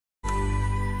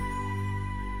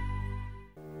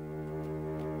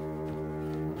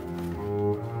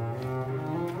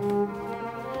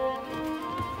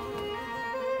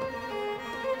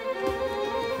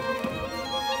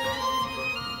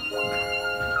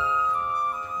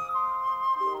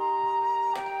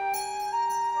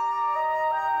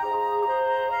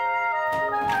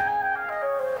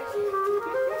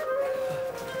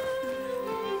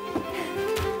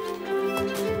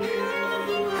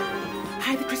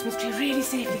Christmas tree really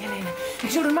safely, Helena. The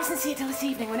children mustn't see it till this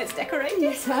evening when it's decorated.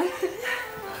 Yes, sir.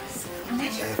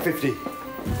 50.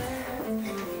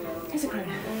 Here's a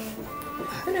kroner.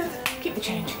 Oh, no, keep the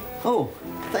change. Oh,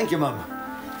 thank you, Mum.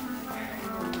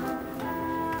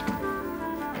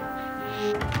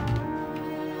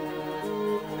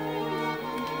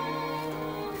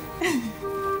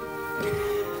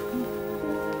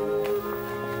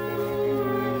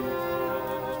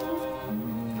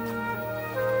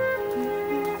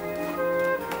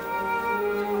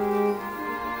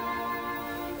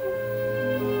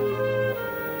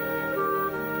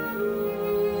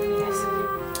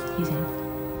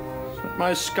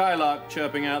 My skylark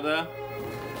chirping out there?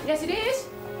 Yes, it is.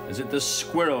 Is it the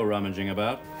squirrel rummaging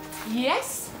about?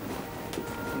 Yes.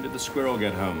 When did the squirrel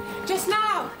get home? Just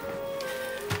now.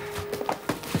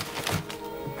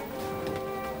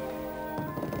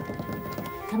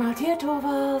 Come out here,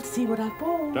 Torvald. See what I've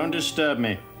bought. Don't disturb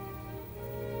me.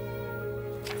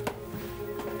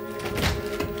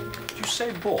 Did you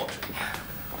say bought?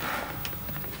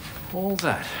 All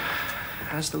that.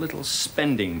 Has the little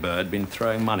spending bird been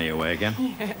throwing money away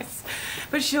again? Yes.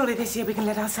 But surely this year we can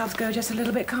let ourselves go just a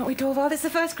little bit, can't we, Torvald? It's the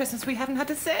first Christmas we haven't had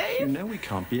to save. You know we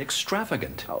can't be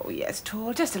extravagant. Oh, yes,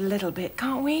 Tor, just a little bit,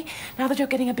 can't we? Now that you're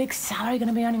getting a big salary, you're going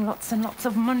to be earning lots and lots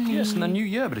of money. Yes, in the new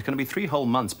year, but it's going to be 3 whole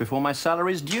months before my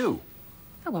salary's due.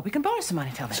 Oh, well, we can borrow some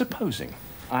money till then. Supposing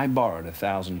I borrowed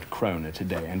 1,000 kroner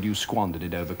today and you squandered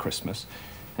it over Christmas,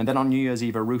 and then on New Year's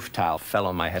Eve a roof tile fell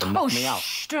on my head and knocked me out.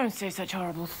 Shh, don't say such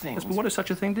horrible things. Yes, but what if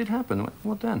such a thing did happen?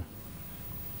 What then?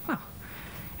 Well,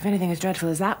 if anything as dreadful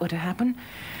as that were to happen,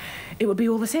 it would be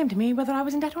all the same to me whether I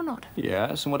was in debt or not.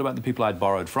 Yes, and what about the people I'd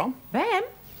borrowed from? Them?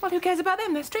 Well, who cares about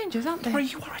them? They're strangers, aren't they? Nora,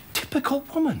 you are a typical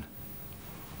woman.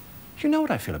 You know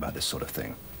what I feel about this sort of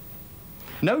thing.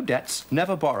 No debts,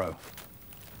 never borrow.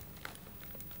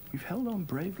 We've held on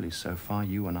bravely so far,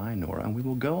 you and I, Nora, and we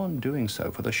will go on doing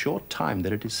so for the short time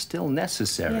that it is still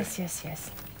necessary. Yes, yes, yes.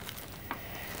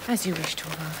 As you wish,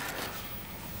 Torvald.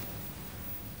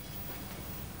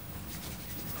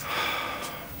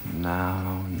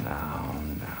 Now.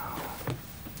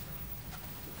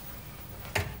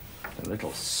 The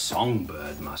little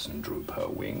songbird mustn't droop her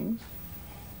wings.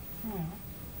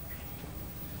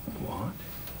 What?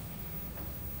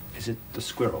 Is it the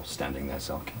squirrel standing there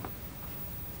sulking?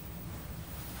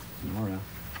 Nora,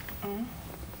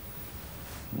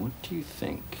 what do you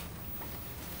think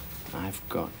I've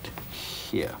got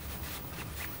here?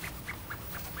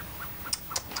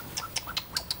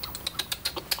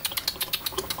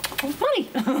 Money!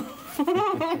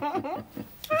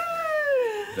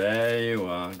 There you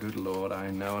are. Good Lord, I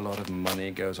know a lot of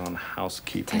money goes on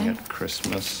housekeeping at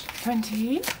Christmas.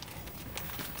 20,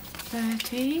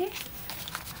 30,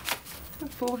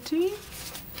 40,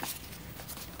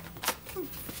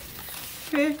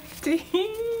 50.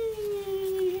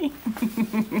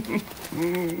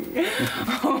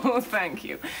 Oh, thank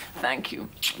you. Thank you.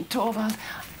 Torvald,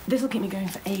 this'll keep me going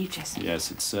for ages.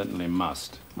 Yes, it certainly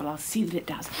must. Well, I'll see that it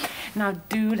does. Now,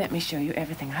 do let me show you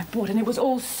everything I've bought, and it was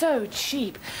all so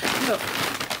cheap. Look,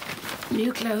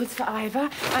 new clothes for Ivor,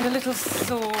 and a little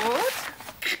sword,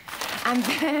 and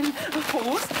then a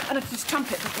horse, and a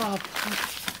trumpet for Bob.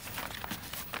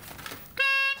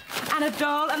 And a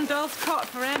doll and doll's cot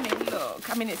for Emmy, look.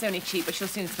 I mean, it's only cheap, but she'll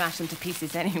soon smash them to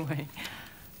pieces anyway.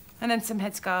 And then some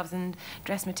headscarves and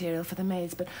dress material for the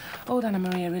maids, but old Anna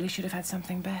Maria really should have had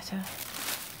something better.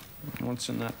 What's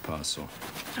in that parcel?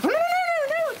 Oh,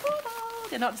 no, Torvald!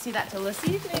 You're not to see that till this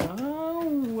evening. Oh,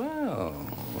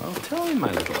 well, tell me,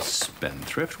 my little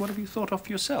spendthrift, what have you thought of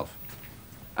for yourself?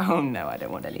 Oh, no, I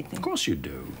don't want anything. Of course you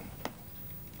do.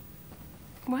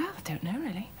 Well, I don't know,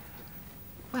 really.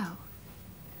 Well,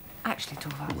 actually,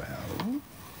 Torvald.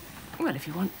 Well, if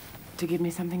you want to give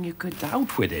me something you could...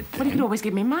 Out with it, then. Well, you can always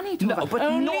give me money, Torvald. No, but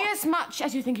only not... as much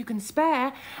as you think you can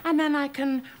spare, and then I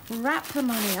can wrap the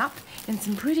money up in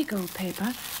some pretty gold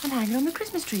paper and hang it on the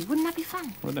Christmas tree. Wouldn't that be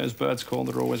fun? What are those birds called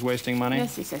that are always wasting money?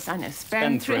 Yes, I know.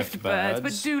 Spendthrift birds.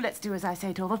 But let's do as I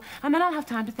say, Torvald, and then I'll have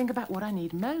time to think about what I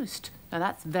need most. Now,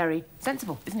 that's very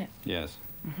sensible, isn't it? Yes.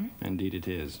 Indeed it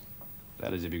is.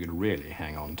 That is if you could really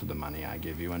hang on to the money I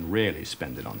give you and really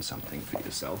spend it on something for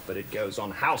yourself. But it goes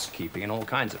on housekeeping and all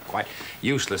kinds of quite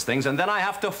useless things, and then I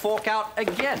have to fork out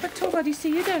again. But, Torvald, you see,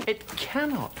 you don't... It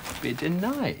cannot be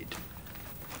denied.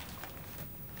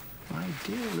 My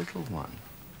dear little one,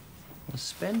 a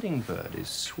spending bird is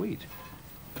sweet,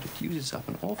 but it uses up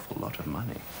an awful lot of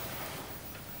money.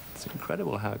 It's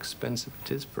incredible how expensive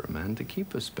it is for a man to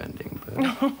keep a spending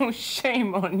bird. Oh,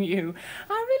 shame on you.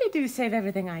 I really do save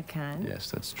everything I can.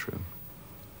 Yes, that's true.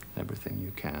 Everything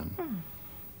you can.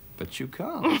 But you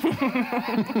can't.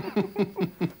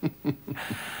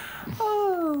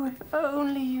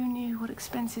 only you knew what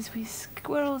expenses we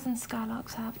squirrels and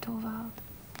skylarks have, Torvald.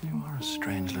 You are a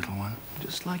strange little one,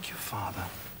 just like your father.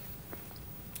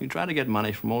 You try to get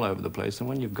money from all over the place, and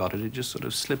when you've got it, it just sort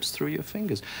of slips through your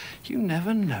fingers. You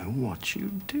never know what you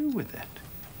do with it.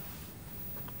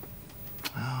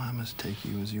 Oh, I must take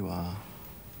you as you are.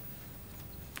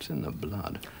 It's in the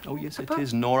blood. Oh, yes, it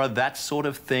is, Nora. That sort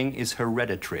of thing is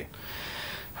hereditary.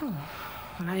 Oh,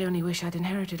 well, I only wish I'd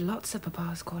inherited lots of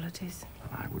Papa's qualities.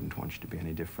 I wouldn't want you to be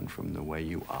any different from the way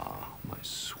you are, my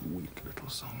sweet little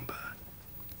songbird.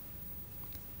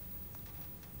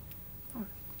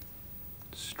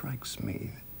 It strikes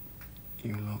me that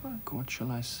you look, what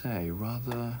shall I say,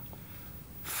 rather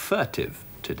furtive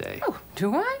today. Oh,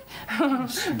 do I?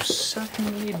 Yes, you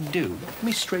certainly do. Look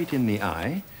me straight in the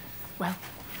eye. Well,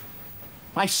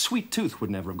 my sweet tooth would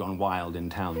never have gone wild in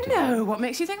town today. No, what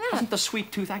makes you think that? Hasn't the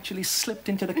sweet tooth actually slipped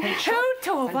into the cake shop? No,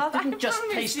 Torvald, and didn't just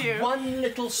taste one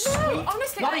little sweet? No,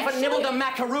 honestly, not even nibbled a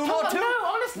macaroon or two? No,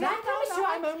 honestly, I promise you,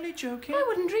 I'm only joking. I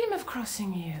wouldn't dream of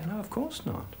crossing you. No, of course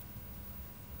not.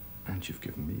 And you've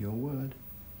given me your word.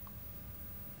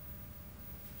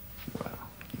 Well,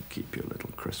 you keep your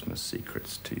little Christmas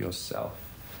secrets to yourself,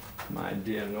 my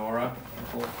dear Nora.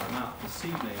 Will come out this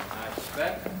evening, I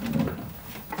expect.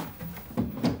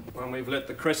 When we've lit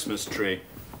the Christmas tree.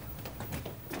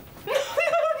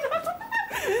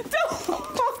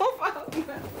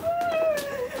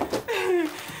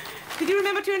 Did you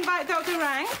remember to invite Dr.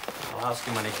 Rang? I'll ask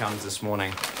him when he comes this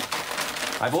morning.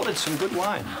 I've ordered some good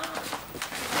wine.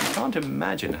 You can't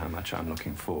imagine how much I'm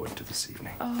looking forward to this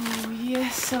evening. Oh,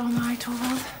 yes, so am I,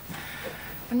 Torvald.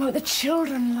 And won't the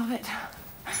children love it?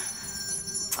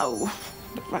 Oh,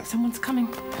 looks like someone's coming.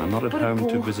 I'm not at home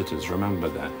to visitors, remember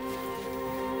that.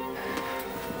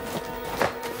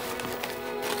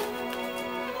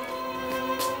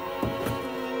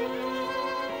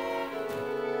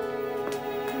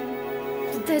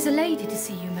 There's a lady to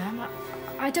see you, ma'am.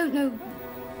 I don't know...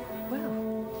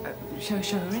 Well, show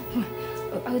her in.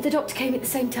 Oh, the doctor came at the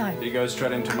same time. Did he go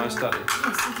straight into my study?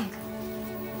 Yes, he did.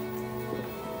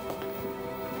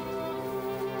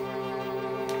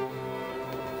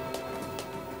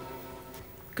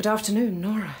 Good afternoon,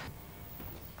 Nora.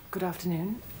 Good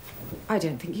afternoon. I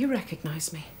don't think you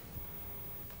recognize me.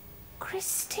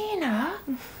 Christina?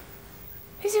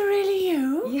 Is it really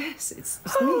you? Yes, it's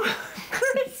Oh, me.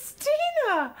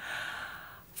 Christina!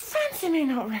 Fancy me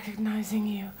not recognizing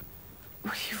you.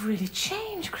 Well, you've really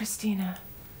changed, Christina.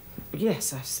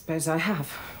 Yes, I suppose I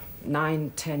have.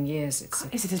 9, 10 years, it's...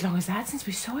 Is it as long as that since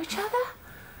we saw each other?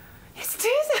 Yes, it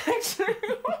is, actually.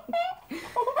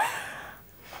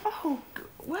 Oh,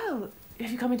 well,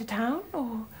 have you come into town,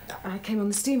 or...? I came on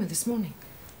the steamer this morning.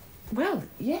 Well,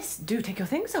 yes, do take your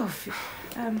things off.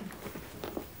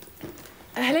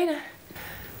 Helena.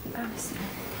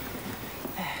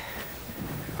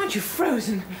 Aren't you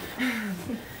frozen?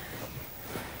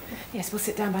 Yes, we'll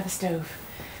sit down by the stove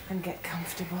and get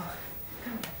comfortable.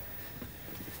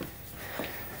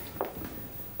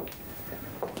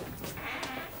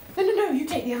 No, you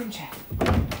take the armchair.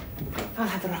 I'll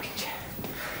have the rocking chair.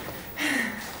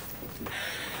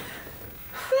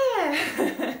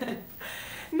 There.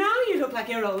 Now you look like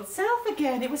your old self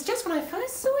again. It was just when I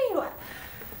first saw you.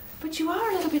 But you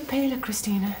are a little bit paler,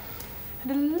 Christina.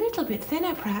 And a little bit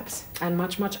thinner, perhaps. And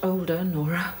much, much older,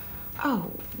 Nora.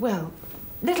 Oh, well,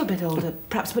 a little bit older,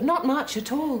 perhaps, but not much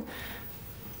at all.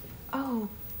 Oh,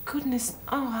 goodness.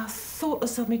 Oh, how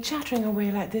thoughtless of me chattering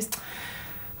away like this.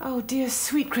 Oh, dear,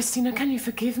 sweet Christina, can you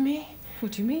forgive me?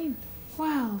 What do you mean?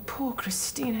 Well, poor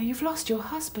Christina, you've lost your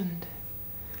husband.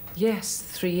 Yes,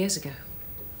 3 years ago.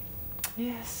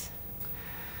 Yes.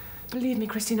 Believe me,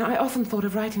 Christina, I often thought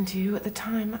of writing to you at the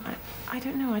time. I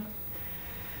don't know,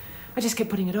 I just kept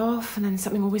putting it off, and then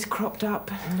something always cropped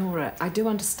up. Nora, I do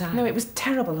understand. No, it was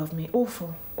terrible of me.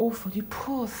 Awful, awful. You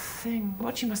poor thing.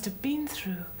 What you must have been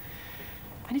through.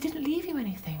 And he didn't leave you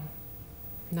anything.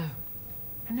 No.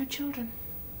 And no children.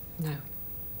 No.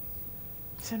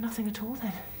 So nothing at all,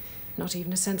 then? Not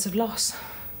even a sense of loss.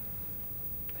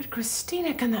 But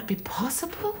Christina, can that be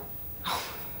possible? Oh,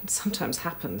 it sometimes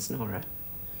happens, Nora.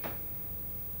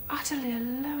 Utterly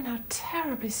alone. How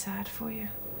terribly sad for you.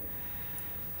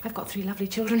 I've got 3 lovely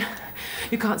children.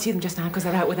 You can't see them just now because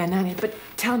they're out with their nanny. But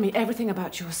tell me everything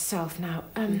about yourself now.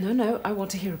 No, I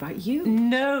want to hear about you.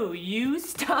 No, you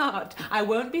start. I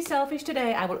won't be selfish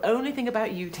today. I will only think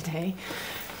about you today.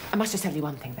 I must just tell you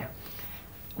one thing, though.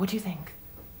 What do you think?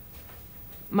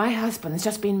 My husband has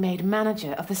just been made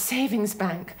manager of the savings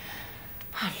bank.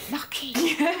 How lucky.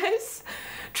 Yes,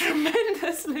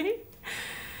 tremendously.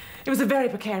 It was a very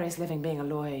precarious living being a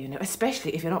lawyer, you know,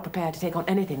 especially if you're not prepared to take on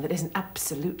anything that isn't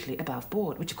absolutely above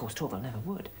board, which, of course, Torvald never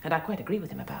would. And I quite agree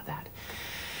with him about that.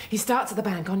 He starts at the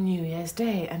bank on New Year's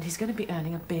Day, and he's going to be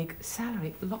earning a big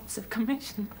salary, lots of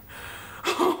commission.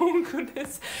 Oh,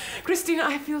 goodness. Christina,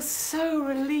 I feel so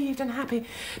relieved and happy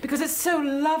because it's so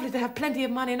lovely to have plenty of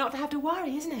money and not to have to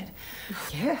worry, isn't it?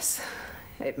 Yes.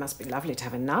 It must be lovely to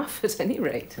have enough, at any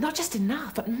rate. Not just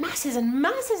enough, but masses and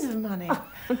masses of money.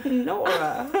 Oh,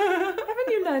 Nora, haven't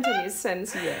you learnt any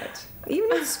sense yet?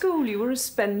 Even in school you were a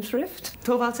spendthrift.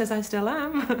 Torvald says I still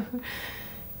am.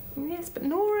 Yes, but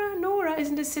Nora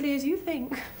isn't as silly as you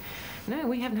think. No,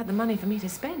 we haven't had the money for me to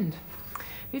spend.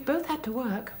 We've both had to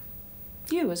work.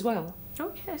 You as well?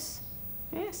 Oh, yes.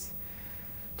 Yes.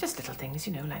 Just little things,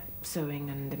 you know, like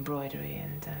sewing and embroidery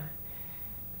and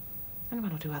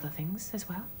one or two other things as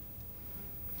well.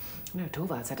 No,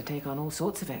 Torvald's had to take on all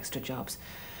sorts of extra jobs.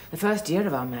 The first year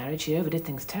of our marriage, he overdid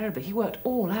things terribly. He worked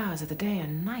all hours of the day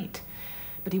and night.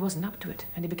 But he wasn't up to it,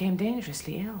 and he became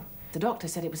dangerously ill. The doctor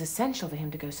said it was essential for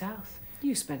him to go south.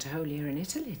 You spent a whole year in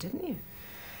Italy, didn't you?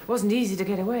 It wasn't easy to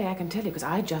get away, I can tell you, because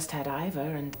I just had Ivor,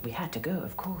 and we had to go,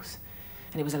 of course.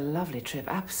 And it was a lovely trip,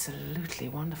 absolutely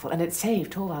wonderful, and it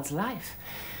saved Torvald's life.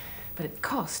 But it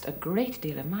cost a great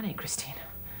deal of money, Christina.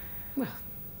 Well,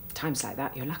 times like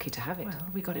that, you're lucky to have it. Well,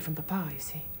 we got it from Papa, you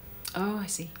see. Oh, I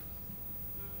see.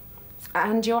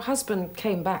 And your husband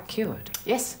came back cured?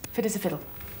 Yes, fit as a fiddle.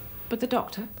 But the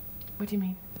doctor? What do you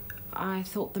mean? I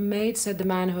thought the maid said the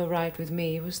man who arrived with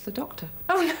me was the doctor.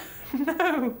 Oh,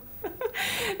 no.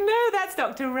 No, that's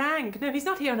Dr. Rank. No, he's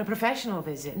not here on a professional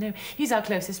visit. No, he's our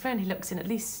closest friend. He looks in at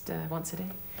least once a day.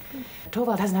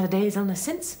 Torvald hasn't had a day's illness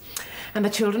since. And the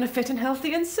children are fit and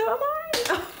healthy, and so am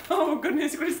I. Oh,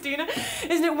 goodness, Christina.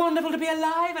 Isn't it wonderful to be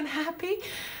alive and happy?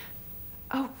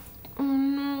 Oh,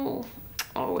 no.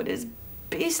 Oh, it is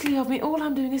beastly of me. All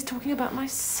I'm doing is talking about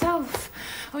myself.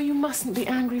 Oh, you mustn't be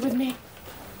angry with me.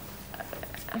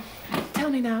 Tell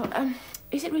me now,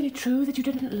 is it really true that you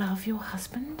didn't love your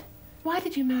husband? Why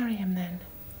did you marry him then?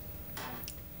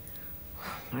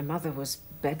 My mother was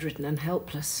bedridden and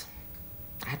helpless.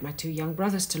 I had my 2 young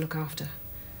brothers to look after.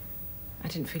 I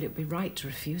didn't feel it would be right to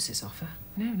refuse his offer.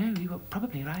 No, you were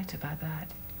probably right about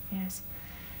that. Yes.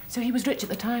 So he was rich at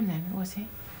the time then, was he?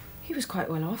 He was quite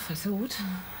well off, I thought.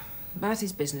 But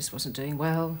his business wasn't doing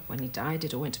well. When he died,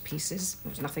 it all went to pieces.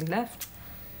 There was nothing left.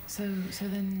 So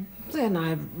then... Then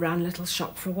I ran a little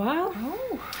shop for a while.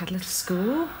 Oh. Had a little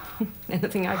school.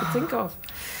 Anything I could think of.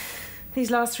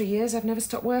 These last 3 years, I've never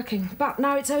stopped working. But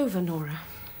now it's over, Nora.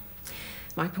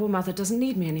 My poor mother doesn't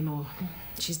need me anymore.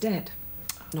 She's dead.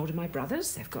 Nor do my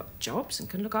brothers. They've got jobs and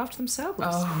can look after themselves.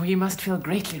 Oh, you must feel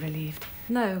greatly relieved.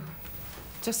 No.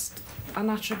 Just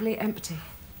unutterably empty.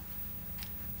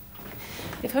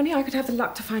 If only I could have the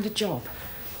luck to find a job.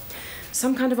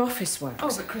 Some kind of office work.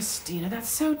 Oh, but Christina, that's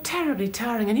so terribly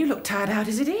tiring, and you look tired out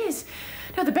as it is.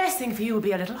 No, the best thing for you would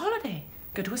be a little holiday.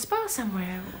 Go to a spa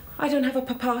somewhere. I don't have a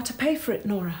papa to pay for it,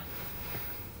 Nora.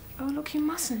 Oh, look, you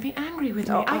mustn't be angry with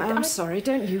me. Oh, I'm sorry.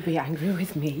 Don't you be angry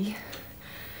with me.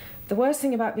 The worst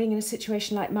thing about being in a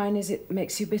situation like mine is it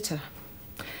makes you bitter.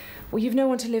 Well, you've no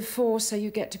one to live for, so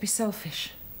you get to be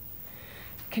selfish.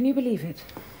 Can you believe it?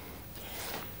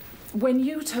 When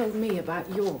you told me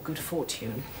about your good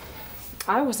fortune,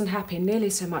 I wasn't happy nearly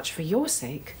so much for your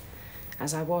sake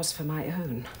as I was for my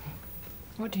own.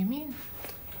 What do you mean?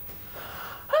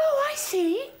 Oh, I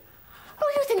see.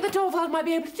 Oh, you think that Torvald might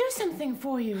be able to do something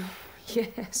for you?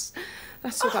 Yes,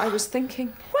 that's what I was thinking.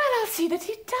 Well, I'll see that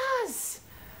he does.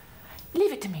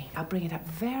 Leave it to me. I'll bring it up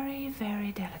very,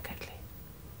 very delicately.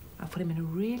 I'll put him in a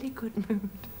really good mood.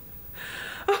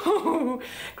 Oh,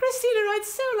 Christina, I'd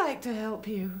so like to help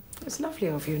you. It's lovely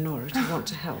of you, Nora, to want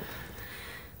to help.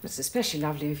 It's especially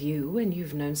lovely of you when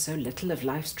you've known so little of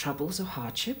life's troubles or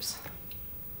hardships.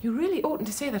 You really oughtn't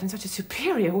to say that in such a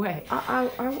superior way.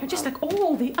 You're just like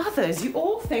all the others. You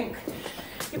all think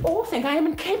I am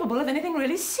incapable of anything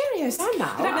really serious. Oh, no.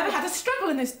 That I've never had a struggle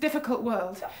in this difficult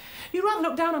world. You rather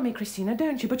look down on me, Christina,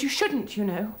 don't you? But you shouldn't, you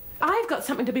know. I've got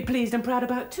something to be pleased and proud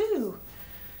about, too.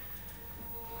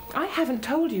 I haven't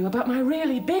told you about my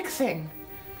really big thing.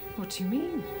 What do you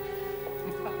mean?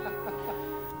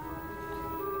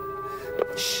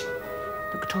 Shh.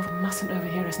 Look, Torvald mustn't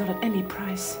overhear us, not at any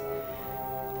price.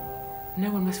 No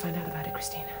one must find out about it,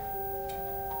 Christina.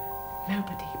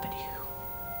 Nobody but you.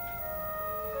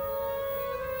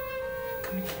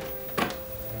 Come in here.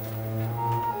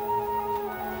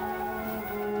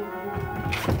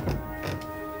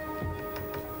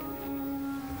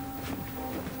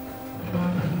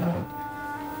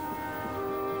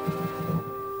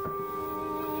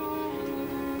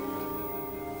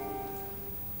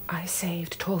 I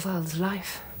saved Torvald's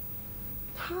life.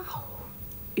 How?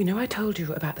 You know I told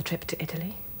you about the trip to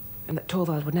Italy? And that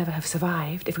Torvald would never have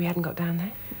survived if we hadn't got down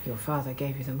there? Your father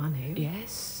gave you the money.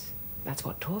 Yes, that's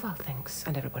what Torvald thinks,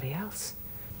 and everybody else.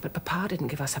 But Papa didn't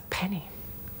give us a penny.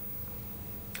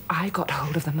 I got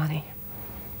hold of the money.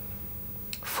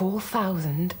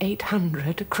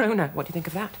 4,800 kroner. What do you think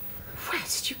of that? Where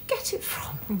did you get it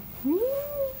from?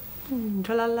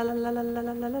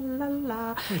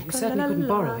 Tra-la-la-la-la-la-la-la-la-la. You certainly couldn't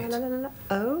borrow it.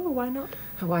 Oh, why not?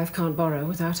 A wife can't borrow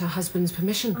without her husband's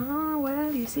permission. Ah,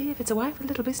 well, you see, if it's a wife with a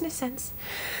little business sense.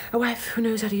 A wife who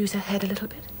knows how to use her head a little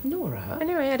bit. Nora?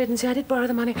 Anyway, I didn't say I did borrow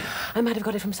the money. I might have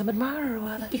got it from some admirer or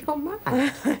other. You're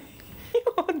mad.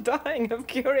 You're dying of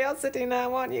curiosity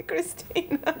now, aren't you,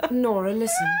 Christina? Nora,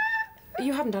 listen.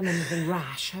 You haven't done anything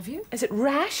rash, have you? Is it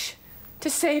rash to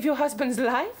save your husband's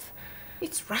life?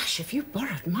 It's rash if you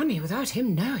borrowed money without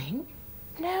him knowing.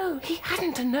 No, he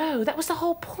hadn't to know. That was the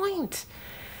whole point.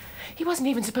 He wasn't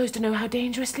even supposed to know how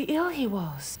dangerously ill he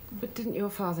was. But didn't your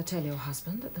father tell your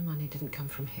husband that the money didn't come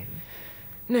from him?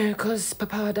 No, because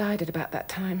Papa died at about that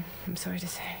time, I'm sorry to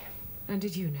say. And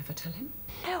did you never tell him?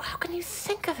 No, how can you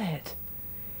think of it?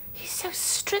 He's so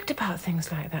strict about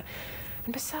things like that.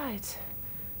 And besides,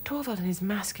 Torvald and his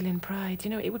masculine pride, you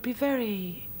know, it would be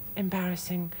very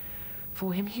embarrassing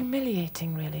for him,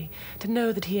 humiliating, really, to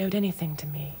know that he owed anything to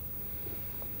me.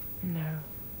 No,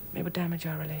 it would damage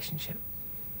our relationship.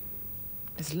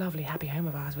 This lovely, happy home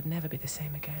of ours would never be the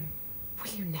same again.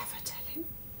 Will you never tell him?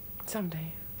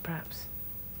 Someday, perhaps.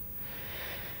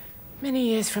 Many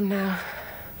years from now,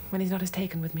 when he's not as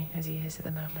taken with me as he is at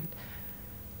the moment.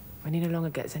 When he no longer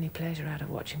gets any pleasure out of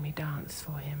watching me dance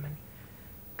for him and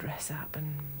dress up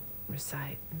and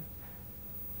recite.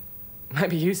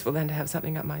 Might be useful then to have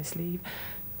something up my sleeve.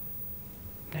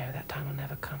 No, that time will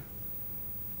never come.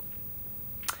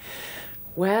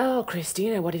 Well,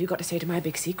 Christina, what have you got to say to my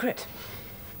big secret?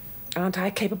 Aren't I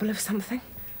capable of something?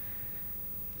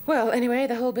 Well, anyway,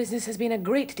 the whole business has been a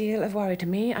great deal of worry to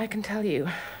me, I can tell you.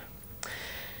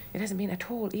 It hasn't been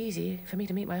at all easy for me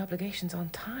to meet my obligations on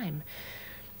time.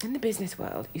 In the business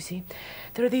world, you see,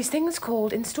 there are these things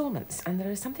called installments, and there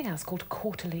is something else called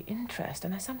quarterly interest,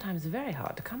 and they're sometimes very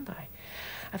hard to come by.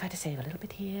 I've had to save a little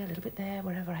bit here, a little bit there,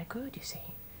 wherever I could, you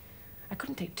see. I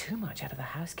couldn't take too much out of the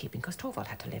housekeeping, because Torvald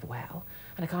had to live well,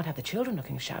 and I can't have the children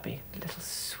looking shabby, little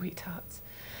sweethearts.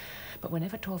 But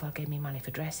whenever Torvald gave me money for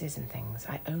dresses and things,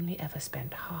 I only ever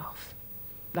spent half.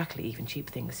 Luckily, even cheap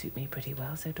things suit me pretty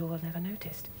well, so Torvald never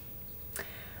noticed.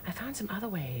 I found some other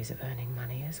ways of earning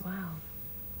money as well.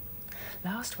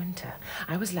 Last winter,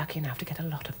 I was lucky enough to get a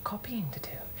lot of copying to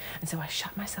do, and so I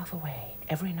shut myself away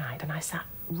every night, and I sat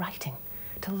writing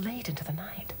till late into the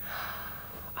night.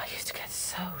 I used to get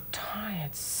so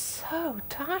tired.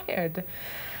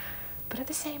 But at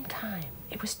the same time,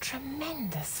 it was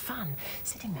tremendous fun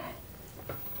sitting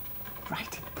there,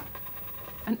 writing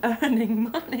and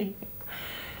earning money.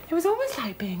 It was almost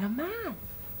like being a man.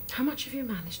 How much have you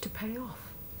managed to pay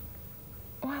off?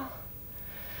 Well,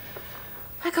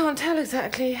 I can't tell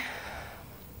exactly.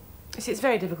 You see, it's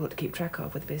very difficult to keep track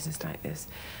of with a business like this.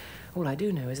 All I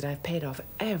do know is that I've paid off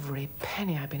every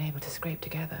penny I've been able to scrape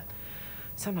together.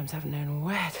 Sometimes I haven't known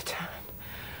where to turn.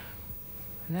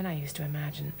 And then I used to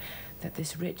imagine that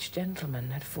this rich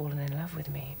gentleman had fallen in love with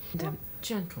me. What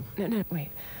gentleman? No, wait.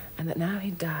 And that now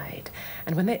he died.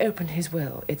 And when they opened his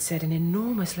will, it said in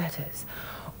enormous letters,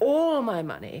 all my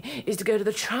money is to go to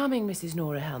the charming Mrs.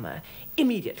 Nora Helmer,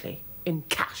 immediately, in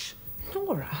cash.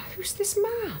 Nora, who's this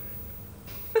man?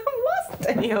 It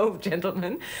wasn't any old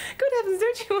gentleman. Good heavens,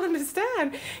 don't you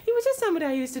understand? He was just somebody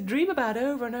I used to dream about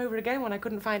over and over again when I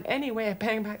couldn't find any way of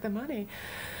paying back the money.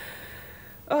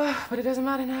 Oh, but it doesn't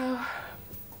matter now.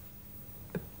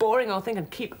 The boring old thing, and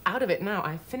keep out of it now.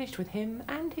 I've finished with him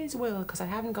and his will, because I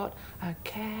haven't got a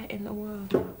care in the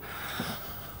world.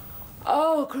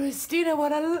 Oh, Christina,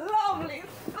 what a lovely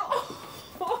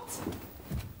thought.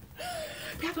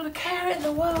 We haven't a care in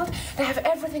the world. They have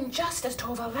everything just as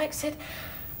Torvald likes it.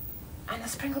 And the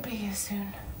spring will be here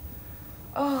soon.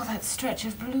 Oh, that stretch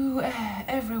of blue air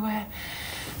everywhere.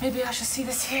 Maybe I shall see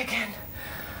the sea again.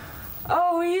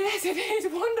 Oh, yes, it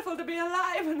is wonderful to be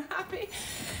alive and happy.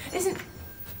 Isn't...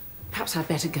 Perhaps I'd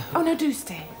better go. Oh, no, do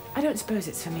stay. I don't suppose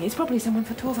it's for me. It's probably someone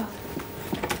for Torvald.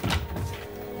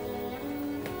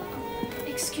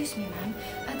 Excuse me, ma'am.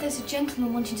 There's a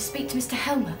gentleman wanting to speak to Mr.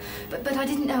 Helmer, but I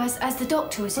didn't know as the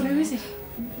doctor was in. Well, who is he?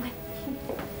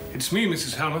 It's me,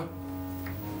 Mrs. Helmer.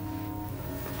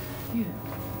 You?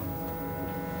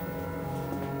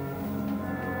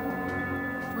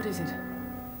 What is it?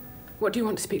 What do you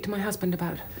want to speak to my husband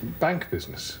about? Bank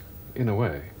business, in a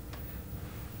way.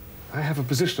 I have a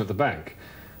position at the bank,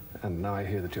 And now I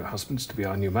hear that your husband's to be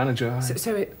our new manager.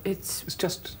 So it's... It's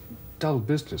just dull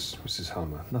business, Mrs.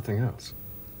 Helmer, nothing else.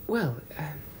 Well,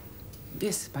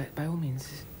 yes, by all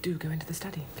means, do go into the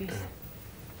study, please.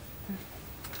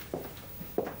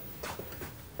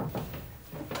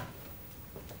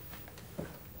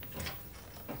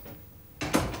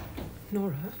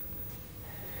 Nora?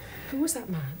 Who was that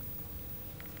man?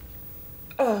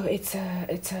 Oh, it's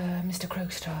Mr.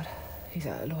 Krogstad. He's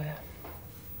a lawyer.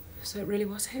 So it really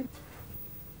was him?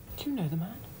 Do you know the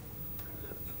man?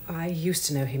 I used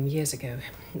to know him years ago.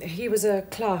 He was a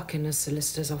clerk in a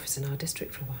solicitor's office in our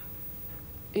district for a while.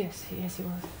 Yes, he was.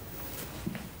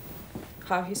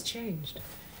 How he's changed.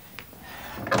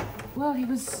 Well, he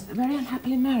was very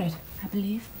unhappily married, I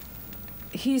believe.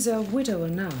 He's a widower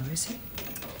now, is he?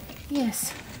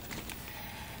 Yes.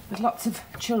 With lots of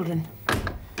children.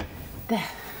 There.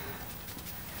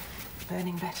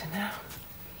 Earning better now.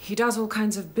 He does all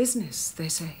kinds of business, they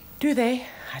say. Do they?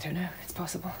 I don't know. It's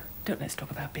possible. Don't let's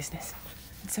talk about business.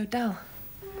 It's so dull.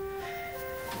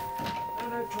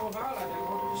 Hello, Torvald. I don't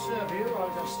want to disturb you.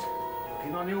 I'll just look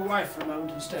in on your wife for a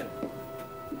moment instead.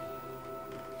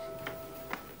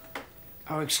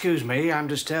 Oh, excuse me. I'm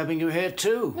disturbing you here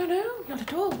too. No, not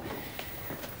at all.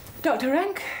 Dr.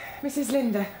 Rank, Mrs.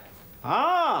 Linda.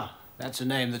 Ah, that's a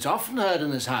name that's often heard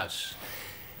in this house.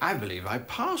 I believe I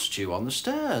passed you on the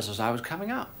stairs as I was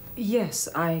coming up. Yes,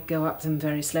 I go up them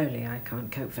very slowly. I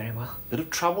can't cope very well. Bit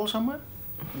of trouble somewhere?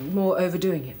 More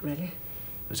overdoing it, really.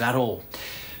 Is that all?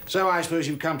 So I suppose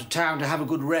you've come to town to have a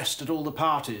good rest at all the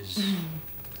parties.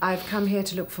 I've come here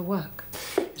to look for work.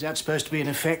 Is that supposed to be an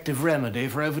effective remedy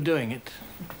for overdoing it?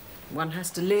 One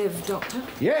has to live, Doctor.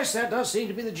 Yes, that does seem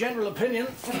to be the general opinion.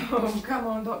 Oh, come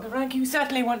on, Dr. Rank. You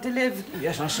certainly want to live.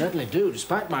 Yes, I certainly do.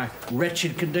 Despite my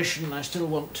wretched condition, I still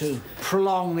want to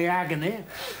prolong the agony.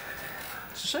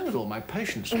 It's the same with all my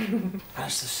patients. And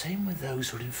it's the same with those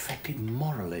who are infected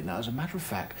morally. Now, as a matter of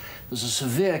fact, there's a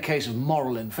severe case of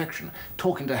moral infection.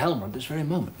 Talking to Helmer at this very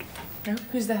moment. Oh,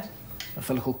 who's that? A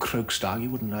fellow called Krogstad, you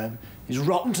wouldn't know him. He's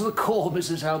rotten to the core,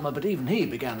 Mrs. Helmer, but even he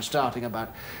began starting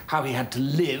about how he had to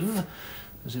live,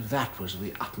 as if that was of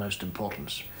the utmost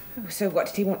importance. Oh, so what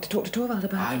did he want to talk to Torvald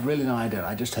about? I've really no idea.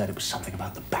 I just heard it was something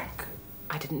about the bank.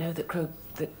 I didn't know that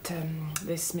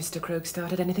this Mr. Krogstad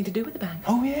had anything to do with the bank.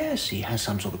 Oh, yes, he has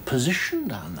some sort of position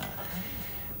down there.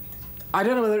 I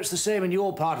don't know whether it's the same in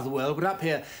your part of the world, but up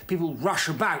here, people rush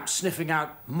about sniffing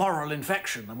out moral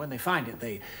infection, and when they find it,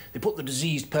 they put the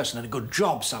diseased person in a good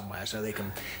job somewhere so they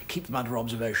can keep them under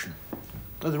observation.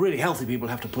 Though the really healthy people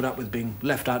have to put up with being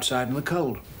left outside in the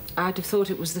cold. I'd have thought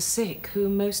it was the sick who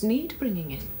most need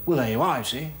bringing in. Well, there you are, you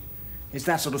see. It's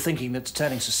that sort of thinking that's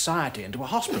turning society into a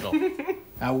hospital.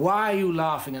 Now, why are you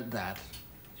laughing at that?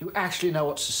 Do you actually know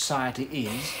what society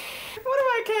is? What do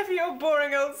I care for your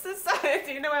boring old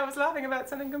society? You know, I was laughing about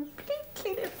something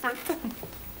completely different.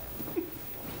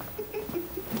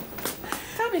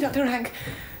 Tell me, Dr. Rank,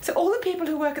 so all the people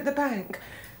who work at the bank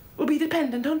will be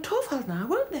dependent on Torvald now,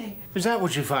 won't they? Is that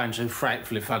what you find so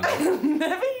frightfully funny?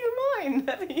 Never you mind,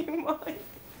 never you mind.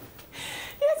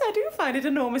 Yes, I do find it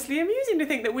enormously amusing to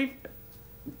think that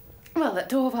that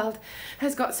Torvald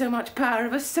has got so much power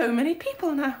over so many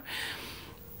people now.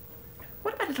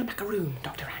 What about a little macaroon,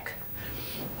 Dr. Rank?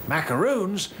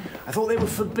 Macaroons? I thought they were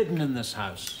forbidden in this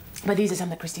house. But these are some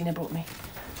that Christina brought me.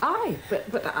 Aye,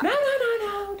 but...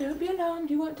 No, don't be alarmed.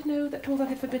 You weren't to know that Torvald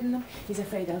had forbidden them. He's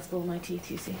afraid I'll spoil my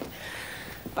teeth, you see.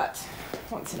 But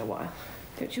once in a while.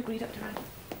 Don't you agree, Dr. Rank?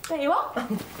 There you are.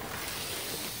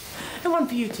 And one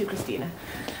for you too, Christina.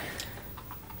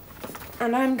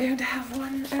 And I'm going to have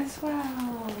one as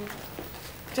well.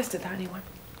 Just a tiny one.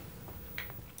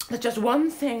 There's just one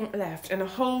thing left in the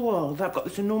whole world that I've got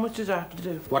this enormous desire to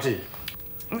do. What is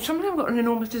it? Something I've got an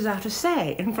enormous desire to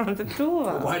say in front of the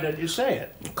door. Why don't you say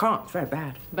it? You can't, it's very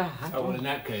bad. Bad? Oh, well, in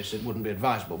that case, it wouldn't be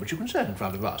advisable, but you can say it in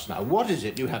front of us. Now, what is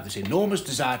it you have this enormous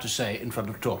desire to say in front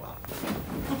of Torvald?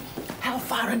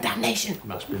 Hellfire and damnation. You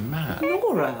must be mad.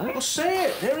 Nora? Well, say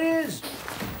it. There he is.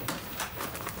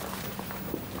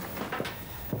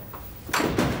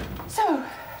 So,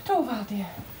 Torvald, dear,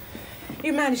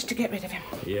 you managed to get rid of him.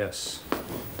 Yes.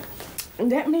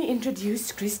 Let me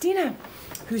introduce Christina,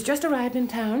 who's just arrived in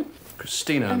town.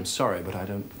 Christina, I'm sorry, but I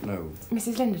don't know.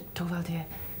 Mrs. Linda, Torvald, dear.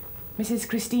 Mrs.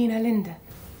 Christina Linda.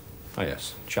 Oh,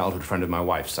 yes. Childhood friend of my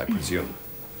wife's, I presume.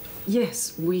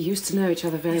 Yes, we used to know each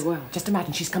other very well. Just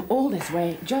imagine, she's come all this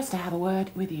way just to have a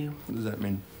word with you. What does that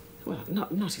mean? Well,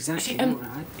 not exactly.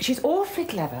 She's awfully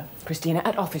clever, Christina,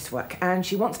 at office work, and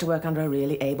she wants to work under a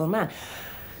really able man.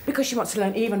 Because she wants to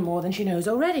learn even more than she knows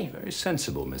already. Very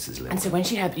sensible, Mrs. Lind. And so when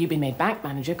she heard that you'd been made bank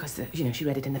manager, because, you know, she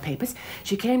read it in the papers,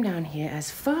 she came down here as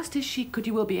fast as she could.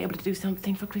 You will be able to do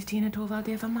something for Christina Torvald,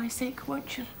 dear, for my sake,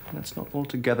 won't you? That's not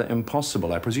altogether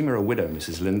impossible. I presume you're a widow,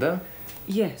 Mrs. Linder?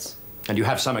 Yes. And you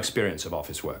have some experience of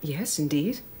office work? Yes,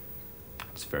 indeed.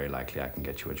 It's very likely I can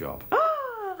get you a job. Ah,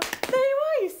 there you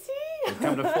are, you see? You've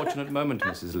come at a fortunate moment,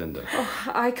 Mrs. Linder.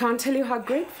 Oh, I can't tell you how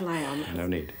grateful I am. No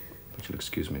need. But you'll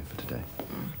excuse me for today.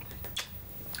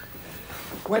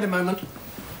 Wait a moment.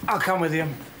 I'll come with you.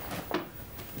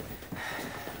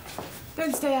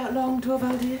 Don't stay out long,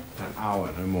 Torvald, dear. An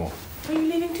hour, no more. Are you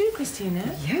leaving too, Christina?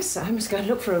 Yes, I must go and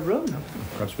look for a room.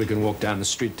 Perhaps we can walk down the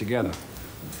street together.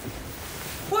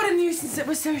 What a nuisance that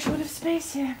we're so short of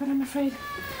space here, but I'm afraid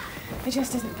it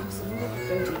just isn't possible.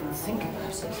 Don't even think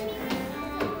about it.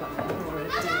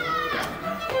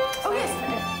 Oh, yes.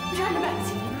 You're on the back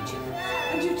seat, aren't you?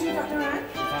 And you too, Dr. Ryan?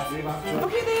 Oh,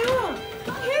 here they are.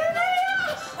 Here they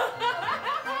are!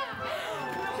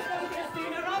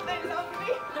 Christina, aren't they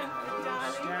lovely?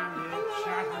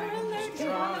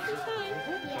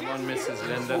 Come on, Mrs.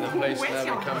 Linder. The place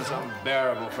now becomes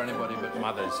unbearable for anybody but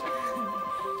mothers.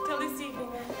 Till this evening,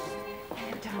 then.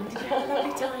 Darling, did you have a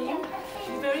lovely time?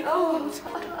 She's very cold.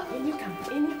 In you come,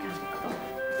 in you come.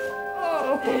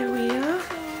 Oh. There we are.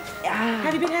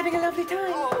 Have you been having a lovely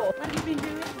time? What have you been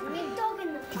doing? Big dog in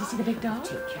the Did you see the big dog?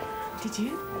 Did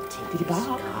you? Did he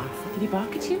bark? Did he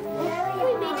bark at you? We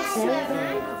made a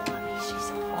sermon.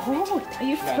 Oh, are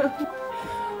you frozen?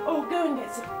 Oh, go and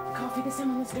get some coffee. There's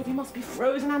some on the stove. You must be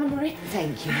frozen, Anna Marie.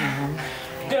 Thank you, Mum.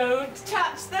 Don't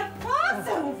touch the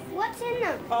parcels. What's in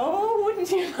them? Oh, wouldn't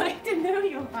you like to know?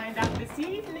 You'll find out this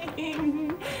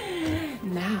evening.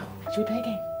 Now, should we play a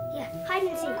game? Yeah, hide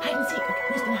and seek. Hide and seek. Okay,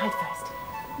 who's going to hide first?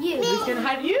 You. Who's going to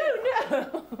hide? You?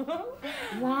 No.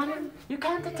 1. You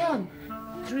count to 10.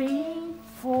 3,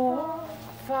 4,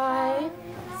 5,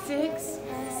 6,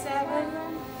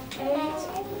 7,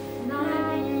 8,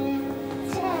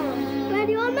 9, 10.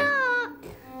 Ready or not?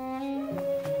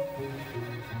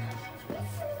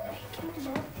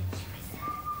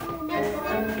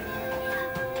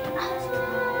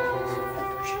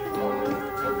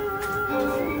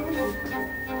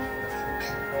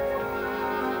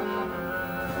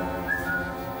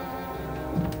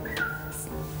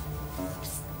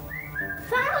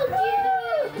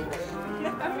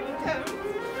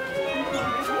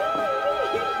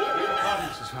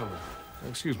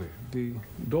 Excuse me, the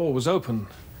door was open.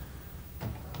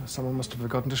 Someone must have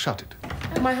forgotten to shut it.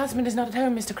 My husband is not at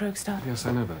home, Mr. Krogstad. Yes,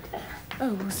 I know that.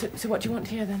 Oh, well, so what do you want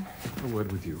here, then? A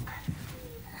word with you.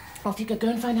 Off you go. Go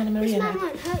and find Anna Maria This now. man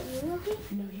won't hurt you, will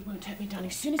he? No, he won't hurt me, darling.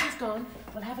 As soon as he's gone,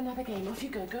 we'll have another game. Off you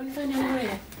go. Go and find Anna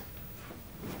Maria.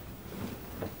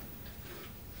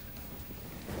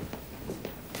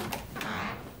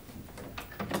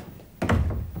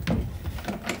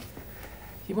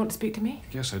 You want to speak to me?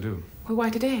 Yes, I do. Well, why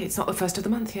today? It's not the 1st of the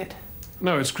month yet.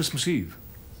 No, it's Christmas Eve.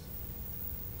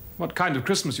 What kind of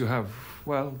Christmas you have,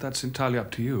 well, that's entirely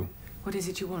up to you. What is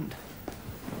it you want?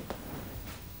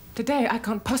 Today, I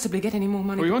can't possibly get any more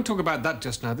money. Well, we won't talk about that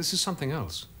just now. This is something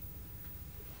else.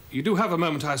 You do have a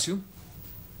moment, I assume?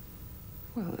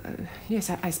 Well, yes,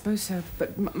 I suppose so,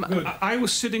 but... Good. I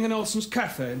was sitting in Olson's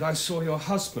cafe and I saw your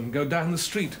husband go down the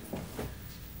street.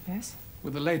 Yes?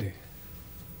 With a lady.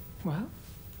 Well?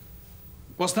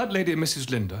 Was that lady Mrs.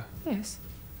 Linder? Yes.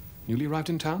 Newly arrived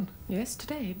in town? Yes,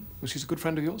 today. Was she a good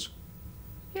friend of yours?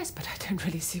 Yes, but I don't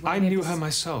really see why... I knew her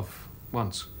myself,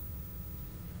 once.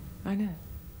 I know.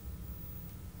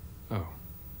 Oh.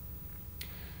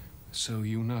 So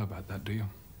you know about that, do you?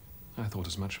 I thought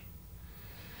as much.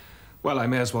 Well, I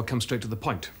may as well come straight to the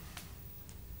point.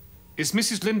 Is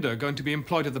Mrs. Linder going to be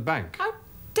employed at the bank? How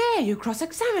dare you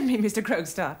cross-examine me, Mr.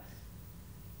 Krogstad?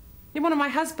 You're one of my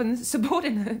husband's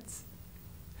subordinates.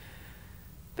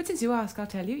 But since you ask, I'll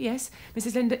tell you. Yes,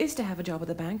 Mrs. Linder is to have a job at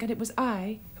the bank, and it was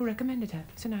I who recommended her.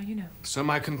 So now you know. So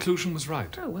my conclusion was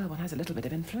right. Oh, well, one has a little bit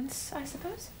of influence, I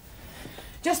suppose.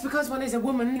 Just because one is a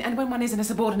woman, and when one is in a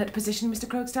subordinate position, Mr.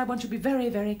 Krogstad, one should be very,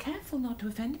 very careful not to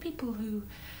offend people who...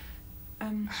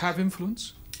 Have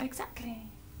influence? Exactly.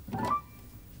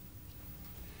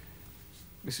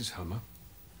 Mrs. Helmer,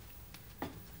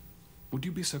 would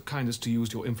you be so kind as to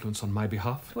use your influence on my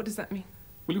behalf? What does that mean?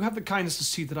 Will you have the kindness to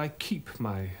see that I keep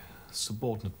my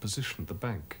subordinate position at the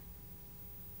bank?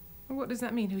 What does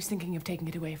that mean? Who's thinking of taking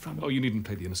it away from me? Oh, you needn't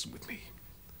play the innocent with me.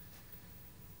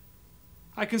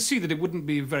 I can see that it wouldn't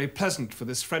be very pleasant for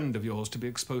this friend of yours to be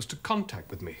exposed to contact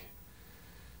with me.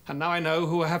 And now I know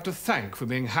who I have to thank for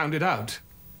being hounded out.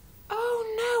 Oh,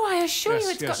 no, I assure you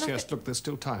it's got nothing... Yes, look, there's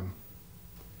still time.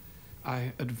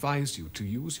 I advise you to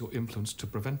use your influence to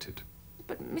prevent it.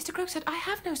 But, Mr. Krogstad, I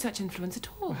have no such influence at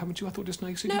all. Well, haven't you? I thought just now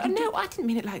you said No, you did. no, I didn't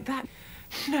mean it like that.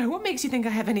 No, what makes you think I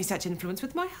have any such influence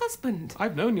with my husband?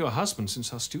 I've known your husband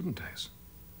since our student days.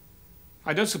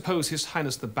 I don't suppose His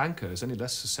Highness the Banker is any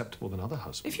less susceptible than other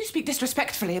husbands. If you speak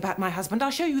disrespectfully about my husband,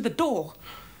 I'll show you the door.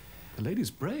 The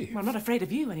lady's brave. Well, I'm not afraid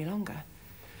of you any longer.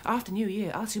 After New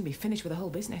Year, I'll soon be finished with the whole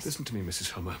business. Listen to me,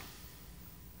 Mrs. Helmer.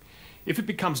 If it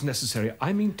becomes necessary,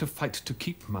 I mean to fight to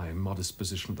keep my modest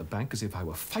position at the bank as if I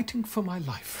were fighting for my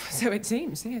life. So it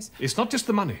seems, yes. It's not just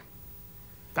the money.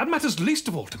 That matters least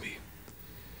of all to me.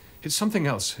 It's something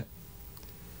else.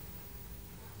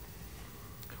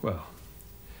 Well,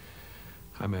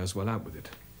 I may as well out with it.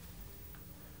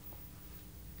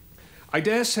 I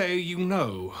dare say you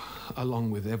know,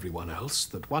 along with everyone else,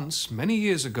 that once, many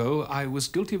years ago, I was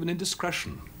guilty of an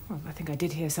indiscretion. Well, I think I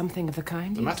did hear something of the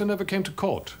kind. The yes. matter never came to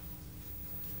court.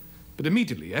 But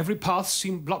immediately, every path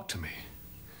seemed blocked to me.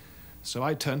 So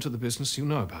I turned to the business you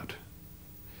know about.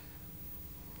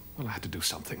 Well, I had to do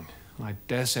something. I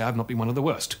dare say I've not been one of the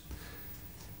worst.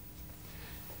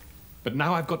 But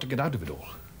now I've got to get out of it all.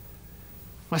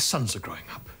 My sons are growing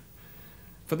up.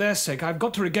 For their sake, I've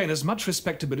got to regain as much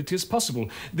respectability as possible.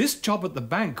 This job at the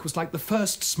bank was like the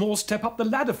first small step up the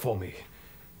ladder for me.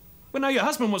 Well, now your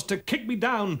husband wants to kick me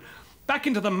down, back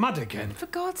into the mud again. For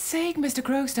God's sake, Mr.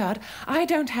 Krogstad, I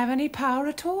don't have any power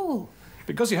at all.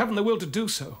 Because you haven't the will to do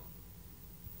so.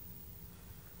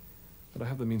 But I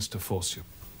have the means to force you.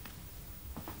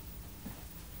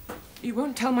 You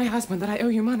won't tell my husband that I owe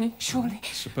you money, surely?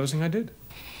 Supposing I did?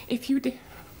 If you did...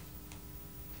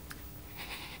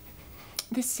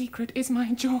 This secret is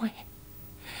my joy.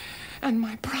 And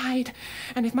my pride.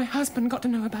 And if my husband got to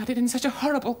know about it in such a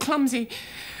horrible, clumsy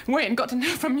way and got to know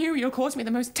from you, you'll cause me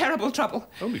the most terrible trouble.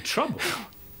 Only trouble?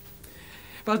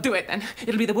 Well, do it then.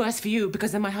 It'll be the worse for you,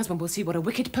 because then my husband will see what a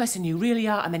wicked person you really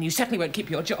are, and then you certainly won't keep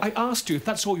your job. I asked you if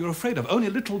that's all you're afraid of. Only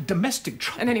a little domestic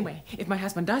trouble. And anyway, if my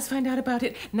husband does find out about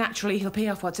it, naturally he'll pay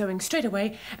off what's owing straight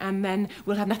away, and then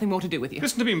we'll have nothing more to do with you.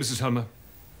 Listen to me, Mrs. Helmer.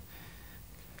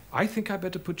 I think I'd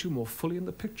better put you more fully in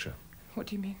the picture. What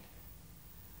do you mean?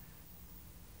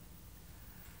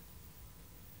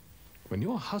 When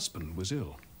your husband was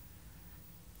ill,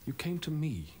 you came to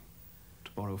me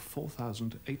to borrow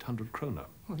 4,800 kroner.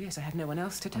 Well, yes, I had no one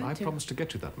else to turn And I to. promised to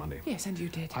get you that money. Yes, and you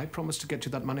did. I promised to get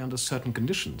you that money under certain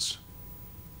conditions.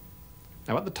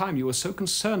 Now, at the time, you were so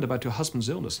concerned about your husband's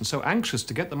illness and so anxious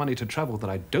to get the money to travel that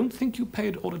I don't think you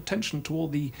paid all attention to all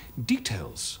the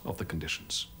details of the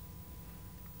conditions.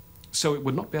 So it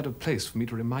would not be out of place for me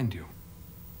to remind you.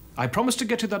 I promised to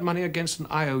get you that money against an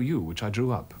IOU, which I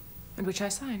drew up. And which I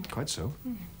signed. Quite so.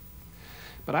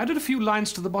 But I added a few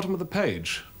lines to the bottom of the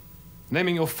page,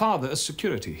 naming your father as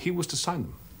security. He was to sign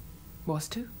them. Was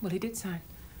to? Well, he did sign.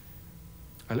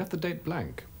 I left the date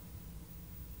blank.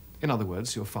 In other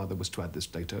words, your father was to add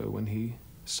this later when he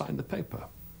signed the paper.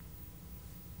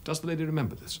 Does the lady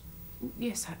remember this?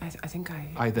 Yes, I think I...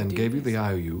 I then do, gave you yes. the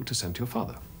IOU to send to your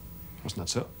father. Wasn't that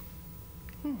so?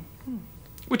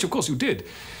 Which, of course, you did,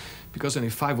 because only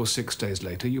 5 or 6 days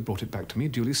later you brought it back to me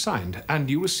duly signed,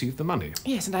 and you received the money.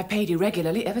 Yes, and I've paid you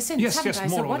regularly ever since, Yes, haven't yes, I?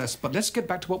 more So or what... less. But let's get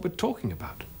back to what we're talking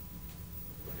about.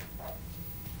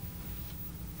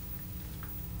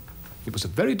 It was a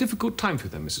very difficult time for you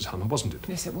then, Mrs. Helmer, wasn't it?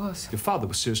 Yes, it was. Your father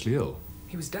was seriously ill.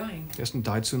 He was dying. Yes, and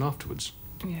died soon afterwards.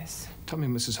 Yes. Tell me,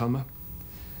 Mrs. Helmer,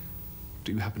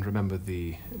 do you happen to remember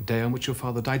the day on which your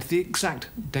father died? The exact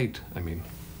date, I mean.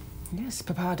 Yes,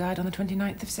 Papa died on the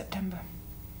 29th of September.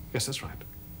 Yes, that's right.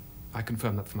 I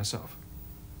confirmed that for myself.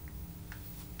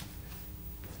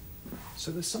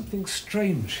 So there's something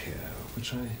strange here,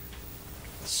 which I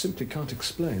simply can't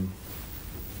explain.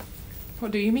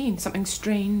 What do you mean, something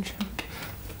strange?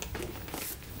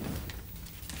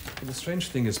 Well, the strange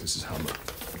thing is, Mrs. Helmer,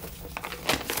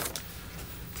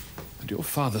 that your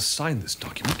father signed this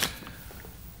document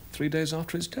 3 days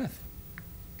after his death.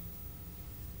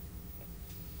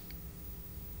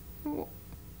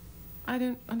 I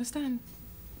don't understand.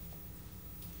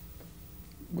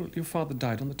 Well, your father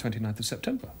died on the 29th of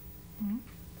September. Mm-hmm.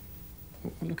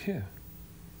 Well, look here.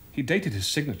 He dated his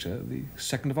signature the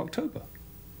 2nd of October.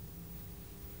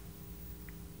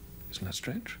 Isn't that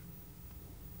strange?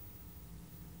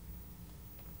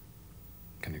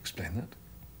 Can you explain that?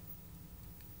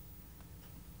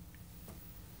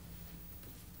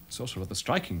 It's also rather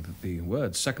striking that the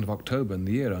words 2nd of October and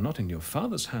the year are not in your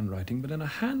father's handwriting, but in a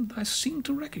hand I seem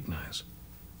to recognize.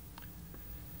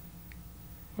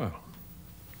 Well,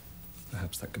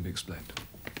 perhaps that can be explained.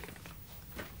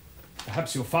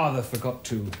 Perhaps your father forgot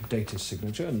to date his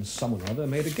signature and someone or other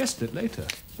made a guess at it later.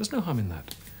 There's no harm in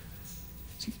that.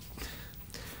 See,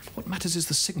 What matters is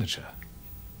the signature.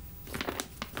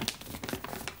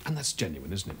 And that's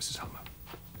genuine, isn't it, Mrs. Helmer?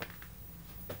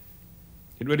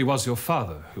 It really was your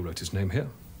father who wrote his name here?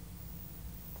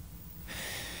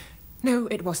 No,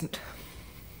 it wasn't.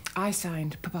 I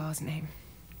signed Papa's name.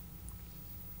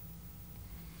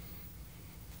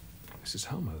 Mrs.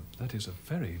 Helmer, that is a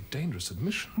very dangerous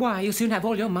admission. Why? You'll soon have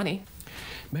all your money.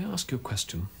 May I ask you a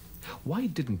question? Why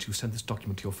didn't you send this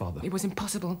document to your father? It was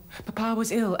impossible. Papa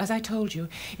was ill, as I told you.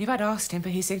 If I'd asked him for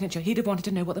his signature, he'd have wanted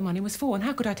to know what the money was for. And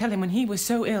how could I tell him when he was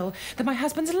so ill that my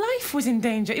husband's life was in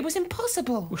danger? It was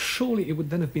impossible. Well, surely it would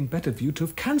then have been better for you to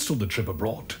have cancelled the trip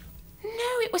abroad.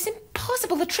 No, it was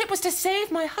impossible. The trip was to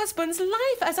save my husband's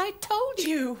life, as I told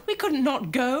you. We couldn't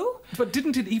not go. But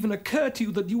didn't it even occur to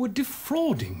you that you were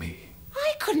defrauding me?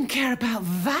 I couldn't care about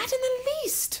that in the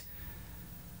least.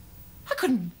 I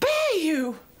couldn't bear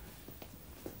you.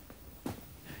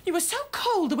 You were so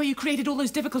cold the way you created all those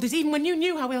difficulties, even when you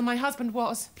knew how ill my husband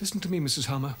was. Listen to me, Mrs.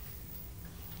 Helmer.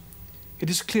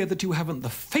 It is clear that you haven't the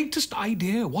faintest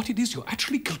idea what it is you're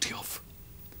actually guilty of.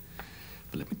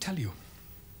 But let me tell you,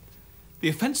 the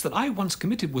offence that I once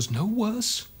committed was no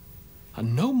worse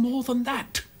and no more than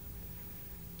that.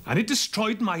 And it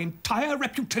destroyed my entire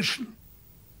reputation.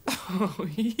 Oh,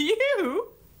 you?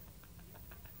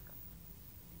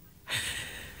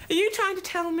 Are you trying to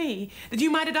tell me that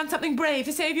you might have done something brave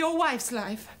to save your wife's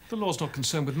life? The law's not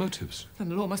concerned with motives. Then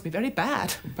the law must be very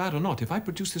bad. Bad or not, if I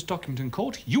produce this document in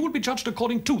court, you will be judged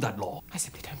according to that law. I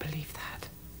simply don't believe that.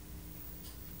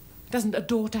 Doesn't a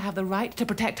daughter have the right to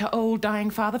protect her old, dying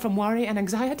father from worry and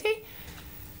anxiety?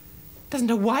 Doesn't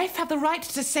a wife have the right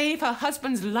to save her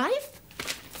husband's life?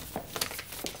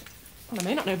 Well, I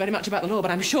may not know very much about the law,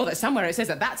 but I'm sure that somewhere it says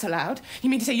that that's allowed. You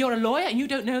mean to say you're a lawyer and you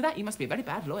don't know that? You must be a very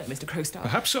bad lawyer, Mr. Crowstar.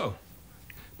 Perhaps so.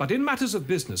 But in matters of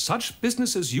business, such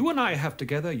business as you and I have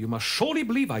together, you must surely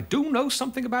believe I do know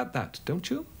something about that, don't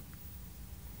you?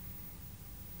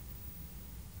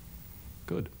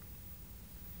 Good.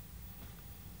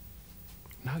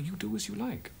 Now you do as you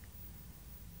like.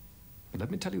 But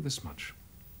let me tell you this much.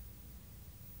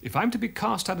 If I'm to be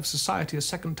cast out of society a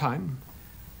second time,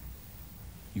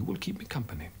 you will keep me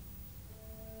company.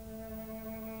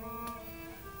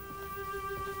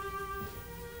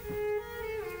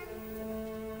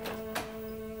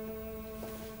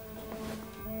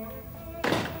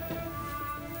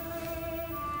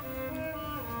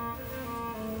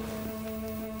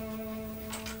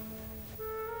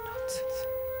 Nonsense.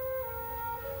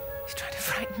 He's trying to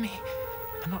frighten me.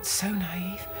 I'm not so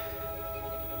naive.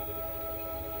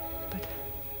 But...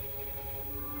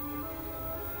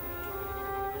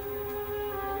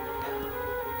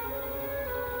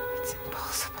 it's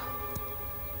impossible.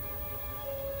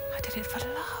 I did it for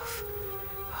love,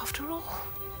 after all.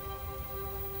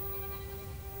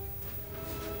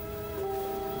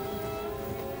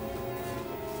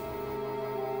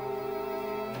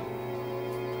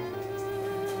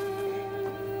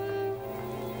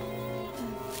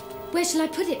 Where shall I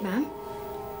put it, ma'am?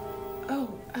 Oh,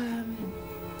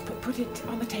 put it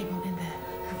on the table in there.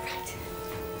 Right.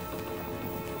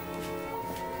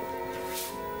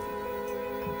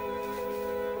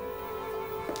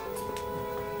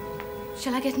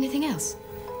 Shall I get anything else?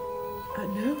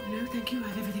 No, thank you. I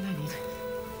have everything I need.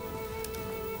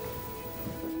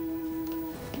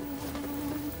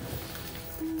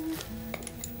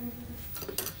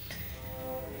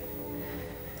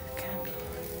 Candle.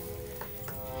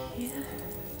 Here.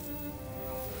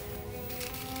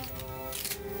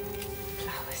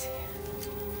 Flowers here.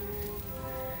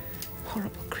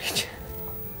 Horrible creature.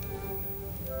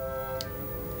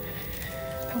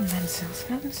 Oh, nonsense,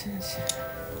 nonsense.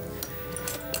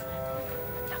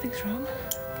 Nothing's wrong.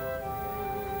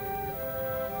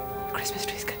 The Christmas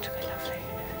tree's going to be lovely.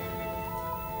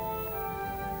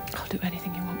 I'll do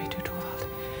anything you want me to, Torvald.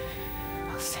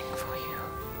 I'll sing for you.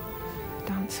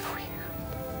 Dance for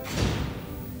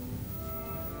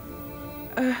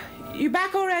you. You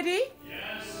back already?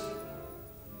 Yes.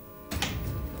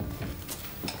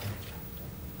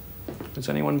 Has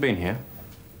anyone been here?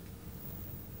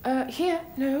 Here?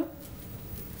 No.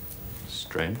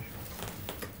 Strange.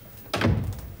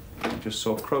 Just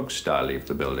saw Krogstad leave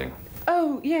the building.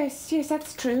 Oh, yes,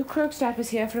 that's true. Krogstad was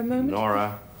here for a moment.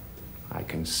 Nora, I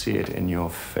can see it in your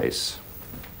face.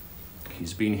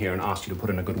 He's been here and asked you to put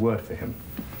in a good word for him.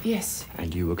 Yes.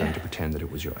 And you were going to pretend that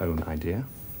it was your own idea?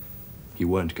 You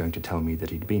weren't going to tell me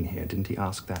that he'd been here. Didn't he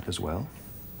ask that as well?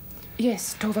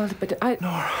 Yes, Torvald, but I...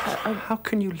 Nora, how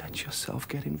can you let yourself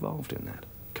get involved in that?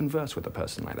 Converse with a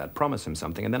person like that, promise him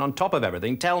something, and then on top of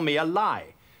everything, tell me a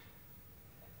lie.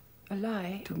 A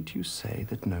lie? Didn't you say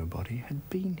that nobody had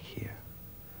been here?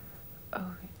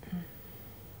 Oh,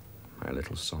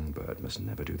 little songbird must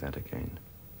never do that again.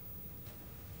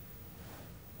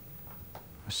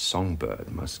 A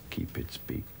songbird must keep its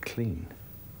beak clean,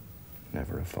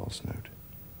 never a false note.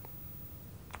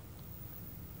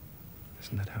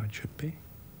 Isn't that how it should be?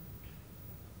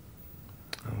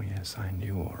 Oh, yes, I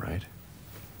knew all right.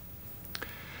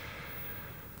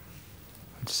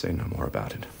 Let's say no more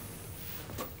about it.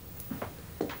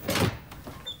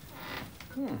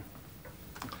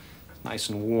 It's nice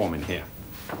and warm in here.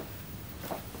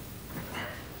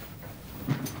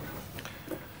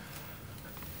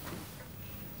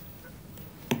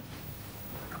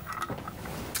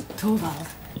 Torvald.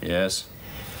 Yes?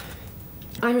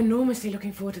 I'm enormously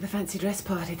looking forward to the fancy dress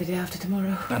party the day after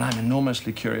tomorrow. And I'm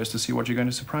enormously curious to see what you're going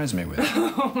to surprise me with.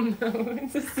 Oh, no,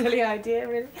 it's a silly idea,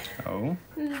 really. Oh?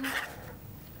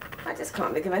 I just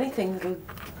can't think of anything that'll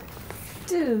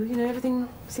do. You know, everything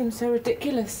seems so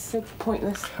ridiculous, so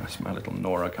pointless. Has my little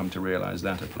Nora come to realize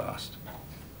that at last?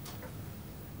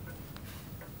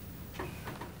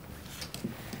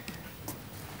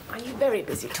 Are you very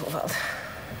busy, Torvald?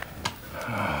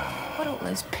 What are all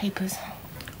those papers?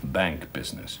 Bank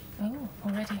business. Oh,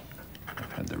 already?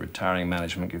 I've had the retiring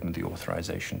management give me the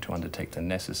authorization to undertake the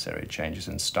necessary changes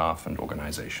in staff and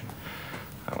organization.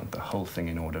 I want the whole thing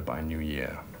in order by New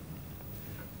Year.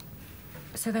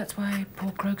 So that's why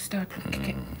poor Krogstad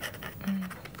kicking.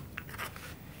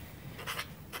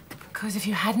 Because if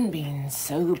you hadn't been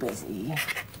so busy,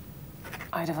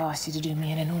 I'd have asked you to do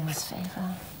me an enormous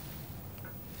favor.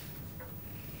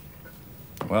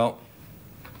 Well,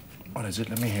 what is it?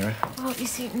 Let me hear it. Well, you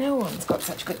see, no one's got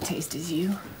such good taste as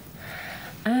you.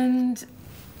 And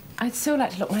I'd so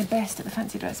like to look my best at the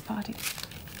fancy dress party.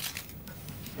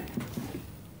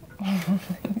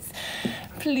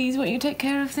 Please, won't you take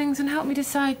care of things and help me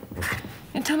decide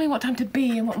and tell me what time to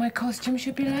be and what my costume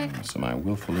should be like? So my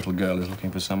willful little girl is looking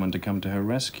for someone to come to her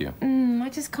rescue. I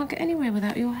just can't get anywhere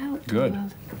without your help. Good.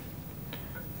 Torvald.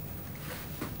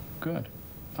 Good.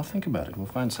 I'll think about it. We'll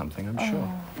find something, I'm sure.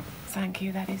 Oh, thank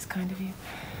you. That is kind of you.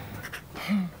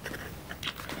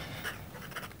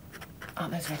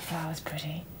 Aren't those red flowers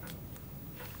pretty?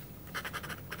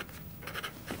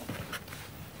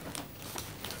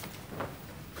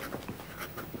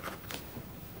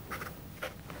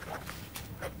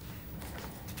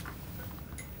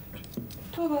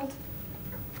 Torvald,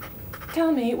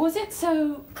 tell me, was it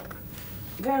so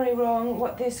very wrong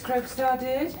what this Krogstad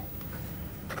did?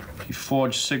 He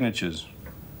forged signatures.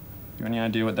 You any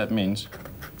idea what that means?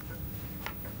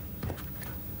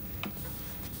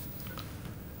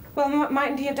 Well,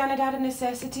 mightn't he have done it out of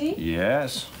necessity?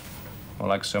 Yes. Or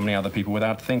like so many other people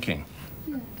without thinking.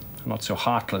 I'm not so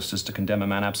heartless as to condemn a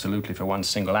man absolutely for one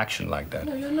single action like that.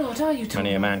 No, you're not, are you, Torvald?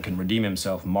 Many a man can redeem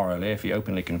himself morally if he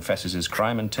openly confesses his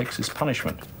crime and takes his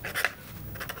punishment.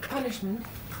 Punishment?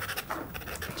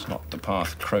 It's not the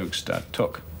path Krogstad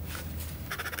took.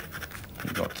 He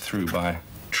got through by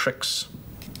tricks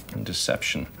and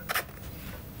deception.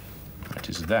 It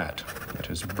is that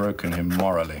has broken him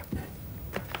morally.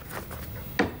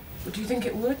 Do you think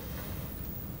it would?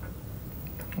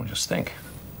 Well, just think.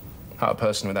 How a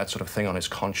person with that sort of thing on his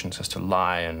conscience has to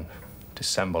lie and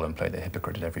dissemble and play the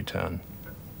hypocrite at every turn.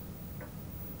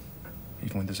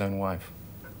 Even with his own wife.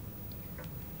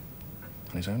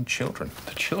 And his own children.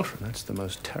 The children, that's the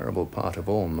most terrible part of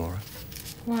all, Nora.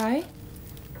 Why?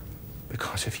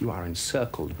 Because if you are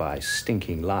encircled by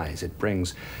stinking lies, it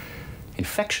brings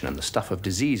infection and the stuff of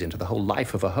disease into the whole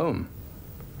life of a home.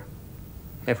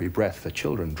 Every breath the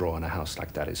children draw in a house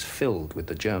like that is filled with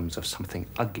the germs of something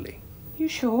ugly. You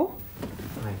sure?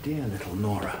 My dear little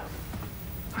Nora,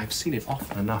 I've seen it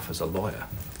often enough as a lawyer.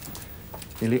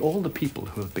 Nearly all the people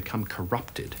who have become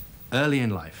corrupted early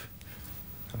in life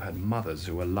have had mothers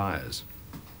who were liars.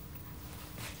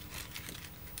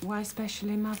 Why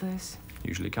especially mothers?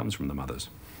 Usually comes from the mothers.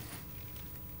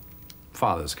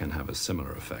 Fathers can have a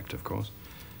similar effect, of course.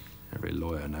 Every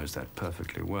lawyer knows that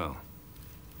perfectly well.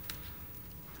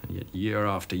 And yet, year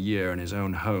after year in his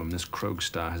own home, this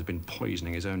Krogstad has been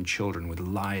poisoning his own children with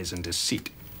lies and deceit.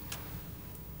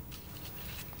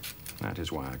 That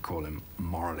is why I call him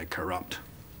morally corrupt.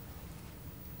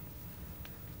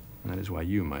 And that is why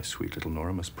you, my sweet little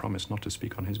Nora, must promise not to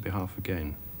speak on his behalf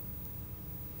again.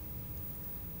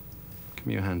 Give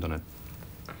me your hand on it.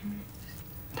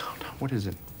 No, what is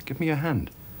it? Give me your hand.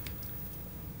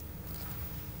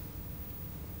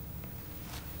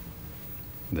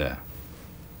 There.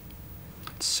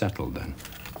 It's settled, then.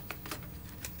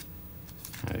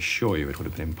 I assure you it would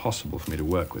have been impossible for me to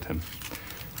work with him.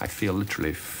 I feel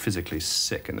literally physically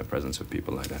sick in the presence of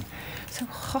people like that. So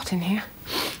hot in here.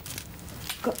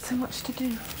 Got so much to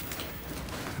do.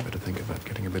 I better think about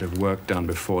getting a bit of work done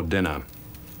before dinner.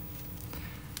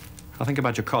 I'll think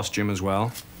about your costume as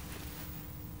well.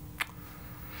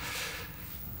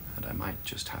 And I might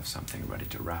just have something ready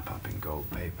to wrap up in gold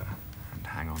paper and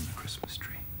hang on the Christmas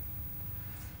tree.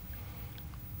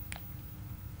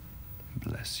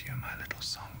 Bless you, my little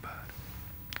songbird.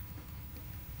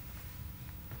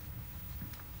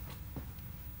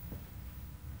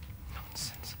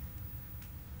 Nonsense.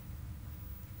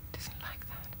 It isn't like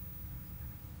that.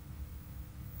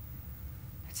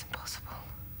 It's impossible.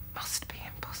 Must be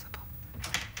impossible.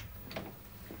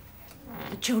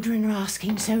 The children are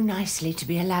asking so nicely to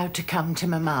be allowed to come to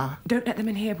Mama. Don't let them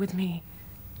in here with me.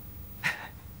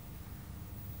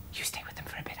 You stay with them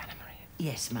for a bit, Anna Maria.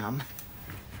 Yes, Mum.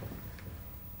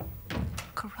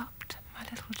 Corrupt my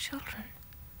little children.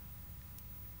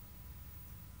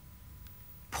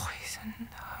 Poison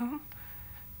the home.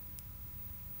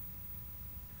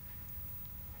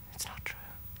 It's not true.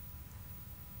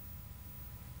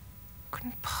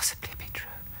 Couldn't possibly be true.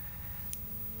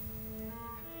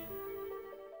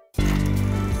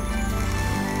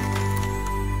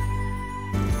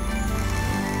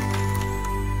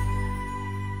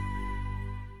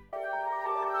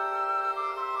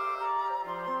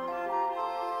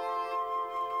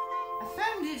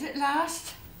 At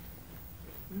last.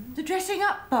 The dressing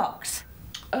up box.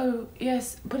 Oh,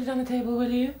 yes. Put it on the table, will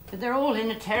you? But they're all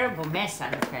in a terrible mess,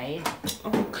 I'm afraid.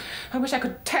 Oh, I wish I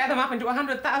could tear them up into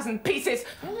 100,000 pieces.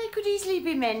 Well, they could easily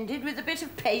be mended with a bit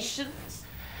of patience.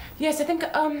 Yes, I think,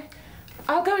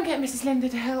 I'll go and get Mrs. Linda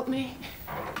to help me.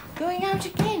 Going out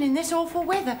again in this awful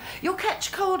weather. You'll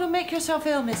catch cold and make yourself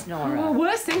ill, Miss Nora. Oh,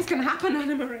 worse things can happen,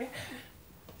 Anna Maria.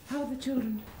 How are the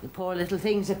children? The poor little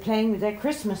things are playing with their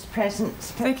Christmas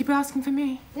presents. They keep asking for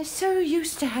me. They're so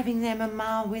used to having their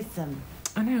Mama with them.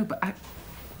 I know, but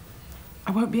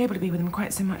I won't be able to be with them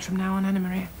quite so much from now on, Anna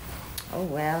Maria. Oh,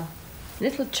 well.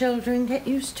 Little children get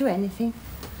used to anything.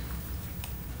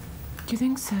 Do you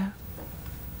think so? Do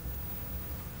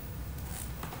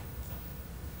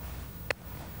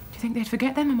you think they'd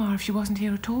forget their Mama if she wasn't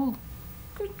here at all?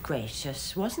 Good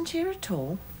gracious, wasn't here at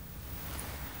all.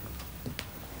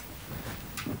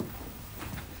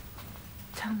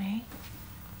 Tell me,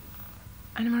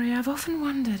 Anna Maria, I've often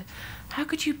wondered, how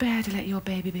could you bear to let your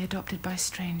baby be adopted by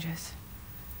strangers?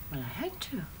 Well, I had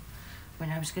to, when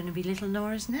I was going to be little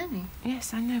Nora's nanny.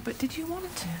 Yes, I know, but did you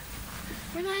want to?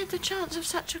 When I had the chance of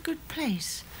such a good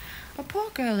place. A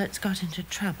poor girl that's got into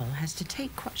trouble has to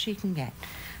take what she can get,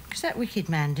 because that wicked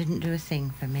man didn't do a thing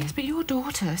for me. Yes, but your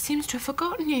daughter seems to have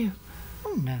forgotten you.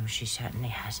 Oh, no, she certainly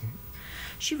hasn't.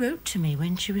 She wrote to me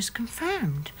when she was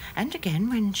confirmed, and again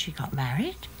when she got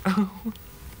married. Oh.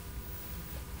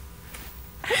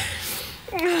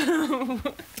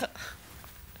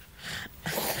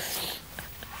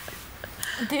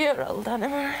 Dear old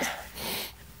Anna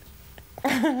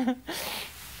Maria.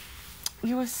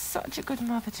 You were such a good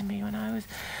mother to me when I was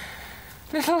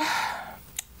little.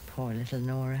 Poor little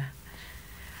Nora.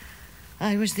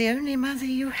 I was the only mother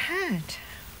you had.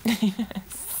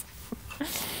 Yes.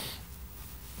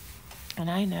 And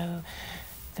I know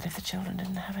that if the children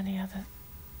didn't have any other...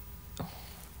 Oh,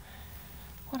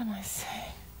 what am I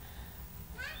saying?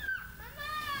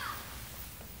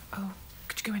 Oh,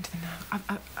 could you go into them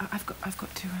now? I've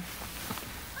got to...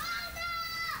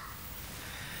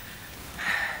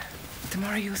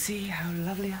 Tomorrow you'll see how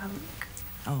lovely I'll look.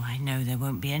 Oh, I know there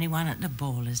won't be anyone at the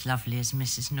ball as lovely as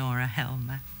Mrs. Nora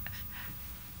Helmer.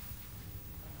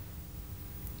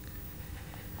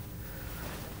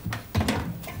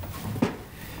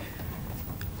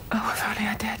 Oh, if only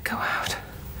I dared go out.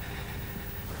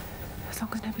 As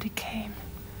long as nobody came.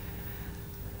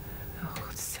 Oh,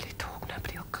 silly talk.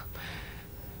 Nobody will come.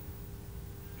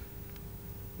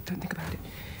 Don't think about it.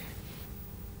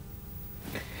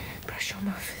 Brush your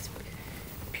mouth. It's a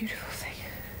beautiful thing.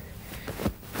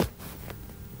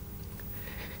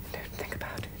 Don't think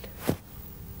about it.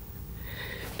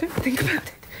 Don't think about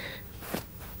it.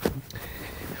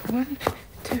 1,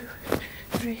 2,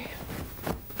 3,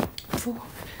 4,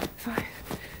 5,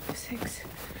 6,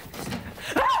 7.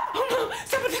 Ah! Oh no!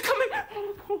 Somebody's coming!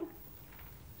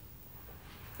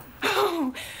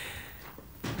 Oh!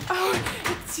 Oh,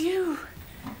 it's you.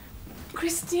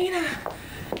 Christina.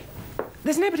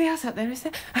 There's nobody else out there, is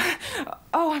there?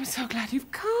 Oh, I'm so glad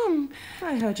you've come.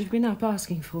 I heard you'd been up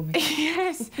asking for me.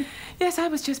 Yes. Yes, I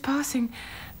was just passing.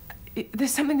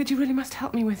 There's something that you really must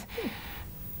help me with.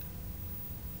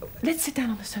 Let's sit down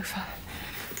on the sofa.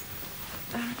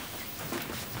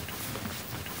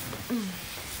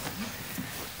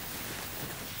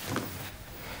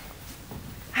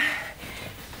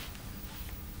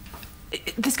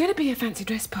 There's going to be a fancy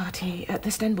dress party at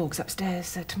the Stenborgs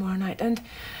upstairs tomorrow night,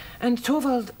 and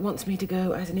Torvald wants me to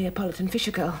go as a Neapolitan fisher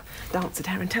girl, dance a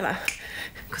tarantella,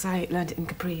 because I learned it in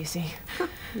Capri, you see.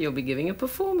 You'll be giving a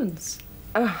performance.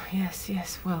 Oh, yes,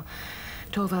 yes, well,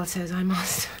 Torvald says I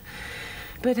must.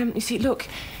 But, you see, look,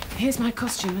 here's my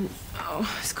costume, and,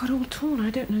 oh, it's got all torn, I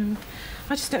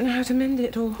just don't know how to mend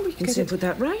it, or... We can soon put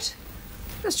that right.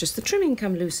 That's just the trimming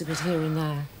come loose a bit here and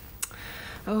there.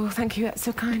 Oh, thank you, that's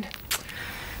so kind.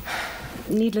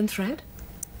 Needle and thread?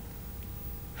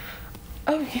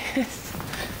 Oh, yes.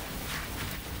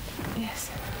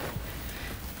 Yes.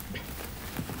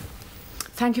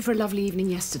 Thank you for a lovely evening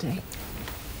yesterday.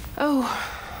 Oh,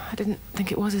 I didn't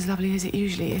think it was as lovely as it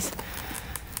usually is.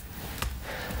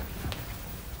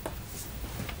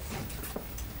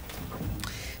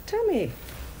 Tell me,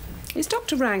 is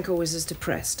Dr. Rank always as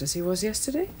depressed as he was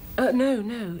yesterday?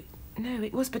 No,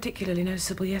 it was particularly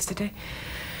noticeable yesterday.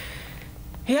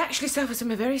 He actually suffers from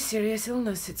a very serious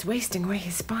illness. It's wasting away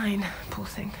his spine, poor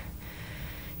thing.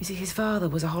 You see, his father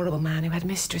was a horrible man who had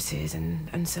mistresses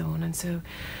and so on, and so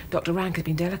Dr. Rank had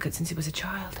been delicate since he was a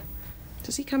child.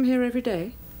 Does he come here every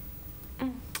day?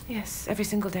 Yes, every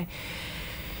single day.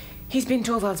 He's been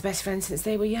Torvald's best friend since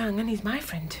they were young, and he's my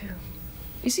friend, too.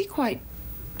 Is he quite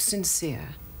sincere?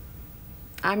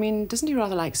 I mean, doesn't he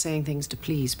rather like saying things to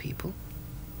please people?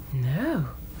 No,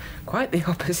 quite the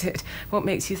opposite. What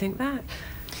makes you think that?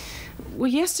 Well,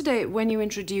 yesterday, when you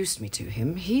introduced me to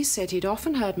him, he said he'd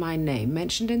often heard my name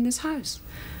mentioned in this house.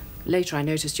 Later, I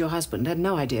noticed your husband had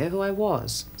no idea who I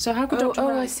was. So how could Dr.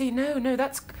 Rank... I see. No,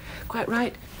 that's quite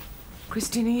right.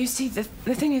 Christina, you see, the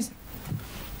thing is...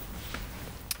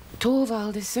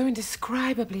 Torvald is so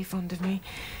indescribably fond of me.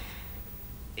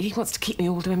 He wants to keep me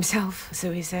all to himself,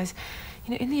 so he says.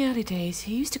 You know, in the early days,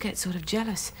 he used to get sort of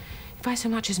jealous if I so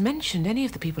much as mentioned any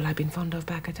of the people I'd been fond of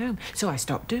back at home. So I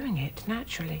stopped doing it,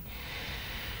 naturally.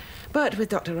 But with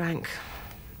Dr. Rank,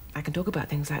 I can talk about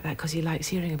things like that because he likes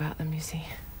hearing about them, you see.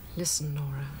 Listen,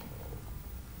 Nora.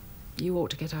 You ought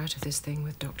to get out of this thing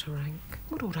with Dr. Rank.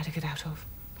 What ought I to get out of?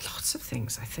 Lots of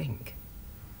things, I think.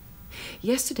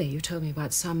 Yesterday you told me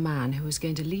about some man who was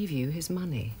going to leave you his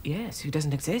money. Yes, who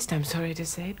doesn't exist, I'm sorry to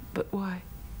say. But why?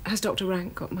 Has Dr.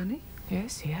 Rank got money?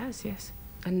 Yes, he has, yes.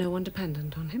 And no one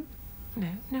dependent on him? No,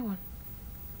 no one.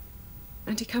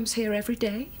 And he comes here every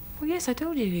day? Well, yes, I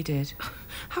told you he did.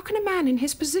 How can a man in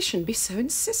his position be so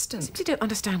insistent? I simply don't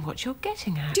understand what you're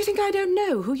getting at. Do you think I don't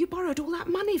know who you borrowed all that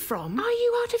money from? Are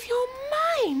you out of your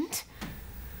mind?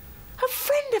 A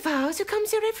friend of ours who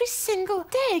comes here every single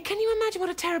day. Can you imagine what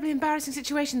a terribly embarrassing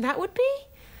situation that would be?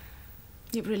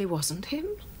 It really wasn't him?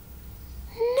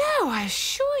 No, I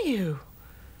assure you.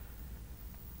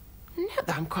 No,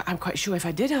 I'm quite sure if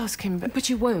I did ask him, but... But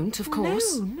you won't, of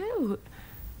course. No.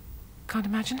 Can't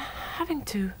imagine having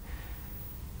to.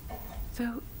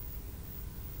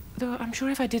 Though I'm sure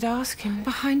if I did ask him...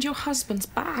 Behind your husband's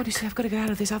back? Well, you see, I've got to get out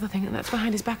of this other thing, and that's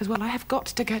behind his back as well. I have got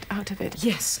to get out of it.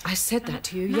 Yes, I said that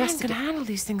to you yesterday. Man can handle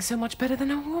these things so much better than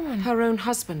a woman. Her own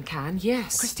husband can,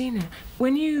 yes. Christina,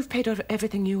 when you've paid off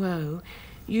everything you owe,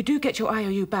 you do get your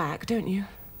IOU back, don't you?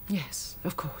 Yes,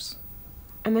 of course.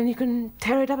 And then you can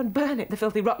tear it up and burn it, the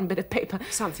filthy, rotten bit of paper.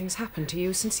 Something's happened to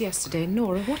you since yesterday.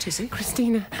 Nora, what is it?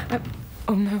 Christina,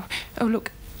 oh, no. Oh,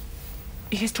 look.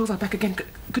 Here's Torvald back again.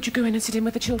 Could you go in and sit in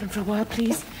with the children for a while,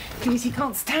 please? Please, he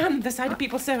can't stand the sight of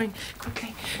people sewing.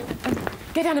 Quickly.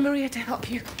 Get Anna Maria to help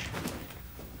you.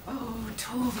 Oh,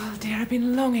 Torvald, dear, I've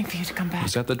been longing for you to come back.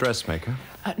 Was that the dressmaker?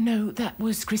 No, that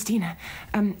was Christina.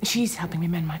 She's helping me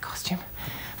mend my costume.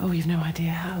 Oh, you've no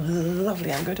idea how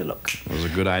lovely I'm going to look. It was a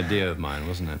good idea of mine,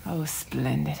 wasn't it? Oh,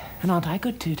 splendid. And aren't I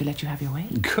good, too, to let you have your way?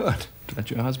 Good. To let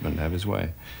your husband have his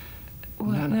way.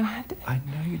 Well, no, I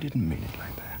know you didn't mean it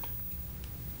like that.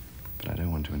 But I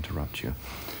don't want to interrupt you.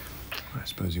 I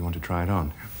suppose you want to try it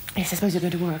on. Yes, I suppose you're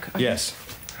going to work. Yes.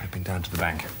 I've been down to the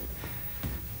bank.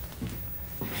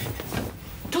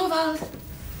 Torvald!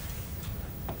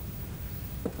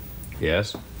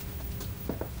 Yes?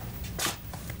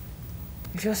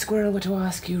 If your squirrel were to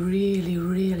ask you really,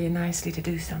 really nicely to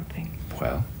do something...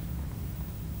 Well?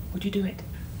 Would you do it?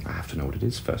 I have to know what it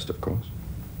is first, of course.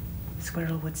 The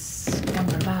squirrel would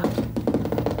scamper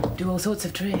about, do all sorts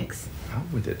of tricks. Out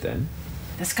with it, then.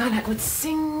 The skylark would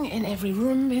sing in every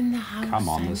room in the house. Come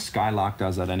on, the skylark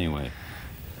does that anyway.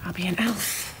 I'll be an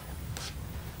elf.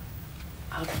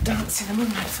 I'll dance in the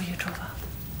moonlight for you, Torvald.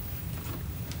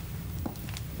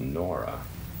 Nora.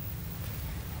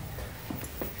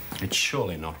 It's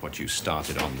surely not what you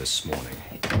started on this morning.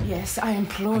 Yes, I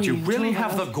implore you. And you really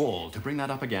Torvald. have the gall to bring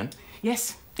that up again?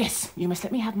 Yes, Yes, you must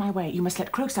let me have my way. You must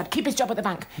let Krogstad keep his job at the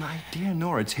bank. My dear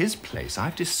Nora, it's his place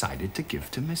I've decided to give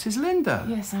to Mrs. Linda.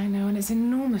 Yes, I know, and it's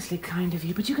enormously kind of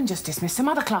you, but you can just dismiss some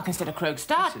other clerk instead of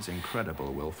Krogstad. This is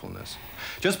incredible willfulness.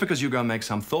 Just because you go and make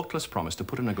some thoughtless promise to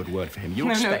put in a good word for him, you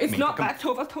expect me to... No, it's not that,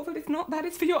 Torvald, it's not that.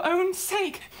 It's for your own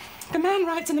sake. The man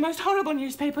writes in the most horrible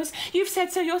newspapers. You've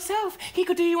said so yourself. He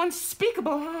could do you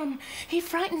unspeakable harm. He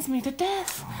frightens me to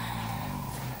death.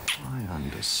 I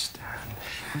understand.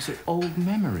 Was it old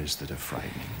memories that are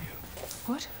frightening you?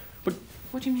 What? But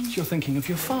what do you mean? You're thinking of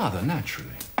your father,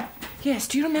 naturally. Yes,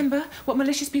 do you remember what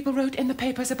malicious people wrote in the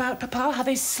papers about Papa? How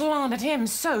they slandered him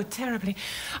so terribly.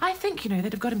 I think, they'd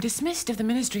have got him dismissed if the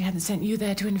ministry hadn't sent you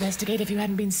there to investigate, if you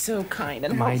hadn't been so kind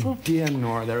and helpful. My dear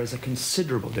Nora, there is a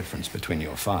considerable difference between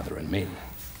your father and me.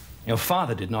 Your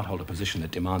father did not hold a position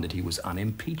that demanded he was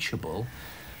unimpeachable,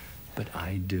 but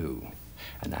I do.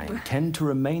 And I intend to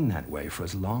remain that way for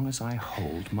as long as I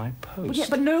hold my post.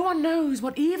 But no one knows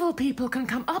what evil people can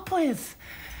come up with.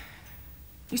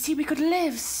 You see, we could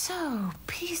live so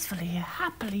peacefully,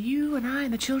 happily, you and I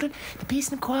and the children, the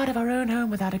peace and quiet of our own home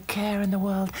without a care in the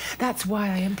world. That's why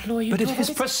I implore you... But it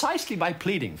is precisely by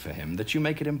pleading for him that you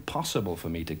make it impossible for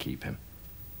me to keep him.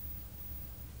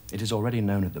 It is already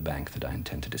known at the bank that I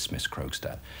intend to dismiss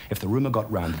Krogstad. If the rumour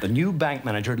got round that the new bank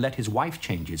manager had let his wife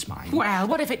change his mind... Well,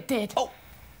 what if it did? Oh,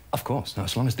 of course. Now,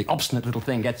 as long as the obstinate little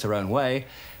thing gets her own way,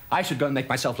 I should go and make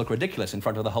myself look ridiculous in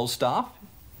front of the whole staff.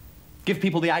 Give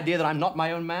people the idea that I'm not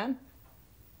my own man.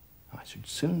 I should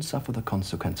soon suffer the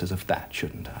consequences of that,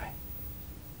 shouldn't I?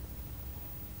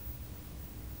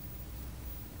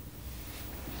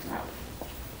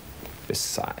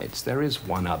 Besides, there is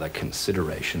one other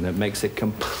consideration that makes it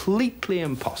completely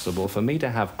impossible for me to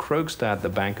have Krogstad at the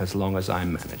bank as long as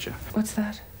I'm manager. What's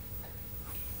that?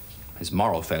 His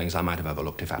moral failings I might have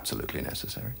overlooked if absolutely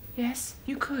necessary. Yes,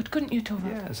 you could, couldn't you,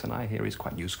 Torvald? Yes, and I hear he's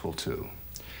quite useful, too.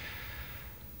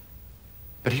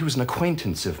 But he was an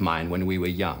acquaintance of mine when we were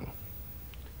young.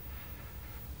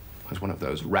 It was one of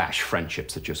those rash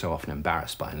friendships that you're so often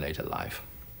embarrassed by in later life.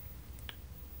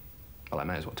 Well, I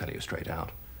may as well tell you straight out.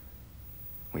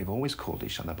 We've always called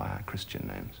each other by our Christian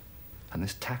names. And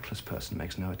this tactless person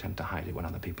makes no attempt to hide it when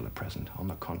other people are present. On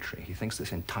the contrary, he thinks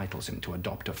this entitles him to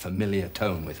adopt a familiar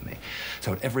tone with me.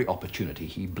 So at every opportunity,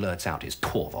 he blurts out his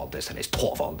Torvald this and his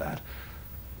Torvald that.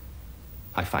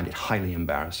 I find it highly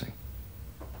embarrassing.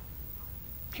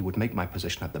 He would make my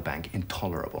position at the bank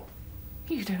intolerable.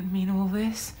 You don't mean all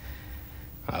this.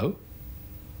 Oh?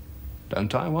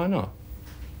 Don't I? Why not?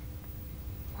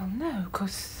 Well, no,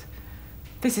 because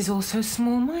this is all so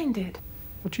small-minded.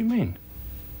 What do you mean?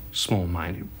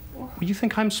 Small-minded? Well, you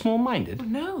think I'm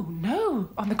small-minded? Well, no.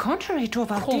 On the contrary,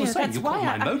 Torvald, all dear, the same, that's you why call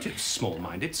my motives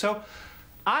small-minded, so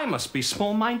I must be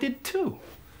small-minded too.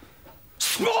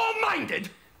 Small-minded?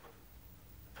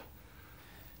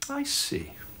 I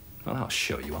see. Well, I'll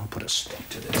show you. I'll put a stop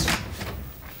to this.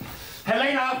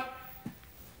 Helena!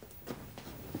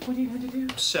 What are you going to do?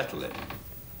 Settle it.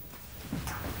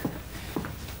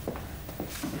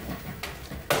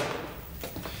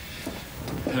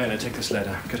 Helena, take this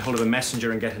letter. Get hold of a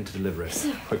messenger and get him to deliver it.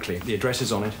 Sir. Quickly. The address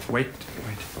is on it. Wait.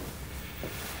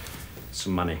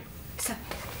 Some money. Sir.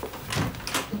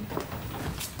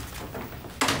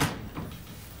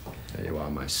 There you are,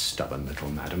 my stubborn little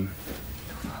madam.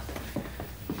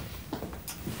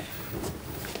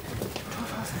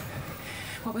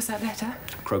 What was that letter?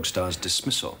 Krogstad's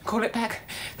dismissal. Call it back.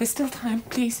 There's still time,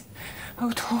 please.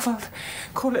 Oh, Torvald,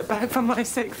 call it back for my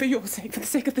sake, for your sake, for the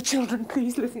sake of the children.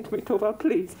 Please listen to me, Torvald,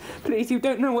 please. Please, you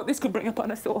don't know what this could bring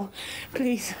upon us all.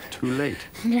 Please. Too late.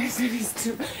 Yes, it is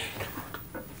too late.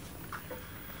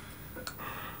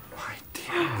 My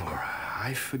dear Nora,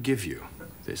 I forgive you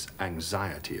this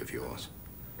anxiety of yours.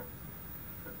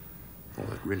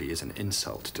 Well, it really is an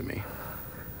insult to me.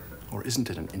 Or isn't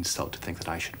it an insult to think that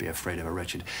I should be afraid of a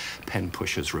wretched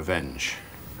pen-pusher's revenge?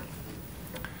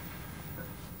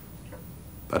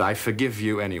 But I forgive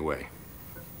you anyway,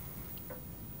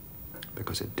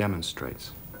 because it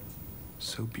demonstrates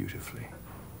so beautifully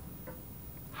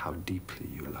how deeply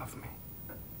you love me.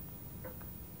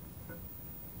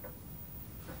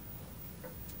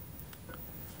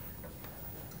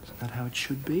 Isn't that how it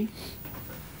should be?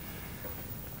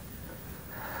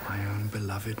 My own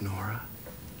beloved Nora.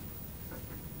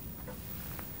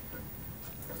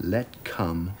 Let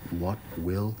come what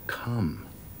will come.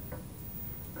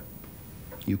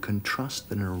 You can trust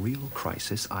that in a real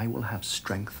crisis, I will have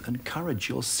strength and courage.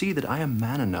 You'll see that I am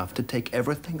man enough to take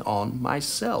everything on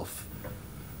myself.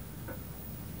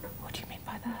 What do you mean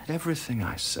by that? Everything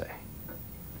I say.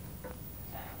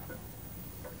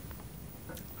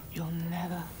 You'll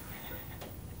never,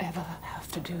 ever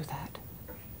have to do that.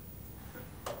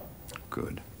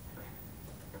 good.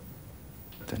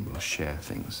 Then we'll share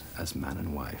things as man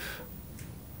and wife.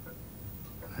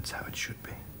 That's how it should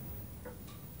be.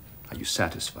 Are you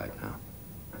satisfied now?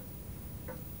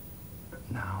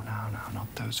 No,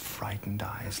 not those frightened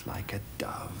eyes like a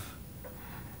dove.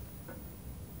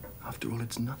 After all,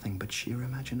 it's nothing but sheer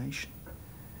imagination.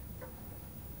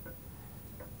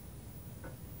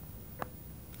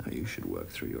 Now, you should work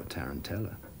through your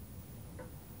tarantella.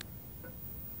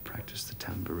 Practice the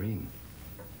tambourine.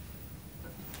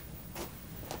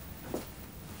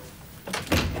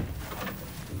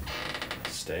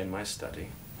 Stay in my study.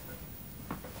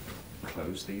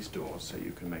 Close these doors so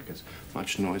you can make as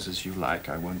much noise as you like.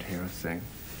 I won't hear a thing.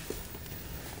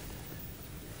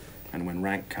 And when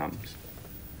Rank comes,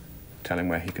 tell him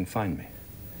where he can find me.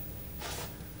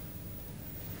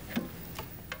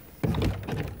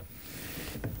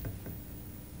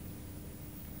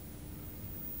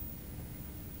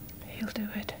 He'll do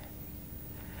it.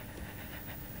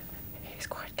 He's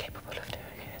quite capable of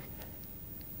doing it.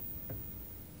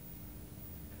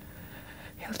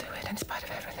 He'll do it in spite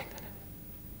of everything.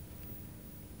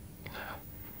 No.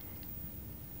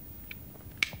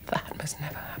 That must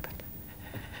never happen.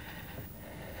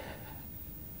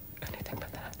 Anything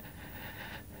but that.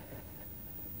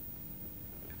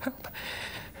 Help.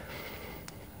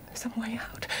 There's some way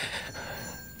out.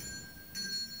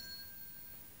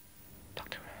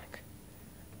 Dr. Rank.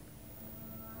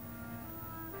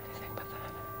 Anything but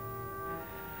that.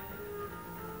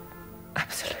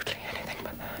 Absolutely anything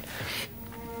but that.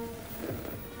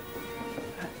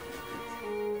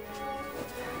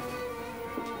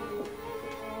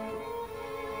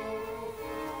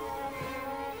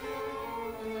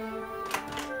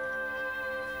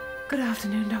 Good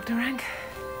afternoon, Dr. Rank.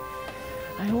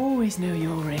 I always know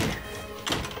your ring.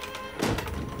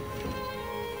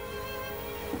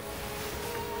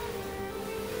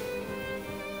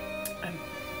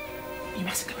 You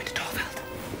mustn't go into Torvald.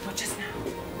 Not just now.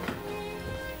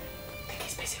 I think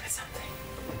he's busy with something.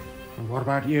 And what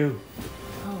about you?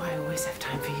 Oh, I always have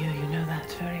time for you. You know that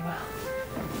very well.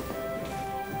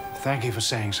 Thank you for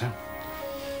saying so.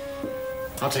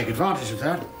 I'll take advantage of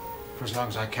that for as long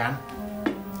as I can.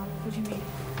 What do you mean?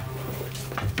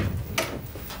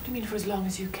 What do you mean for as long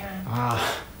as you can?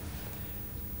 Ah,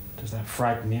 does that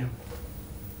frighten you?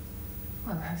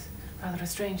 Well, that's rather a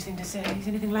strange thing to say. Is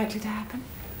anything likely to happen?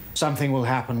 Something will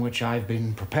happen which I've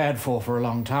been prepared for a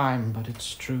long time, but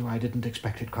it's true I didn't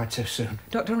expect it quite so soon.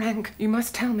 Dr. Rank, you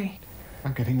must tell me.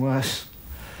 I'm getting worse.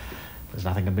 There's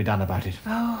nothing can be done about it.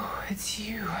 Oh, it's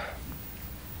you.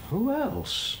 Who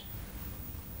else?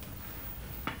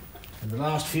 In the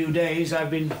last few days, I've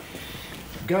been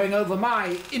going over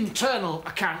my internal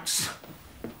accounts.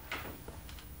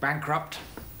 Bankrupt.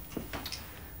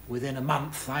 Within a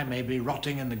month, I may be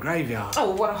rotting in the graveyard.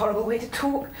 Oh, what a horrible way to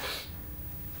talk.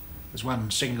 There's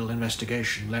one single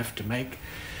investigation left to make.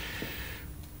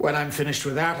 When I'm finished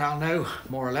with that, I'll know,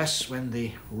 more or less, when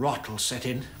the rot will set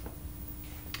in.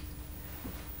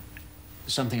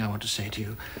 There's something I want to say to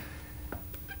you.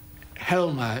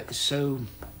 Helmer is so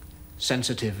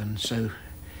sensitive and so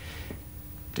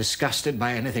disgusted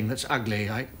by anything that's ugly.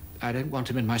 I don't want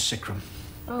him in my sick room.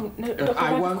 Oh, no, Dr.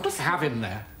 I Rank, won't have him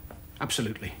there.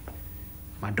 Absolutely.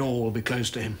 My door will be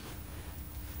closed to him.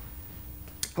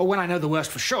 Or when I know the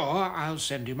worst for sure, I'll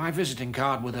send you my visiting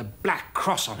card with a black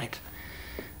cross on it.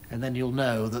 And then you'll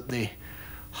know that the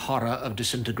horror of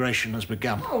disintegration has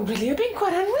begun. Oh, really? You're being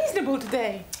quite unreasonable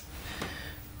today.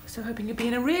 So hoping you'll be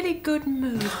in a really good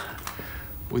mood.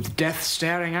 With death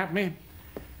staring at me,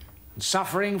 and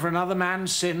suffering for another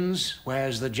man's sins,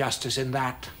 where's the justice in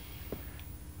that?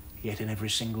 Yet in every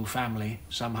single family,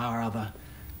 somehow or other,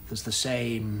 there's the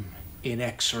same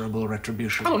inexorable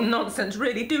retribution. Oh, nonsense,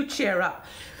 really. Do cheer up.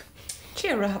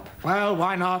 Cheer up. Well,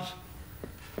 why not?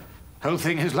 Whole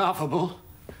thing is laughable.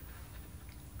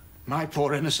 My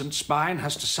poor innocent spine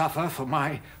has to suffer for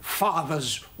my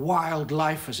father's wild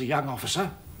life as a young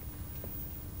officer.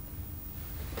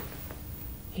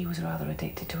 He was rather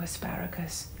addicted to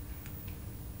asparagus.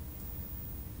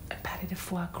 And patty de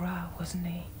foie gras, wasn't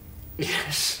he?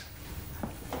 Yes.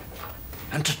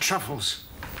 And to truffles.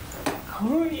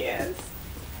 Oh, yes.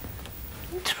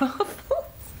 Truffles.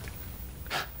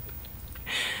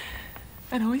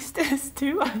 And oysters,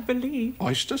 too, I believe.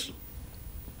 Oysters?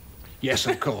 Yes,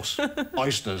 of course.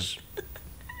 Oysters. And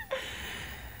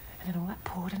then all that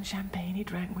port and champagne he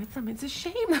drank with them. It's a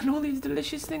shame that all these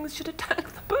delicious things should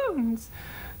attack the bones.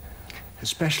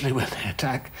 Especially when they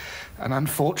attack an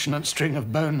unfortunate string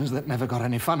of bones that never got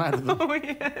any fun out of them. Oh,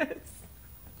 yes.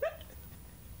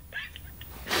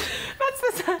 That's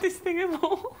the saddest thing of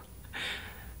all.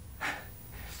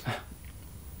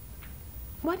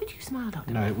 Why did you smile,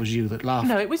 Doctor? No, it was you that laughed.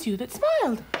 No, it was you that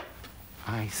smiled.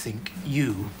 I think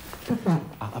you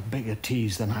are a bigger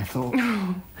tease than I thought.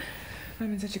 Oh,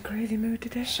 I'm in such a crazy mood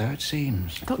today. So it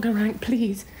seems. Dr. Rank,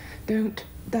 please, don't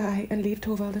die and leave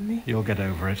Torvald and me. You'll get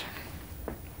over it.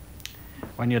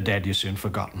 When you're dead, you're soon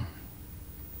forgotten.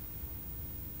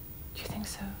 Do you think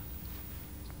so?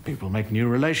 People make new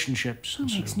relationships. Who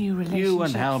makes new relationships? You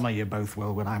and Helmer, you both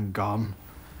will when I'm gone.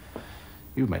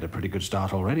 You've made a pretty good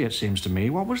start already, it seems to me.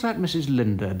 What was that Mrs.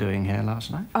 Linda doing here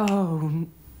last night? Oh,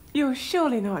 you're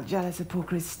surely not jealous of poor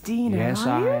Christina, Yes,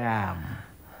 are you? I am.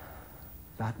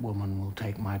 That woman will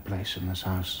take my place in this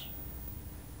house.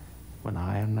 When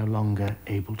I am no longer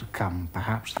able to come,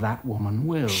 perhaps that woman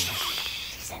will.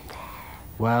 She's in there.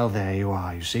 Well, there you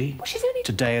are, you see? Well, she's only...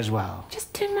 Today as well.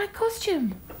 Just doing my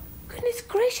costume. Goodness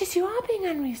gracious, you are being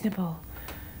unreasonable.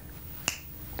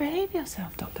 Behave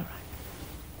yourself, Dr. Rank.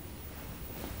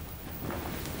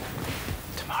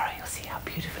 Tomorrow you'll see how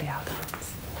beautifully I'll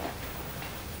dance.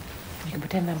 You can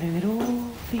pretend I'm doing it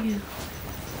all for you.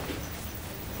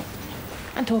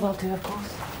 And Torvald too, of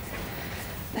course.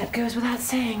 That goes without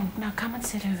saying. Now come and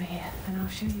sit over here, and I'll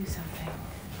show you something.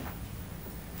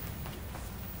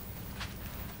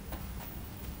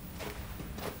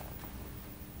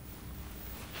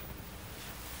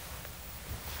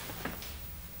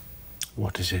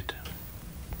 What is it?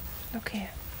 Look here.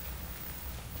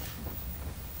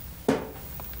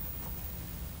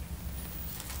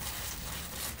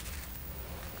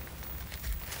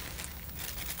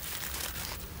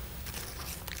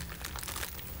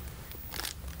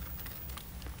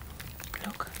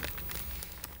 Look.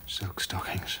 Silk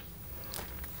stockings.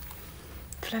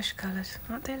 Flesh-coloured.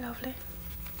 Aren't they lovely?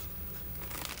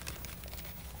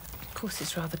 Of course,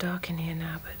 it's rather dark in here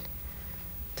now, but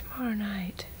tomorrow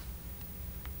night...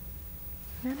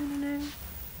 No.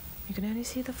 You can only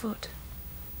see the foot.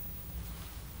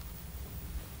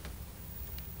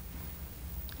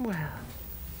 Well,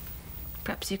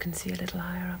 perhaps you can see a little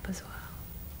higher up as well.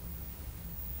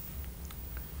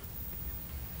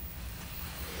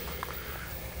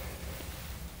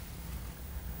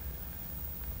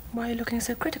 Why are you looking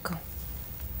so critical?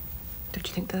 Don't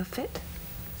you think they'll fit?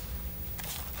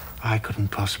 I couldn't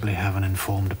possibly have an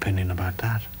informed opinion about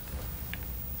that.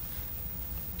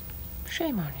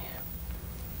 Shame on you.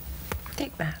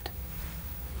 Take that.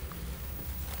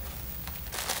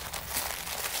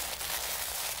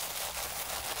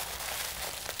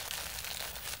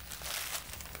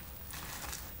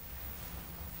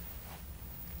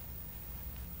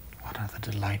 What other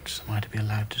delights am I to be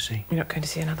allowed to see? You're not going to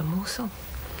see another morsel.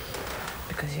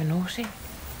 Because you're naughty.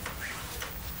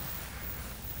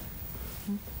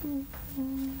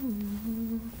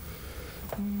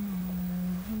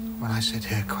 When I sit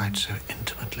here quite so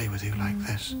intimately with you like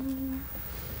this,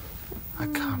 I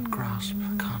can't grasp,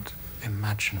 I can't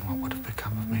imagine what would have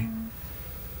become of me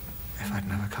if I'd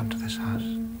never come to this house.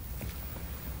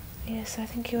 Yes, I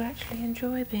think you actually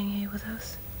enjoy being here with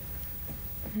us.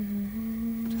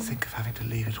 To think of having to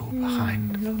leave it all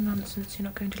behind. No nonsense, you're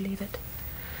not going to leave it.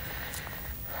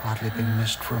 Hardly been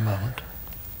missed for a moment.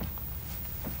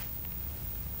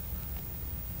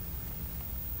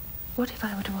 What if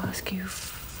I were to ask you...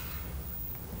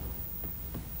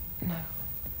 No.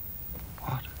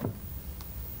 What?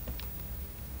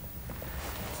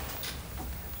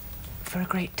 For a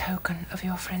great token of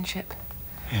your friendship.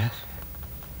 Yes?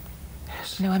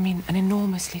 Yes. No, I mean an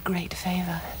enormously great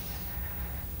favour.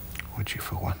 Would you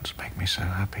for once make me so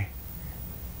happy?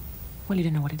 Well, you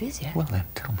don't know what it is yet. Well then,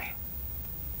 tell me.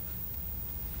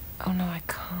 Oh, no, I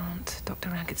can't, Dr.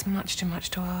 Rank. It's much too much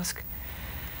to ask.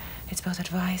 It's both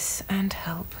advice and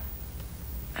help.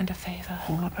 And a favour.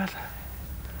 All the better.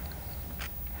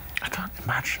 I can't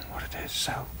imagine what it is,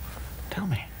 so tell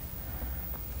me.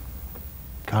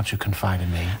 Can't you confide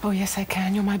in me? Oh, yes, I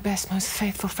can. You're my best, most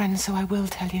faithful friend, so I will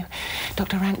tell you.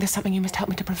 Dr. Rank, there's something you must help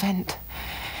me to prevent.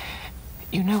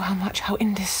 You know how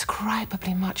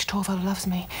indescribably much Torvald loves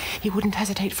me. He wouldn't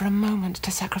hesitate for a moment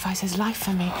to sacrifice his life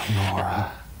for me.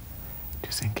 Nora, do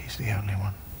you think he's the only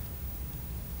one?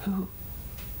 Who?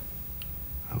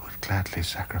 Who would gladly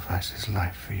sacrifice his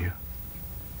life for you?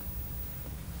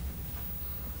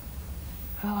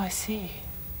 Oh, I see.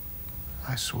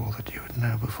 I swore that you would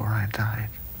know before I died.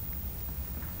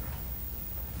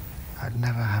 I'd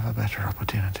never have a better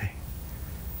opportunity.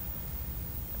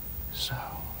 So,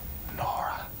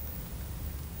 Nora,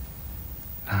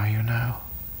 now you know.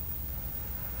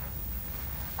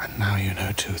 And now you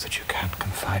know, too, that you can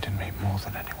confide in me more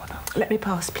than anyone else. Let me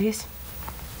pass, please.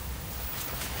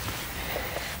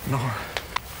 Nora.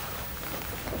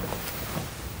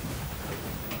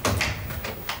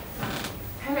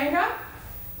 Helena?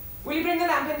 Will you bring the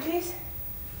lamp in, please?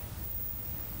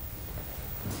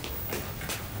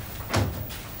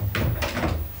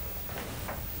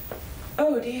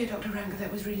 Oh dear, Dr. Ranker, that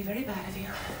was really very bad of you.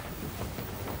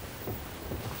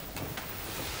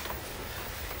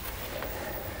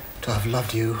 To have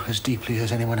loved you as deeply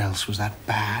as anyone else, was that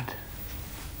bad?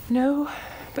 No,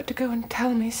 but to go and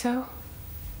tell me so.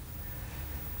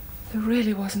 There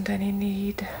really wasn't any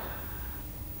need.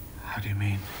 How do you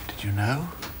mean? Did you know?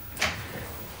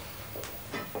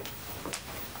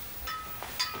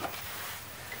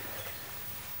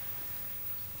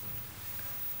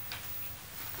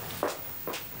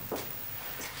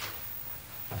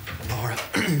 Laura,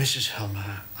 Mrs.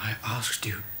 Helmer, I asked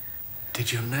you,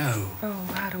 did you know? Oh,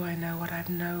 how do I know what I've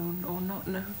known or not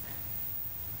known?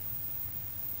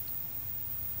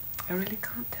 I really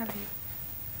can't tell you.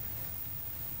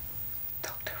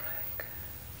 Dr. Rank,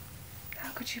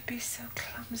 how could you be so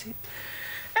clumsy?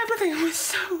 Everything was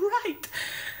so right.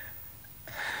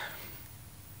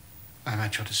 I'm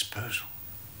at your disposal,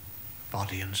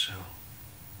 body and soul.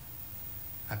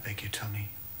 I beg you, tell me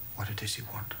what it is you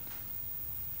want.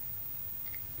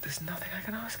 There's nothing I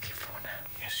can ask you for now.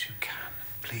 Yes, you can.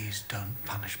 Please don't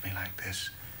punish me like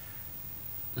this.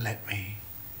 Let me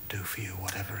do for you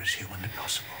whatever is humanly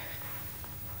possible.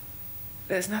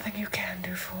 There's nothing you can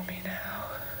do for me now.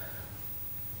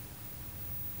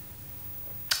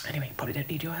 Anyway, you probably don't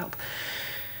need your help.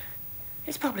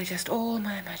 It's probably just all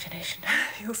my imagination.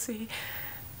 You'll see.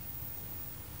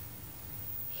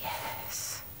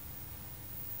 Yes.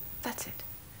 That's it,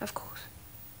 of course.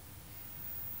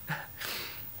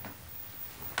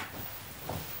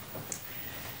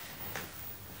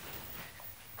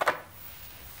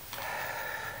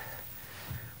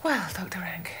 Well, Dr.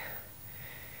 Rank,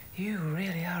 you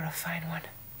really are a fine one.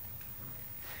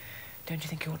 Don't you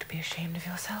think you ought to be ashamed of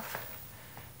yourself,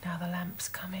 now the lamps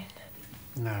come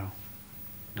in? No,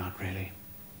 not really.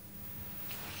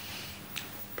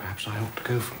 Perhaps I ought to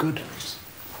go for good.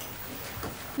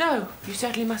 No, you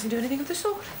certainly mustn't do anything of the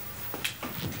sort.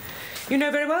 You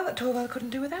know very well that Torvald couldn't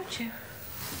do without you.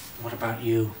 What about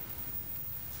you?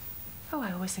 Oh,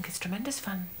 I always think it's tremendous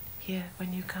fun here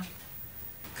when you come.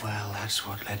 Well, that's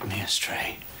what led me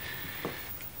astray.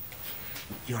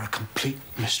 You're a complete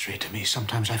mystery to me.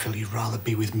 Sometimes I feel you'd rather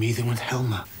be with me than with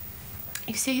Helmer.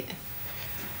 You see,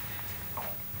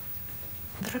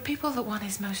 there are people that one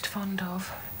is most fond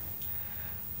of,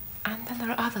 and then there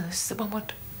are others that one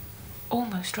would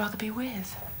almost rather be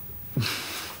with.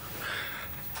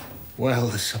 Well,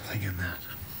 there's something in that.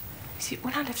 You see,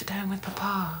 when I lived at home with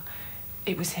Papa,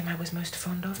 it was him I was most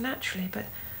fond of, naturally, but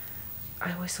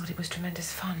I always thought it was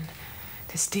tremendous fun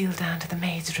to steal down to the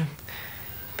maids' room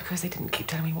because they didn't keep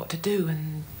telling me what to do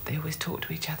and they always talked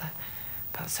to each other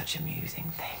about such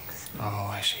amusing things. Oh,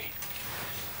 I see.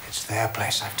 It's their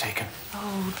place I've taken.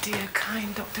 Oh, dear,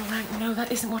 kind Dr. Rank, no,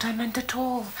 that isn't what I meant at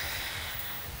all.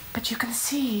 But you can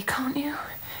see, can't you,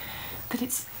 that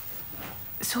it's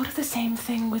sort of the same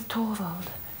thing with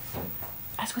Torvald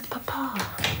as with Papa.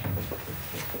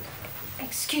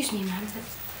 Excuse me, ma'am.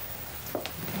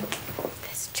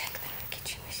 Let's check the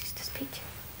kitchen wishes to speak to you.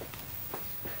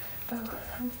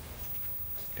 Oh,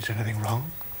 Is anything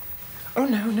wrong? Oh,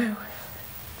 no.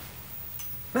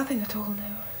 Nothing at all,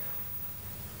 no.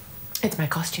 It's my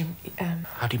costume.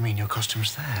 How do you mean your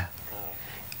costume's there?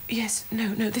 Yes,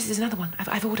 no, this is another one.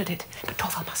 I've ordered it, but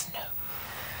Torvald mustn't know.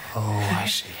 Oh, I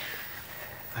see.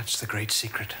 That's the great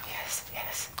secret.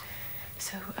 Yes.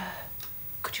 So,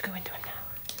 could you go into him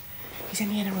now? He's in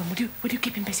the inner room. Would you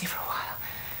keep him busy for a while?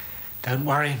 Don't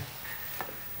worry.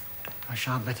 I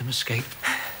shan't let him escape.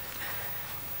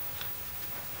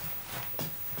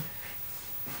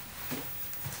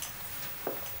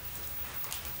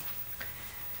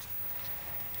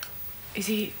 Is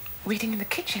he waiting in the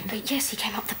kitchen? Yes, he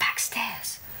came up the back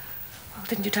stairs. Well,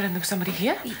 didn't you tell him there was somebody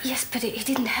here? Yes, but it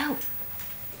didn't help.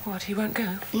 What, he won't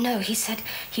go? No, he said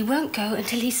he won't go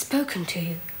until he's spoken to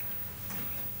you.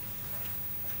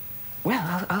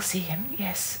 Well, I'll see him,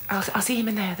 yes. I'll see him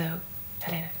in there, though,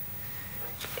 Helena.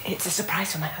 It's a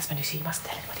surprise for my husband, you see. He mustn't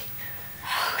tell anybody.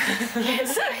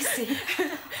 Yes, I see.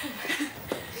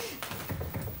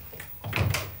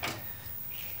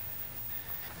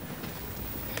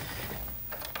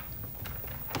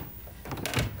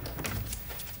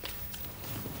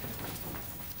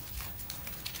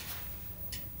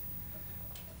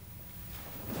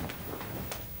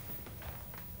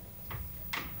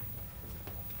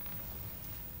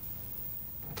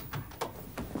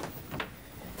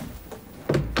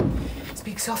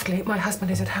 Speak softly. My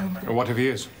husband is at home. What if he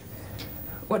is?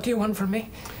 What do you want from me?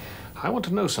 I want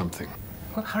to know something.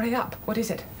 Well, hurry up. What is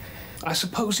it? I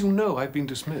suppose you know I've been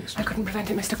dismissed. I couldn't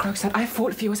prevent it, Mr. Krogstad. I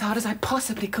fought for you as hard as I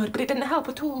possibly could, but it didn't help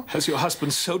at all. Has your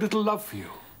husband so little love for you?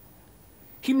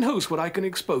 He knows what I can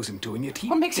expose him to, and yet he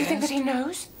What makes you think dares that he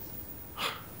knows?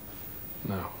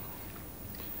 No.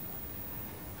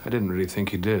 I didn't really think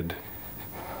he did.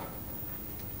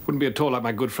 Wouldn't be at all like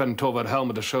my good friend Torvald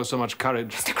Helmer to show so much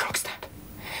courage. Mr. Krogstad,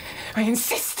 I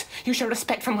insist you show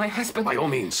respect for my husband. By all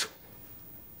means.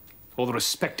 All the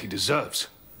respect he deserves.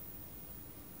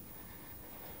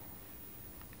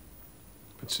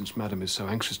 But since Madam is so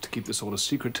anxious to keep this all a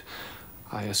secret,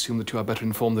 I assume that you are better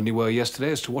informed than you were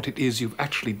yesterday as to what it is you've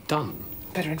actually done.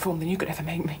 Better informed than you could ever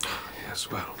make me. Yes,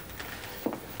 well.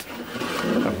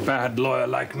 A bad lawyer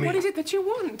like me. What is it that you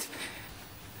want?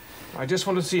 I just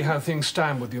want to see how things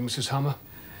stand with you, Mrs. Helmer.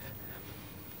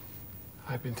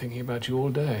 I've been thinking about you all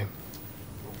day.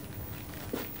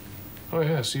 Oh,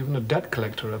 yes, even a debt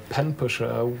collector, a pen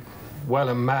pusher, well,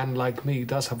 a man like me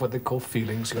does have what they call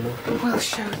feelings, you know. Well,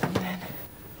 show them then.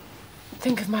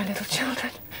 Think of my little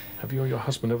children. Have you or your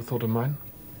husband ever thought of mine?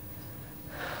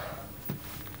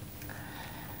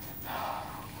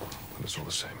 Well, it's all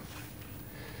the same.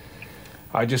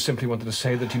 I just simply wanted to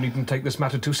say that you needn't take this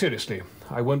matter too seriously.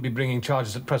 I won't be bringing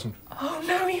charges at present. Oh,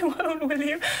 no, you won't, will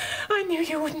you? I knew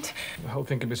you wouldn't. The whole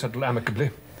thing can be settled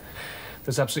amicably.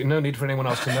 There's absolutely no need for anyone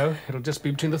else to know. It'll just be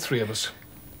between the three of us.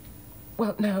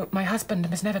 Well, no, my husband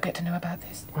must never get to know about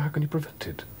this. Well, how can you prevent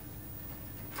it?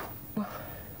 Well...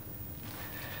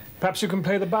 Perhaps you can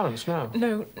pay the balance now.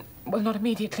 No, well, not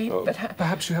immediately, but...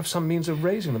 Perhaps you have some means of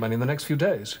raising the money in the next few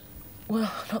days.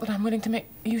 Well, not that I'm willing to make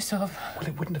use of. Well,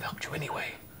 it wouldn't have helped you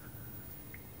anyway.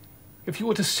 If you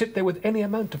were to sit there with any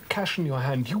amount of cash in your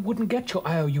hand, you wouldn't get your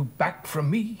IOU back from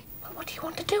me. Well, what do you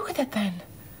want to do with it, then?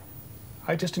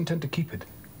 I just intend to keep it.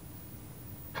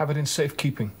 Have it in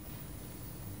safekeeping.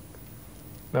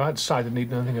 No outsider need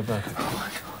know anything about it. Oh,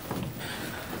 my God.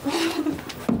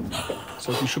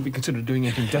 So if you should be considered doing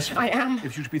anything desperate... I am.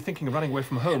 If you should be thinking of running away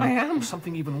from home... I am. Or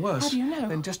something even worse... How do you know?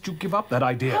 Then just you give up that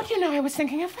idea. How do you know I was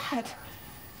thinking of that?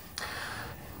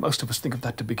 Most of us think of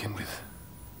that to begin with.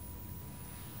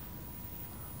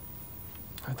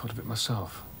 I thought of it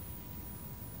myself.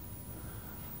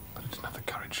 But I didn't have the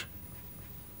courage.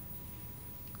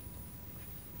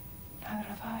 Neither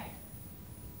have I.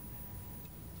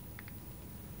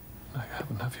 No, you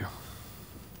haven't, have you?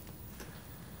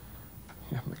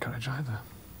 You haven't the courage either.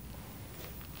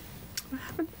 I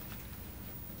haven't.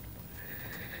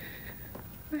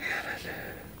 I haven't.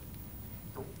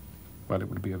 Well, it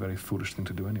would be a very foolish thing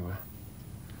to do anyway.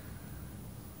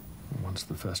 Once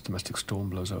the first domestic storm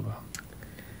blows over.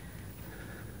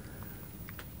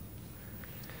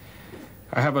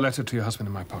 I have a letter to your husband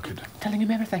in my pocket. Telling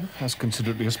him everything? As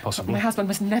considerately as possible. My husband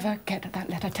must never get that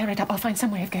letter. Tear it up. I'll find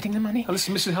some way of getting the money. Now,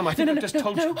 listen, Mrs. Helmer, I think I've just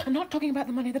told you... No, I'm not talking about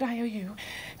the money that I owe you.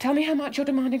 Tell me how much you're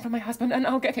demanding from my husband, and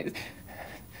I'll get it.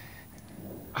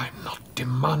 I'm not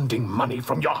demanding money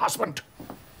from your husband.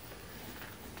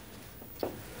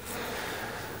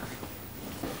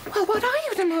 Well, what are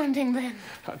you demanding, then?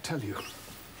 I'll tell you.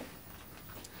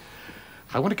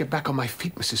 I want to get back on my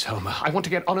feet, Mrs. Helmer. I want to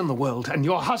get on in the world, and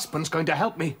your husband's going to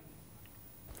help me.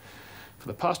 For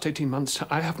the past 18 months,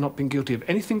 I have not been guilty of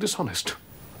anything dishonest.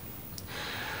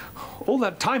 All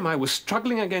that time, I was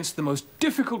struggling against the most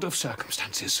difficult of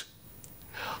circumstances.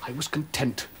 I was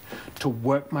content to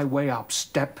work my way up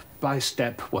step by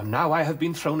step. Well, now I have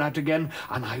been thrown out again,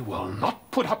 and I will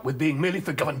not put up with being merely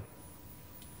forgiven.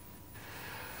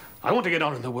 I want to get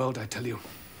on in the world, I tell you.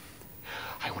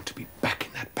 I want to be back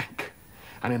in that bank.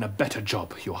 And in a better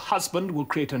job. Your husband will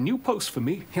create a new post for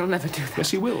me. He'll never do that.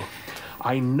 Yes, he will.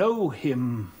 I know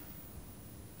him.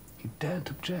 He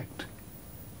daren't object.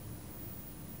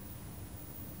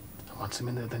 And once I'm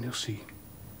in there, then you'll see.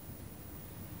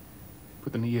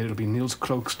 Within a year, it'll be Niels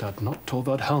Krogstad, not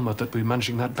Torvald Helmer, that will be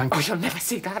managing that bank. Oh, you'll never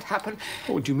see that happen.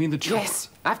 Oh, do you mean that you're... Yes,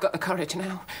 I've got the courage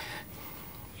now.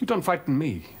 You don't frighten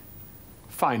me.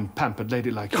 Fine, pampered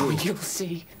lady like you. Oh, you'll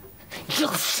see. You'll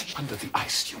see. Under the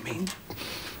ice, you mean?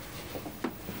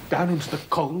 Down into the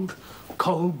cold,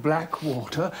 cold black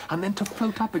water, and then to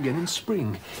float up again in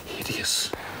spring.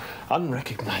 Hideous.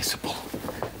 Unrecognizable.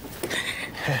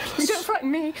 Hairless. You don't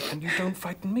frighten me. And you don't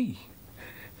frighten me.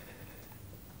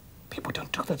 People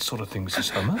don't do that sort of thing, Mrs.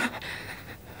 Helmer.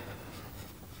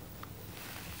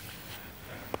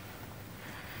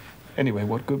 Anyway,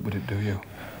 what good would it do you?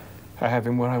 I have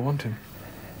him where I want him.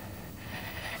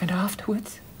 And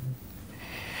afterwards?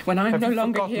 When I'm no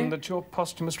longer here? Have you forgotten that your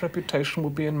posthumous reputation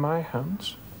will be in my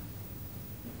hands?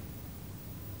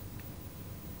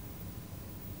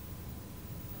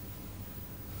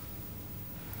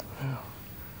 Well,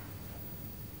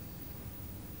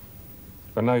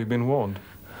 But now you've been warned.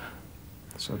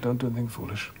 So don't do anything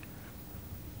foolish.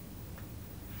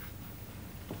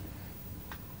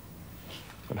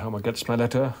 When Helmer gets my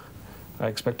letter, I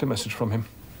expect a message from him.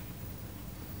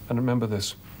 And remember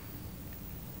this.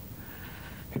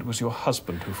 It was your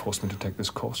husband who forced me to take this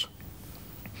course.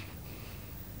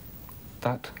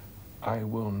 That I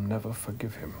will never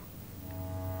forgive him.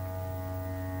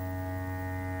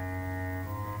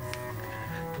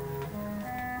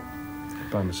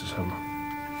 Goodbye, Mrs. Helmer.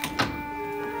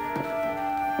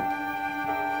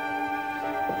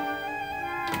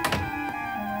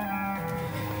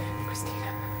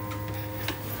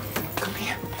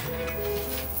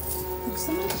 What's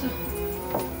the matter?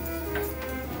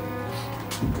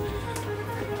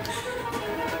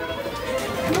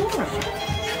 Nora!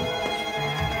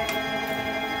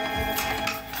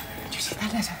 Did you see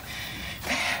that letter?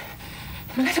 There.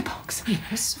 In the letterbox.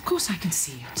 Yes, of course I can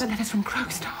see it. The letter's from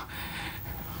Croakstow.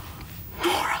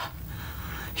 Nora!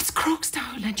 It's Croakstow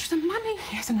who lent you the money.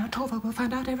 Yes, and now Torvald will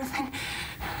find out everything.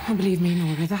 And believe me,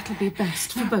 Nora, that'll be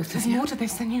best for both of There's you. more to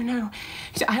this than you know.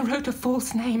 I wrote a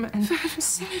false name and... For heaven's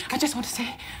sake. I just want to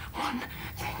say one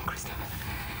thing, Christopher.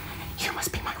 You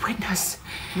must be my witness.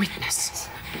 Witness?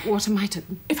 What am I to...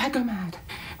 If I go mad,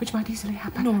 which might easily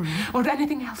happen... Nora. Or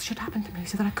anything else should happen to me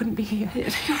so that I couldn't be here.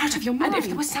 You're out of your mind. And if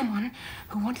there was someone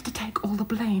who wanted to take all the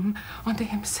blame onto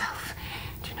himself...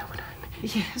 Do you know what I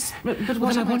mean? Yes, but Well, what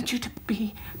then I am want you to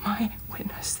be my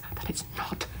witness that it's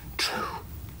not true.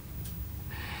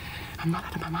 I'm not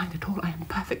out of my mind at all. I am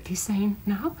perfectly sane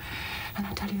now. And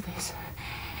I tell you this,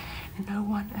 no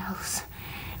one else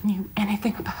knew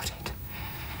anything about it.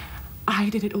 I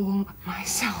did it all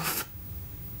myself.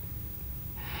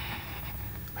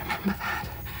 Remember that.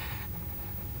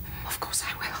 Of course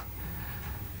I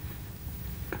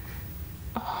will.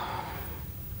 Oh,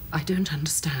 I don't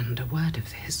understand a word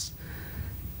of this.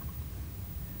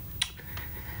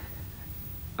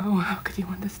 Oh, how could you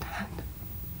understand?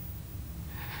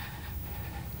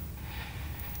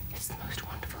 It's the most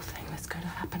wonderful thing that's going to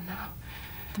happen now.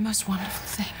 The most wonderful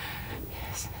thing?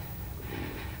 Yes.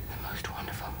 The most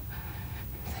wonderful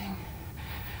thing.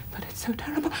 But it's so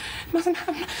terrible. It mustn't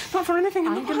happen. Not for anything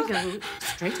in the I'm world. going to go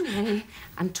straight away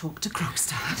and talk to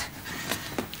Croakstow.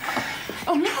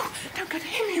 Oh, no. Don't go to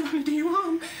him. He'll only do you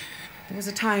harm. There was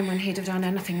a time when he'd have done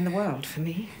anything in the world for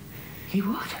me. He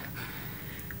would?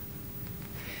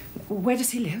 Where does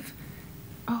he live?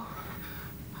 Oh,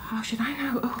 how should I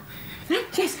know? Oh, no,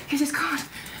 yes, here's his card.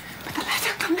 But the letter.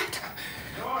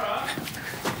 Nora!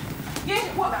 Yes,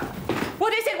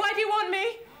 what is it? Why do you want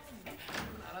me?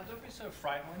 Nana, don't be so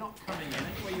frightened. We're not coming in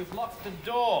anyway. You've locked the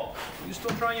door. You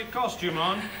still trying your costume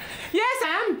on? Yes,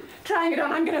 I am trying it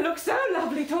on. I'm going to look so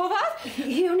lovely, Torvald.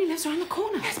 He only lives around the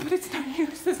corner. Yes, but it's no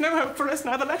use. There's no hope for us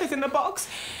now. The letter's in the box.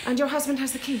 And your husband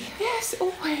has the key? Yes,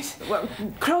 always. Well,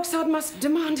 Croakstow must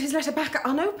demand his letter back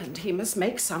unopened. He must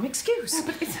make some excuse. No,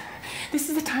 but this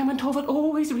is the time when Torvald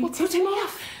always reads Put him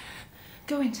off.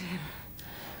 Go into him.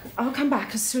 I'll come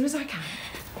back as soon as I can.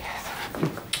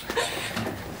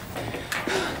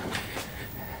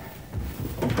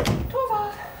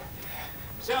 Torvald.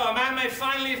 So, a man may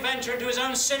finally venture into his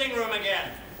own sitting room again.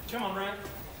 Come on, Rank.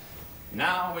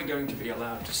 Now we're going to be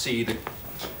allowed to see the...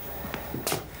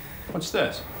 What's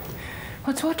this?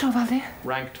 What's what, Torvald, dear?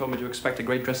 Rank told me to expect a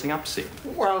great dressing up scene.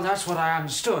 Well, that's what I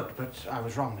understood, but I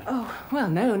was wrong then. Oh, well,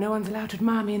 no one's allowed to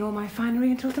admire me in all my finery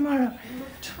until tomorrow. You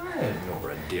look tired,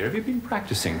 Nora, dear. Have you been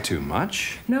practicing too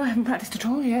much? No, I haven't practiced at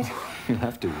all yet. You'll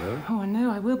have to, will. Oh, I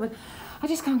know I will, but I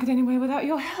just can't get anywhere without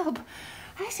your help.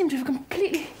 I seem to have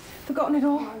completely forgotten it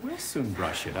all. Oh, we'll soon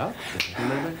brush it up.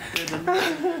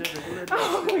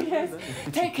 Oh, yes.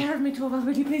 Take care of me, Torvald,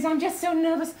 will you, please? I'm just so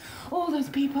nervous. All those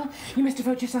people. You must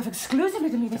devote yourself exclusively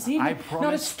to me this evening. I promise.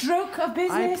 Not a stroke of I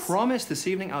business. promise this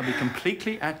evening I'll be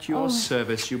completely at your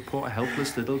service, you poor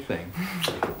helpless little thing.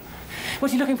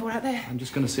 What are you looking for out there? I'm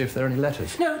just going to see if there are any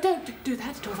letters. No, don't do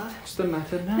that, Torvald. What's the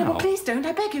matter now? No, well, please don't.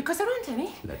 I beg you, because there aren't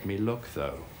any. Let me look,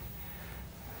 though.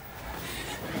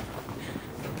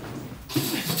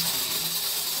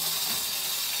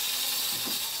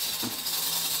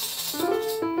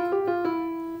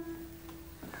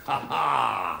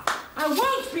 Ha-ha! I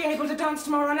won't be able to dance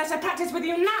tomorrow unless I practice with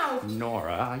you now.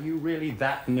 Nora, are you really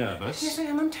that nervous? Yes, I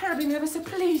am. I'm terribly nervous, so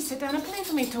please sit down and play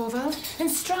for me, Torvald.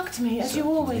 Instruct me, as you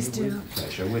always do. With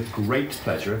pleasure, with great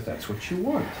pleasure, if that's what you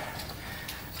want.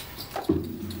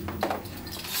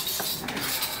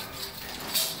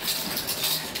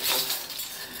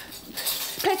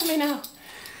 Play for me now.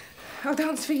 I'll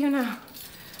dance for you now.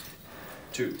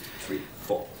 2, 3,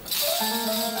 4.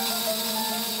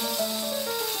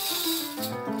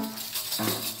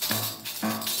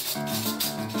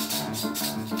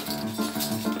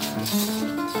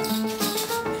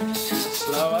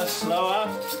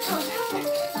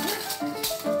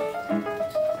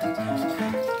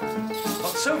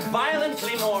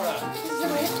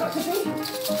 got to be.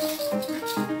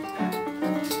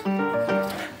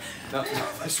 No,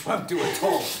 this won't do at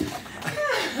all.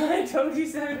 I told you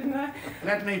so, didn't I?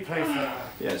 Let me play for her.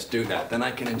 Yes, do that. Then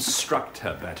I can instruct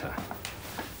her better.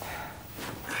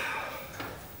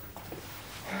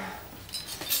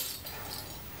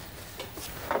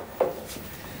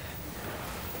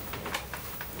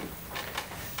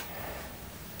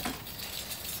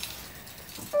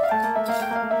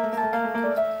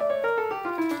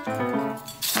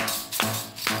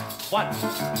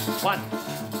 One.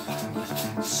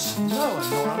 Slower,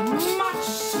 Nora, much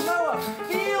slower.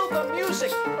 Feel the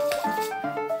music.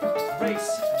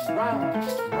 Race round,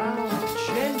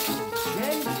 gentle.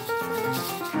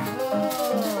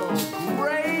 Oh,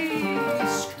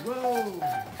 grace, roll.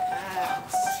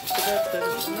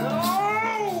 No!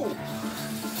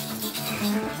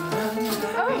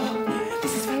 Oh,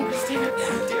 this is very Christina.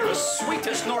 Dearest,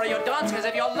 sweetest Nora, you're dancing as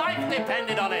if your life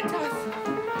depended on it.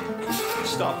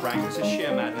 Stop, Frank. This is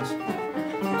sheer madness.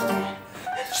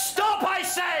 Stop, I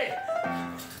say!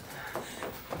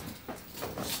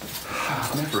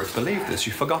 I'd never have believed this.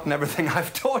 You've forgotten everything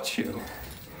I've taught you.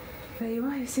 There you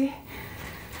are, you see.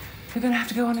 You're going to have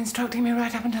to go on instructing me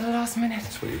right up until the last minute.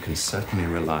 Well, you can certainly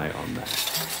rely on that.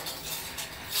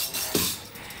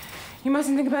 You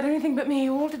mustn't think about anything but me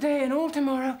all today and all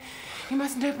tomorrow. You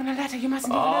mustn't open a letter. You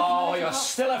mustn't even open a Oh, letter. you're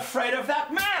still afraid of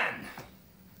that man!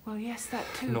 Well, yes, that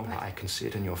too. Nora, I can see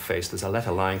it in your face. There's a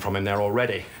letter lying from him there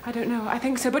already. I don't know. I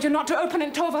think so. But you're not to open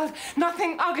it, Torvald.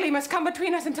 Nothing ugly must come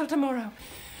between us until tomorrow,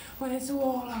 when it's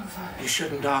all over. You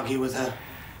shouldn't argue with her.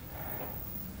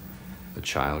 The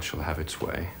child shall have its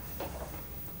way.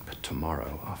 But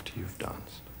tomorrow, after you've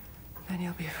danced. Then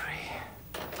you'll be free.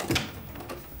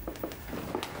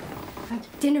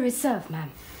 Dinner is served,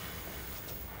 ma'am.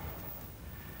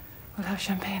 We'll have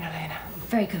champagne, Elena.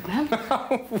 Very good, ma'am.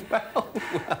 Well,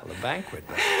 a banquet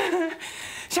then.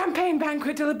 Champagne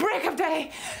banquet till the break of day.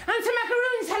 And some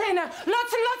macaroons, Helena.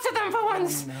 Lots and lots of them for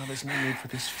once. Now, there's no need for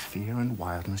this fear and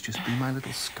wildness. Just be my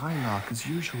little skylark as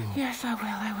usual. Yes, I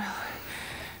will.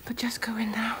 But just go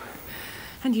in now.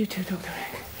 And you too, Dr.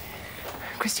 Rick.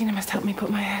 Christina must help me put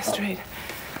my hair straight.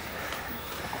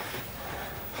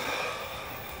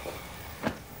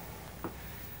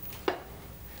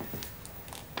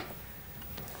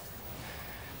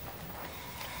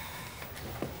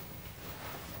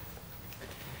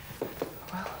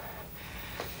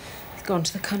 Gone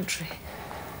to the country.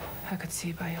 I could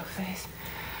see by your face.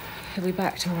 He'll be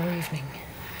back tomorrow evening.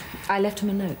 I left him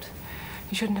a note.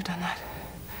 You shouldn't have done that.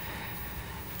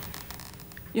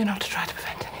 You're not to try to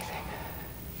prevent anything.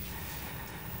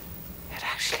 It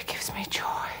actually gives me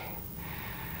joy.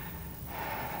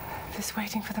 This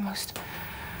waiting for the most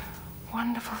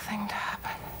wonderful thing to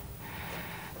happen.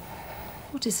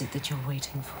 What is it that you're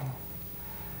waiting for?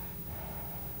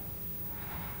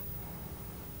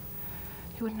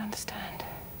 You wouldn't understand.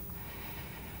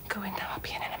 Go in now. I'll be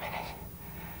in a minute.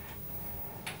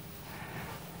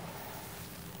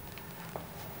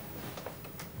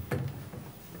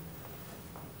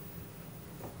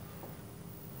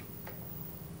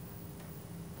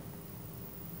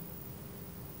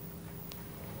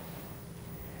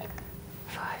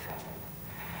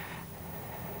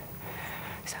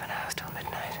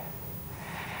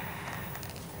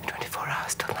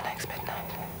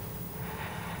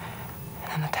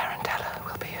 And the tarantella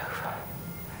will be over.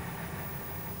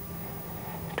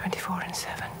 24 and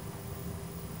 7.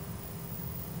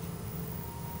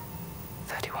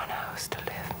 31 hours to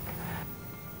live.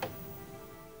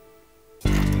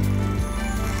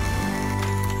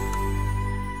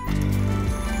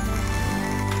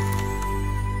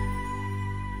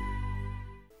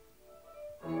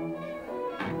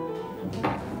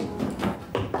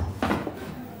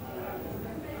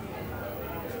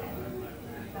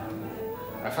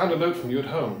 I found a note from you at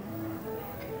home.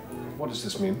 What does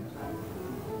this mean?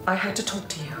 I had to talk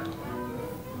to you.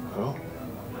 Oh?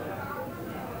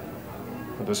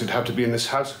 Well, does it have to be in this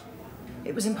house?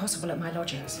 It was impossible at my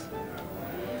lodgings.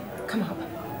 Come up.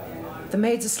 The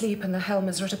maid's asleep and the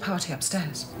Helmers are at a party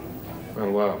upstairs.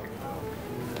 Well, well.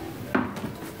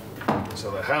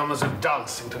 So the Helmers are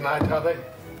dancing tonight, are they?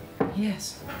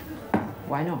 Yes.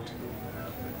 Why not?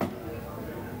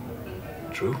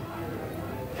 True.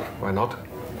 Why not?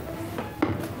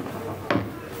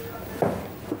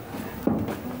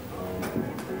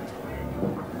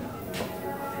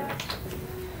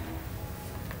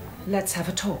 Let's have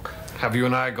a talk. Have you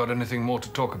and I got anything more to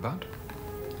talk about?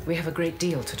 We have a great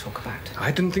deal to talk about.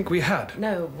 I didn't think we had.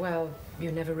 No, well,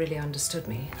 you never really understood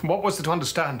me. What was there to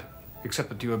understand? Except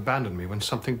that you abandoned me when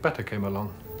something better came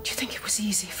along. Do you think it was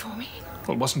easy for me?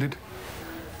 Well, wasn't it?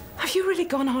 Have you really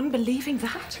gone on believing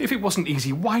that? If it wasn't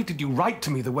easy, why did you write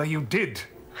to me the way you did?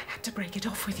 I had to break it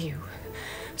off with you.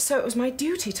 So it was my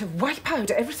duty to wipe out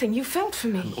everything you felt for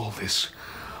me. And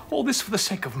all this for the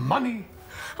sake of money?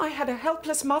 I had a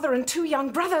helpless mother and 2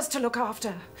 young brothers to look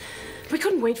after. We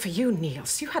couldn't wait for you,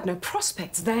 Niels. You had no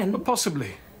prospects then. Well,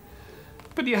 possibly.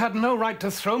 But you had no right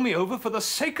to throw me over for the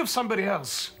sake of somebody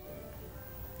else.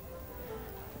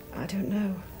 I don't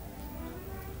know.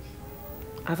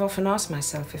 I've often asked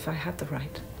myself if I had the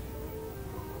right.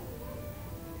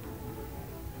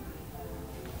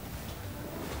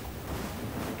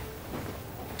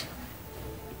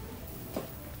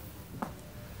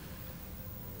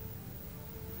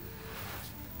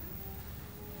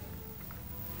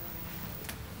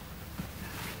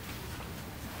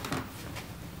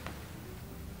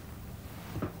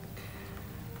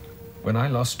 When I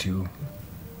lost you,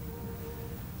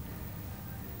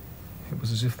 it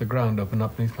was as if the ground opened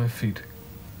up beneath my feet.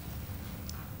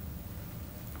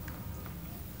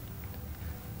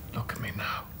 Look at me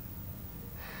now.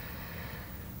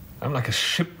 I'm like a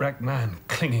shipwrecked man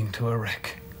clinging to a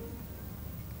wreck.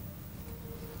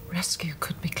 Rescue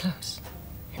could be close.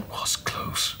 It was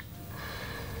close.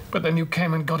 But then you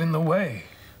came and got in the way.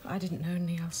 I didn't know,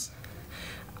 Niels.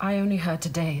 I only heard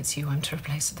today it's you I'm to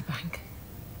replace at the bank.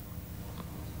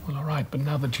 Well, all right, but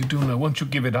now that you do know, won't you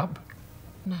give it up?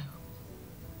 No.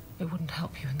 It wouldn't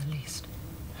help you in the least.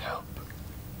 Help.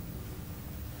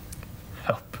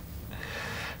 Help.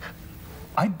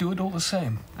 I'd do it all the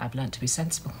same. I've learnt to be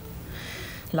sensible.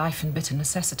 Life and bitter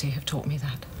necessity have taught me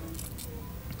that.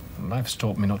 Life's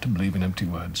taught me not to believe in empty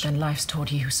words. Then life's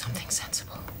taught you something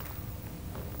sensible.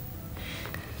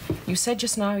 You said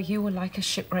just now you were like a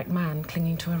shipwrecked man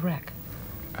clinging to a wreck.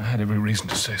 I had every reason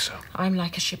to say so. I'm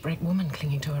like a shipwrecked woman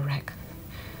clinging to a wreck.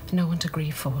 No one to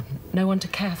grieve for, no one to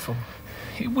care for.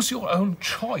 It was your own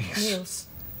choice. Niels,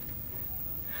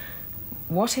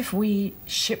 what if we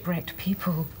shipwrecked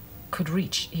people could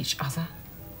reach each other?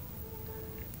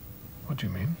 What do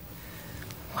you mean?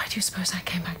 Why do you suppose I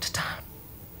came back to town?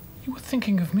 You were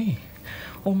thinking of me.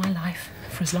 All my life,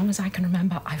 for as long as I can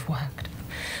remember, I've worked.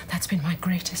 That's been my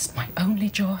greatest, my only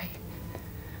joy.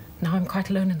 Now I'm quite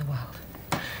alone in the world.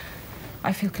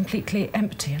 I feel completely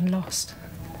empty and lost.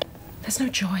 There's no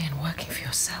joy in working for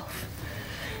yourself.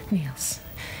 Niels,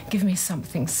 give me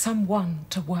something, someone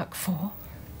to work for.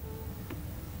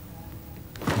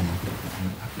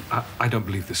 I don't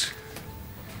believe this.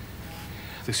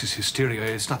 This is hysteria.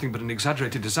 It's nothing but an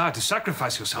exaggerated desire to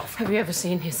sacrifice yourself. Have you ever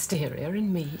seen hysteria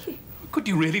in me? Could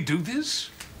you really do this?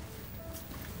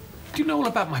 Do you know all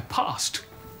about my past?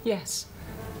 Yes.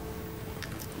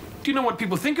 Do you know what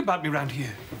people think about me around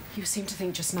here? You seem to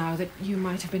think just now that you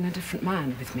might have been a different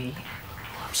man with me.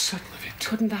 I'm certain of it.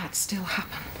 Couldn't that still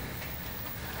happen?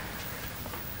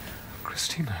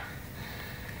 Christina,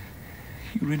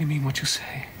 you really mean what you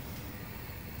say?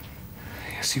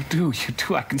 Yes, you do. You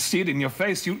do. I can see it in your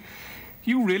face. You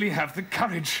really have the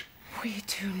courage. We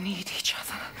do need each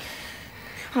other.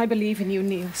 I believe in you,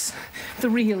 Niels. The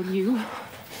real you.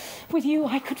 With you,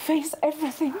 I could face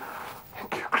everything.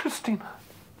 Thank you, Christina.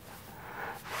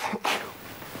 Thank you.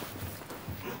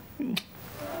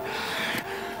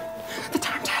 The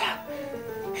time teller.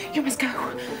 You must go.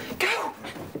 Go!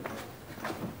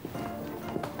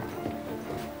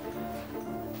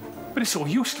 But it's all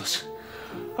useless.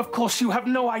 Of course, you have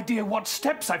no idea what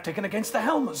steps I've taken against the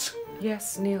Helmers.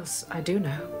 Yes, Niels, I do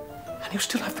know. And you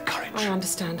still have the courage. I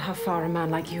understand how far a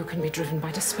man like you can be driven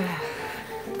by despair.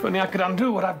 If only I could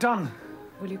undo what I've done.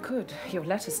 Well, you could. Your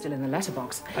letter's still in the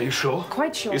letterbox. Are you sure?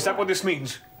 Quite sure. Is that what this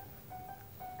means?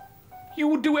 You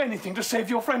would do anything to save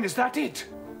your friend, is that it?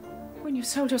 When you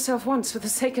sold yourself once for the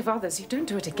sake of others, you don't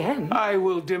do it again. I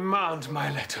will demand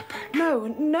my letter back. No,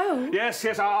 no. Yes,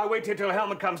 I'll wait here till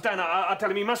Helmer comes down. I'll tell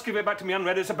him he must give it back to me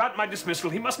unread. It's about my dismissal.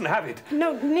 He mustn't have it.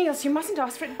 No, Niels, you mustn't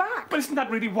ask for it back. But isn't that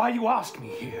really why you asked me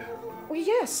here? Well,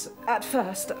 yes, at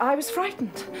first. I was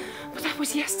frightened. But that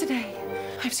was yesterday.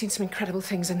 I've seen some incredible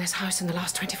things in this house in the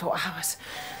last 24 hours.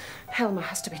 Helmer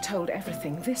has to be told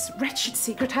everything. This wretched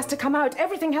secret has to come out.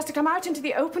 Everything has to come out into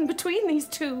the open between these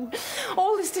two.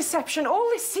 All this deception, all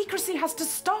this secrecy has to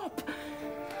stop.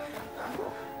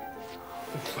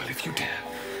 Well, if you dare.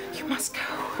 You must go.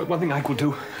 But one thing I will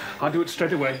do. I'll do it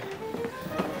straight away.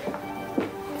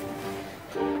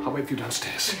 I'll wait for you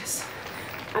downstairs. Yes.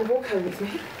 And walk home with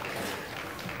me.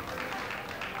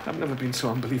 I've never been so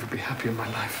unbelievably happy in my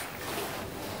life.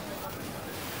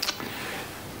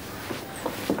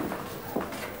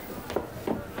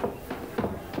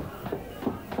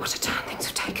 What a turn things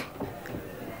have taken.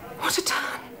 What a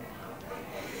turn.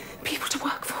 People to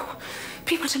work for,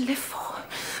 people to live for,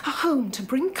 a home to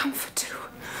bring comfort to.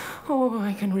 Oh,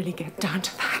 I can really get down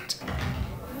to that.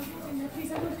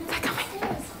 They're coming.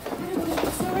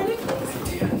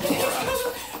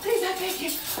 Please, I beg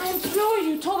you. I implore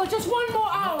you, Tola, just one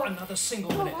more hour. Not another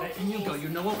single minute, and you go. You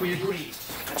know what we agreed.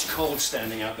 It's cold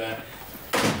standing out there.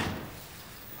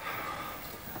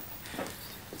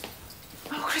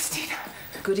 Oh, Christina.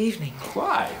 Good evening.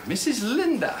 Why, Mrs.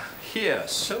 Linda, here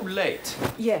so late?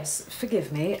 Yes,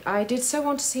 forgive me. I did so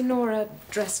want to see Nora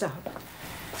dressed up.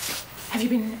 Have you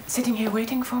been sitting here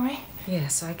waiting for me?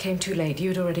 Yes, I came too late.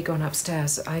 You'd already gone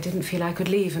upstairs. I didn't feel I could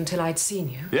leave until I'd seen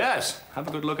you. Yes, have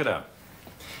a good look at her.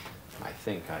 I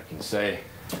think I can say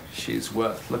she's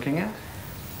worth looking at.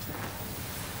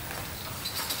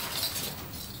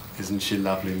 Isn't she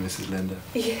lovely, Mrs. Linda?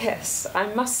 Yes,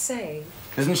 I must say.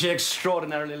 Isn't she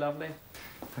extraordinarily lovely?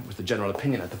 That was the general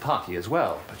opinion at the party as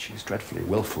well, but she's dreadfully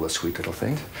willful, a sweet little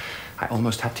thing. I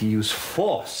almost had to use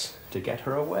force to get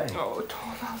her away. Oh,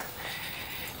 Torvald.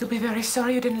 You'll be very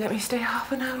sorry you didn't let me stay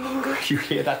half an hour longer. You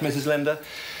hear that, Mrs. Linda?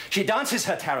 She dances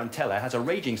her tarantella, has a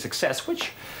raging success,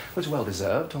 which was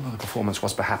well-deserved, although the performance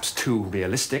was perhaps too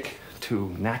realistic,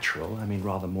 too natural. I mean,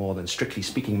 rather more than, strictly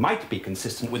speaking, might be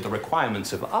consistent with the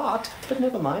requirements of art. But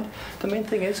never mind. The main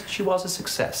thing is, she was a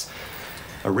success.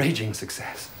 A raging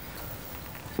success.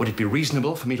 Would it be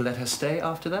reasonable for me to let her stay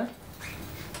after that?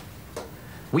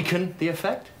 Weaken the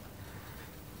effect?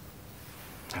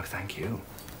 No, thank you.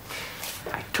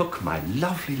 I took my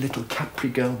lovely little Capri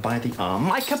girl by the arm,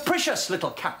 my capricious little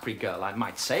Capri girl, I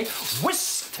might say,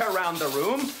 whisked her round the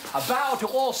room, a bow to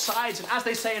all sides, and as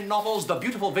they say in novels, the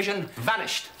beautiful vision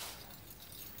vanished.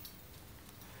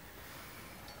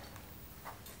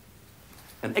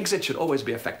 An exit should always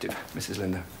be effective, Mrs.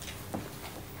 Linda.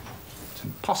 It's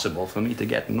impossible for me to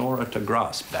get Nora to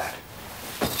grasp that.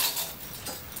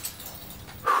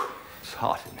 It's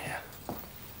hot in here.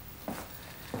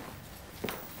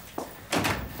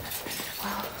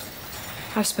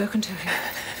 I've spoken to him.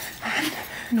 And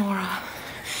Nora,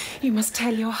 you must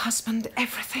tell your husband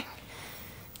everything.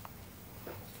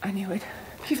 I knew it.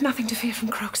 You've nothing to fear from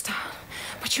Croxtown,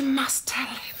 but you must tell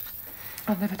him.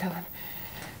 I'll never tell him.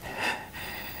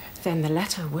 Then the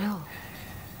letter will.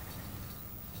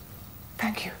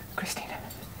 Thank you, Christina.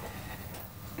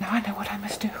 Now I know what I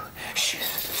must do. Shh.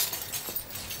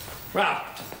 Well,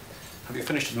 have you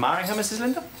finished admiring her, Mrs.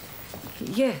 Linda?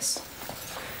 Yes.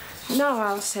 Now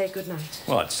I'll say good night.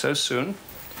 What, so soon?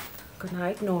 Good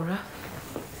night, Nora.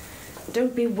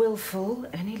 Don't be willful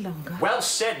any longer. Well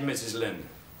said, Mrs. Lynn.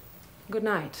 Good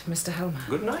night, Mr. Helmer.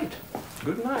 Good night.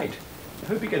 Good night. I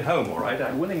hope you get home all right.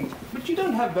 I'm willing... But you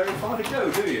don't have very far to go,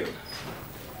 do you?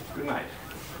 Good night.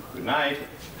 Good night.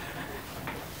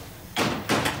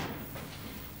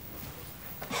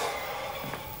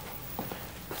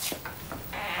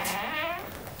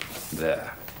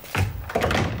 There.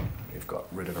 We've got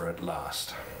rid of her at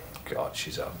last. God,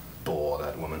 she's a bore,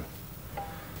 that woman.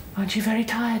 Aren't you very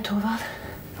tired, Torvald?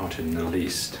 Not in the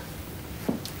least.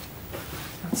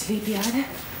 Not sleepy either?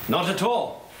 Not at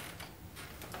all.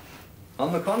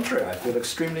 On the contrary, I feel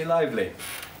extremely lively.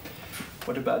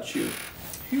 What about you?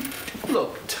 You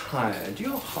look tired.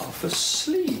 You're half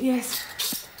asleep. Yes.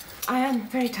 I am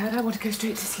very tired. I want to go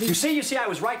straight to sleep. You see, I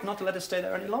was right not to let her stay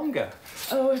there any longer.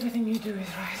 Oh, everything you do is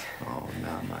right. Oh,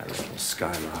 now my little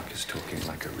skylark is talking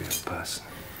like a real person.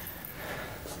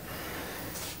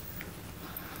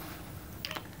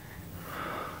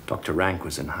 Dr. Rank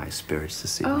was in high spirits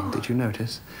this evening. Oh. Did you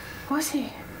notice? Was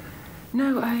he?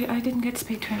 No, I didn't get to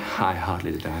speak to him. I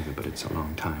hardly did either, but it's a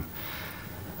long time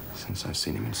since I've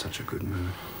seen him in such a good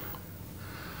mood.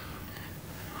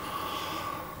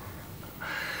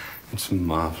 It's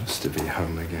marvelous to be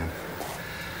home again,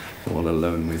 all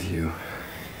alone with you.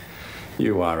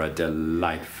 You are a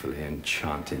delightfully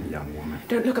enchanting young woman.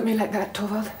 Don't look at me like that,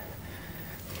 Torvald.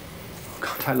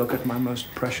 Can't I look at my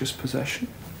most precious possession?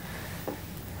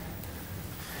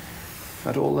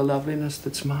 At all the loveliness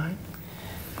that's mine?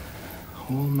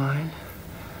 All mine?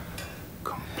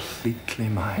 Completely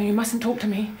mine. You mustn't talk to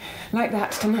me like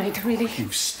that tonight, really.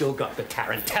 You've still got the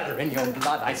tarantella in your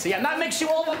blood, I see, and that makes you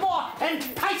all the more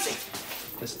enticing.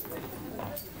 Listen.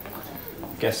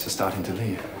 Guests are starting to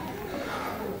leave.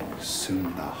 Soon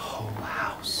the whole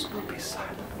house will be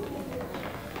silent.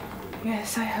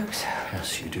 Yes, I hope so.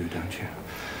 Yes, you do, don't you?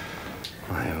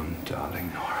 My own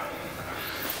darling Nora.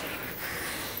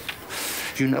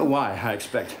 Do you know why, I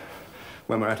expect,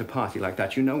 when we're at a party like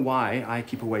that, you know why I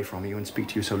keep away from you and speak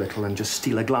to you so little and just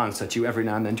steal a glance at you every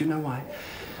now and then? Do you know why?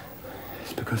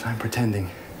 It's because I'm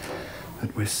pretending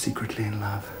that we're secretly in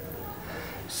love,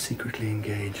 secretly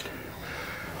engaged,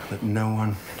 that no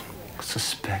one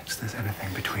suspects there's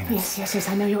anything between us. Yes,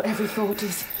 I know your every thought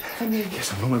is for me.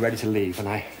 Yes, and when we're ready to leave and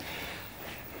I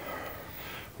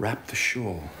wrap the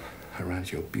shawl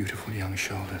around your beautiful young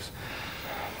shoulders,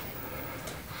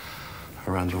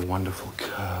 around the wonderful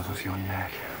curve of your neck.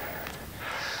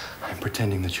 I'm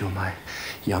pretending that you're my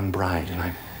young bride, and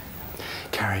I'm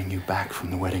carrying you back from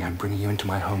the wedding. I'm bringing you into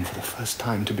my home for the first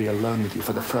time, to be alone with you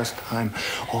for the first time,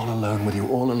 all alone with you,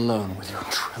 all alone with your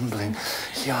trembling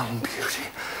young beauty.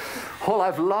 All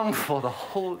I've longed for the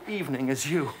whole evening is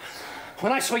you.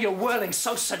 When I saw you whirling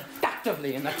so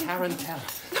seductively in the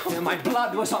tarantella, my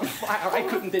blood was on fire. I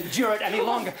couldn't endure it any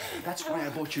longer. That's why I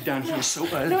brought you down here so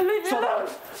early. No, leave me alone!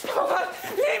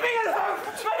 Leave me alone!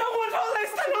 I don't want all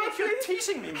this tonight! You're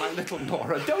teasing me, my little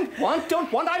Nora. Don't want.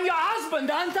 I'm your husband,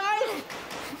 aren't I?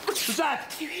 Who's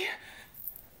that? You hear?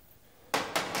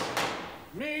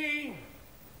 Me?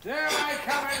 Dare I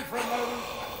come in for a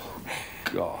moment?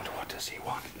 God, what does he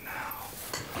want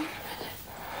now?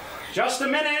 Just a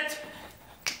minute!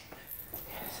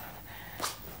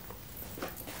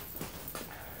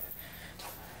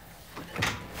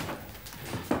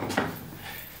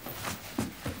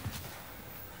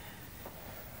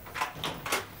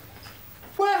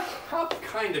 Well, how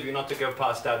kind of you not to go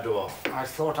past our door. I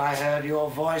thought I heard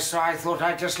your voice, so I thought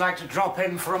I'd just like to drop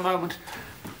in for a moment.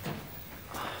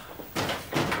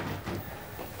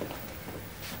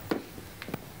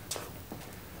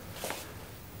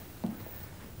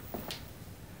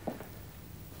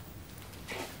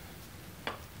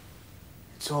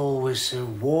 It's always so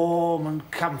warm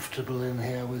and comfortable in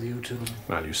here with you two.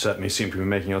 Well, you certainly seem to be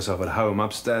making yourself at home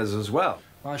upstairs as well.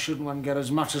 Why shouldn't one get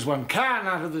as much as one can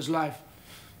out of this life?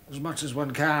 As much as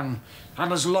one can,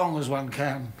 and as long as one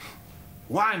can.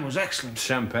 Wine was excellent.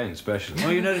 Champagne, especially. Oh,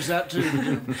 you noticed that too, did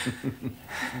you?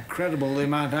 Incredible the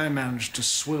amount I managed to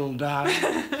swill down.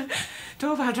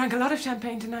 Torvald drank a lot of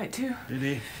champagne tonight, too. Did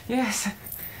he? Yes.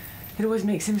 It always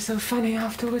makes him so funny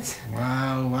afterwards.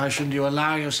 Well, why shouldn't you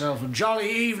allow yourself a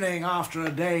jolly evening after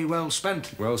a day well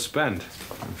spent? Well spent.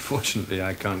 Unfortunately,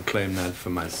 I can't claim that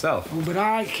for myself. Oh, but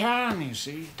I can, you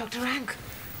see. Dr. Rank,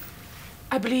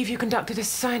 I believe you conducted a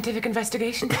scientific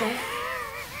investigation today.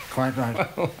 Quite right.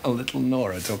 A little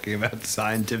Nora talking about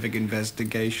scientific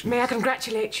investigation. May I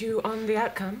congratulate you on the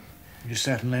outcome? You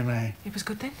certainly may. It was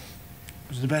good, then? It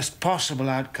was the best possible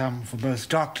outcome for both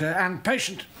doctor and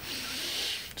patient.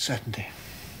 Certainty.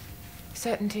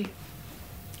 Certainty.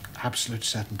 Absolute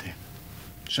certainty.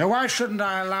 So why shouldn't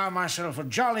I allow myself a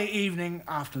jolly evening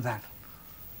after that?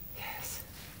 Yes.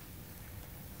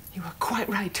 You are quite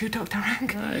right, too, Dr.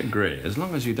 Rank. I agree, as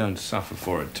long as you don't suffer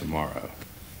for it tomorrow.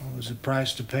 Well, there's a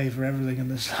price to pay for everything in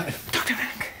this life. Dr.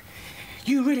 Rank,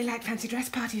 you really like fancy dress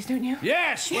parties, don't you?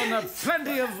 Yes, when there are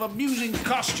plenty of amusing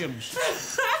costumes.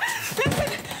 Listen,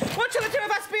 what shall the two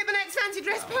of us be at the next fancy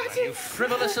dress party? You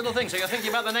frivolous little thing, so you're thinking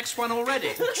about the next one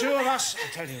already. The two of us,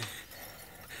 I tell you.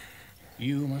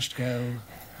 You must go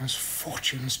as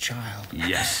Fortune's child.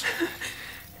 Yes.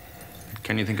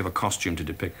 Can you think of a costume to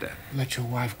depict that? Let your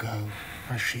wife go,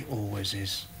 as she always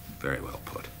is. Very well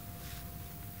put.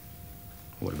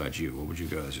 What about you? What would you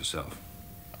go as yourself?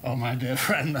 Oh, my dear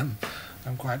friend,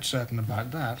 I'm quite certain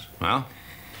about that. Well?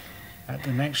 At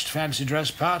the next fancy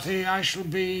dress party, I shall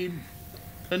be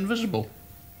invisible.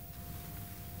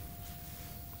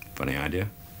 Funny idea.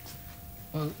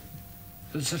 Well,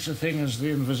 there's such a thing as the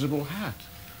invisible hat.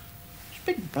 It's a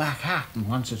big black hat, and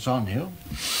once it's on you,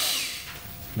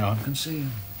 no one can see you.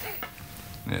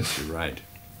 Yes, you're right.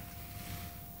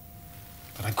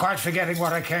 But I'm quite forgetting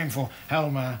what I came for.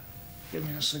 Helmer, give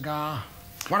me a cigar.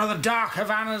 One of the dark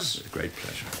Havanas. With great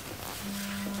pleasure.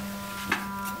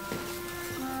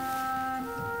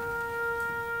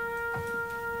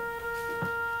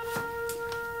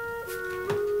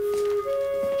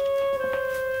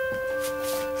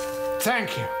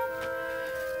 Thank you.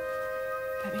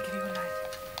 Let me give you a light.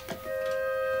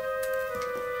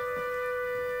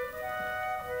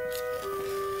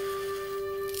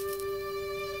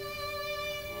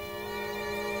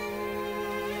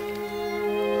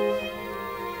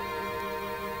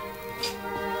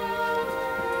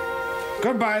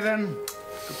 Goodbye, then.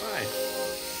 Goodbye.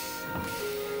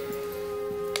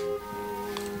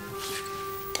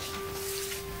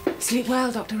 Sleep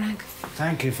well, Dr. Rank.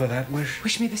 Thank you for that wish.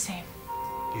 Wish me the same.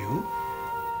 You?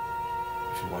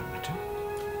 If you want me to.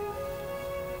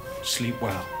 Sleep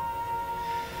well.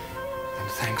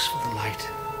 And thanks for the light.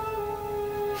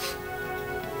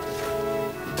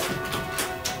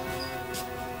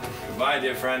 Goodbye,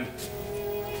 dear friend.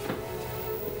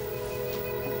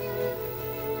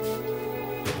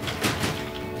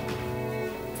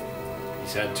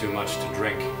 He's had too much to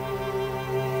drink.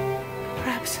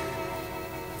 Perhaps.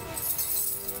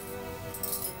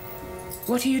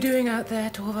 What are you doing out there,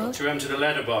 Torvald? To empty the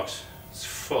letterbox. It's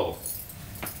full.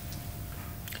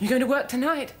 You going to work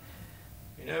tonight?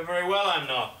 You know very well I'm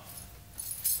not.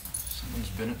 Someone's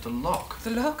been at the lock. The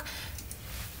lock?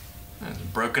 There's a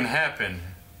broken hairpin.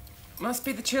 Must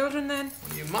be the children, then.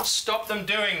 Well, you must stop them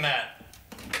doing that.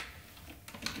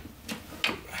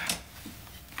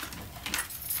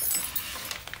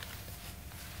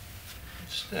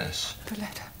 What's this? The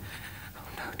letter. Oh,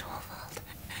 no, Torvald.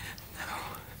 No.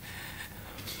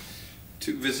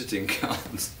 2 visiting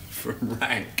cards from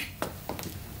Rank.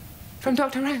 From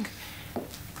Dr. Rank?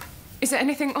 Is there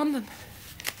anything on them?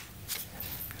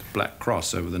 Black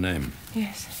cross over the name.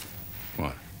 Yes.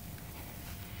 What?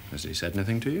 Has he said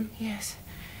anything to you? Yes.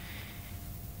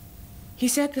 He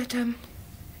said that,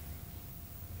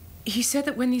 He said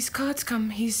that when these cards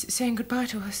come, he's saying goodbye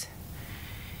to us.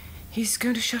 He's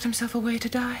going to shut himself away to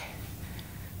die.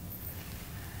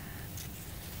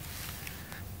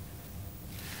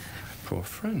 Poor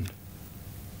friend.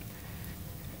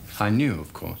 I knew,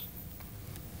 of course.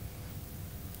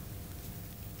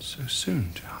 So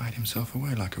soon to hide himself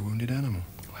away like a wounded animal.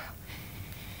 Well,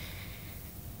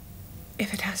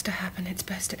 if it has to happen, it's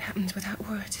best it happens without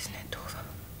words, isn't it, Torvald?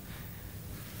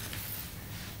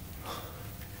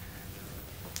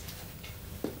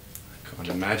 I can't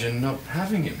imagine not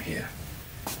having him here.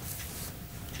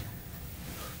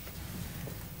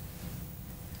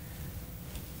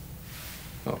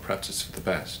 Well, perhaps it's for the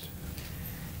best.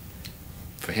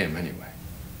 For him, anyway.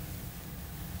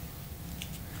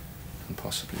 And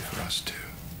possibly for us, too.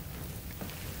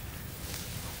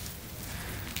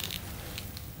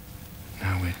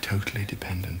 Now we're totally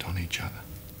dependent on each other.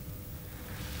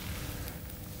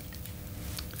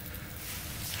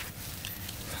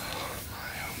 Oh,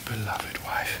 my own beloved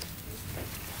wife.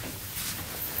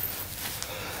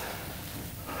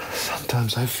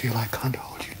 Sometimes I feel I can't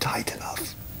hold you tight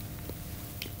enough.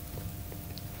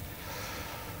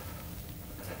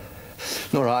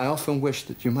 Nora, I often wish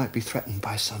that you might be threatened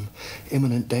by some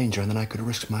imminent danger and then I could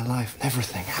risk my life and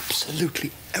everything,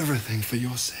 absolutely everything for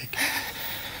your sake.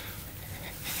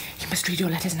 You must read your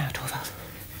letters now, Torvald.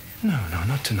 No,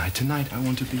 not tonight. Tonight I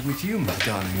want to be with you, my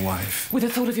darling wife. With the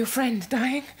thought of your friend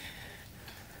dying?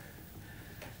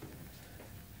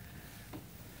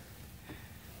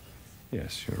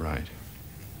 Yes, you're right.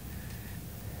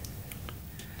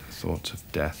 The thoughts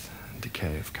of death and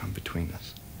decay have come between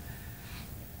us.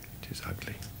 It is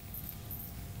ugly.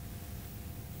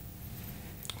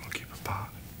 We'll keep apart.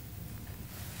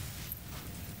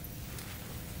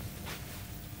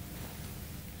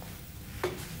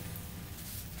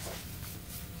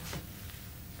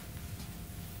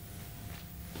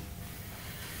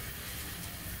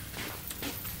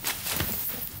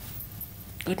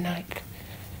 Good night,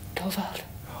 Torvald.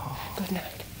 Oh. Good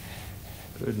night.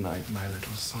 Good night, my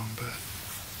little songbird.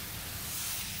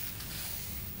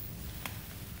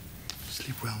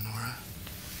 Sleep well, Nora.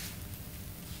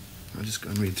 I'll just go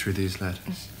and read through these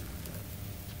letters.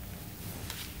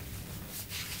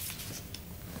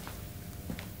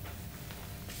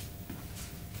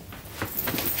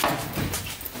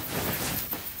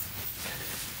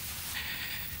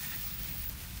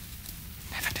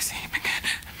 Never to see him again.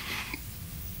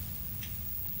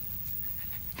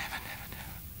 Never.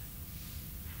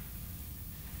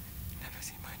 Never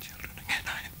see my children again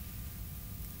either.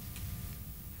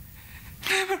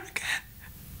 Never again.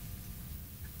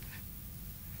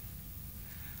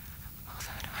 Oh,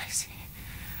 that icy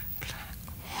black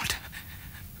water.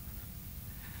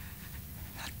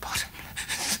 That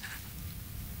bottomless.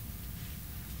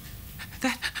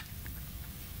 That.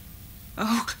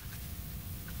 Oh,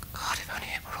 God, if only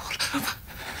it were all over.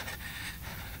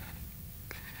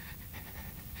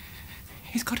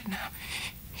 He's got it now.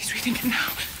 He's reading it now.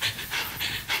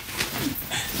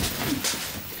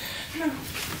 No.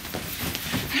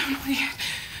 No, not yet.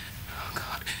 Oh,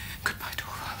 God. Goodbye,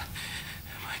 Torvald.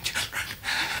 My children.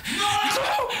 No!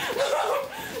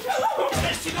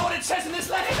 Yes, you know what it says in this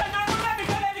letter? No, let me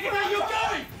go. Where are you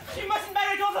going? You mustn't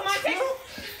bury it all for my sake.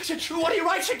 Is it true what he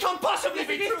writes? It can't possibly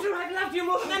be It is true. I've loved you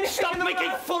more than anything Stop in the making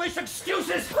world. foolish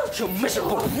excuses! You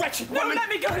miserable, wretched No, woman! let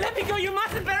me go. You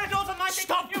mustn't bear it all for my sake.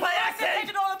 Stop You playing! mustn't take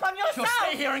it all upon yourself. You'll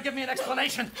stay here and give me an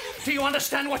explanation. Do you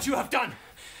understand what you have done?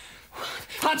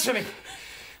 Answer me.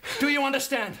 Do you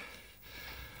understand?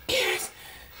 Yes.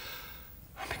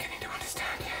 I'm beginning to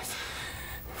understand, yes.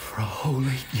 For a whole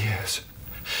 8 years,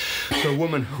 the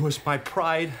woman who was my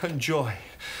pride and joy,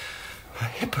 a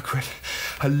hypocrite,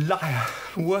 a liar,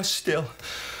 worse still,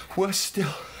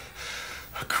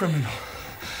 a criminal.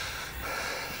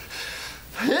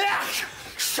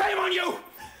 Shame on you!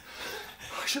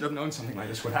 I should have known something like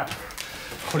this would happen.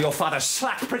 All your father's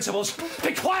slack principles.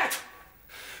 Be quiet!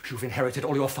 You've inherited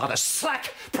all your father's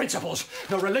slack principles.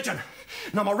 No religion,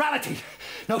 no morality,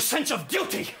 no sense of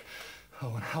duty.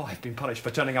 Oh, and how I've been punished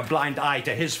for turning a blind eye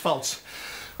to his faults.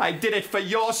 I did it for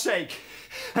your sake.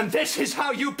 And this is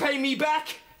how you pay me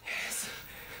back? Yes.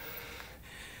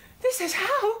 This is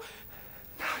how?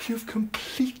 Now you've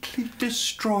completely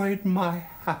destroyed my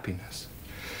happiness.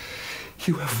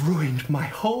 You have ruined my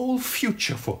whole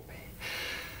future for me.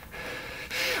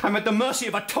 I'm at the mercy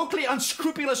of a totally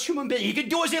unscrupulous human being. He can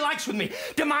do as he likes with me,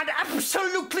 demand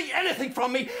absolutely anything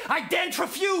from me. I daren't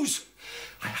refuse.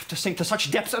 I have to sink to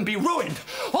such depths and be ruined,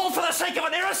 all for the sake of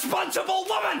an irresponsible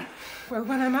woman. Well,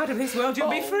 when I'm out of this world, you'll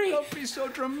be free. Don't be so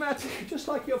dramatic, just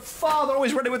like your father,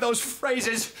 always ready with those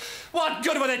phrases. What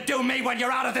good will it do me when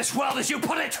you're out of this world, as you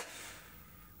put it?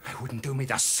 It wouldn't do me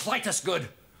the slightest good.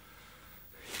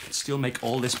 He can still make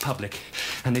all this public,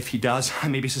 and if he does, I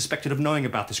may be suspected of knowing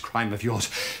about this crime of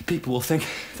yours. People will think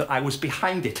that I was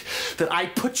behind it, that I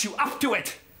put you up to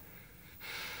it.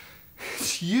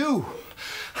 It's you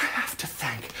I have to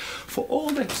thank for all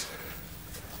this.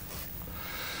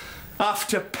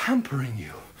 After pampering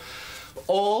you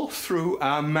all through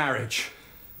our marriage.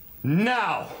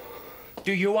 Now,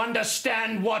 do you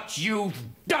understand what you've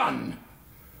done?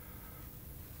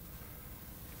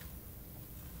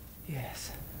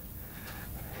 Yes.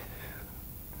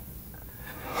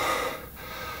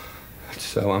 It's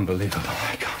so unbelievable,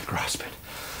 I can't grasp it.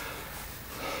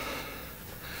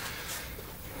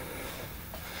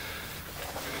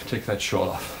 Take that shawl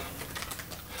off.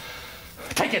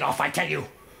 Take it off, I tell you!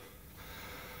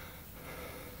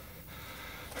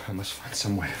 I must find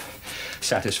some way of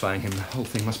satisfying him. The whole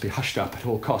thing must be hushed up at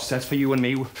all costs. As for you and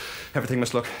me, everything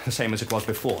must look the same as it was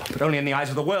before. But only in the eyes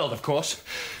of the world, of course.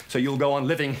 So you'll go on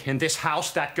living in this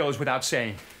house, that goes without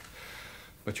saying.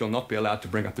 But you'll not be allowed to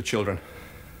bring up the children.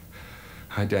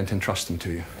 I daren't entrust them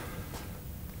to you.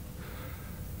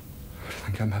 I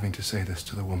think I'm having to say this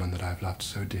to the woman that I've loved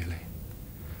so dearly.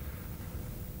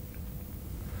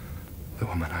 The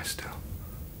woman I still...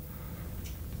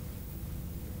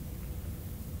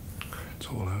 It's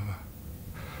all over.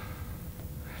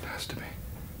 It has to be.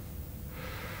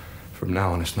 From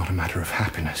now on, it's not a matter of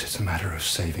happiness. It's a matter of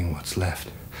saving what's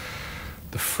left.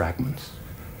 The fragments.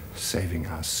 Saving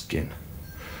our skin.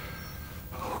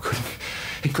 Oh,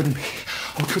 it couldn't be.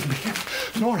 Oh, it couldn't be him.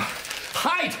 Nora,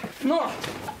 hide! Nora!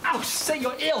 Ouch, say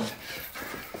you're ill!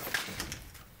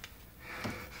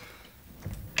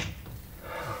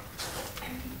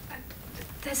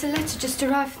 There's a letter just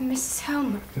arrived from Mrs.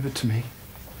 Helmer. Give it to me.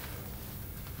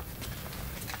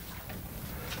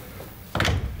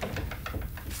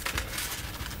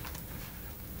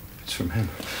 It's from him.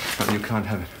 No, you can't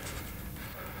have it.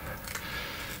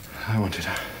 I want it.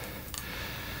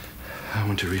 I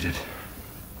want to read it.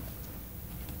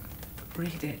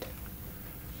 Read it.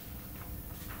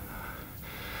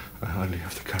 I hardly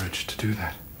have the courage to do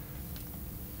that.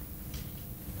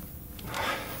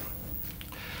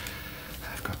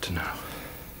 I've got to know.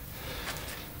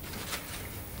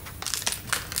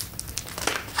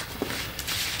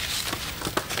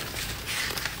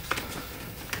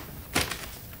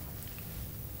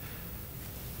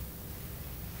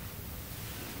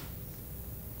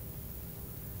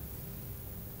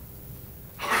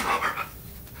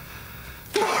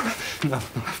 No,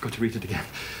 I've got to read it again.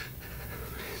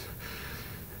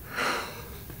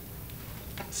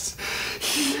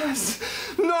 Yes!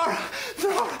 Nora!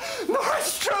 Nora! Nora,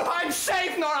 it's true! I'm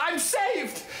saved, Nora! I'm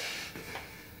saved!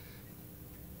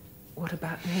 What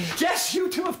about me? Yes, you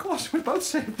too, of course. We're both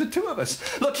saved, the two of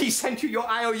us. Look, he sent you your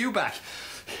IOU back.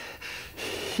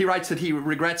 He writes that he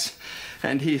regrets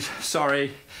and he's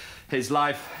sorry his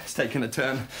life has taken a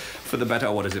turn for the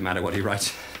better. What does it matter what he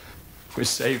writes? We're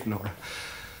saved, Nora.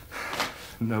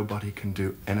 Nobody can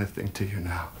do anything to you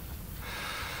now.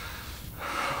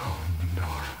 Oh,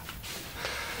 Nora.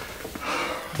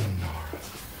 Oh, Nora.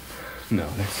 No,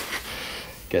 let's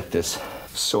get this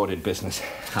sordid business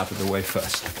out of the way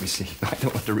first. Let me see. I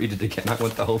don't want to read it again. I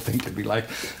want the whole thing to be like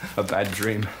a bad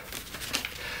dream.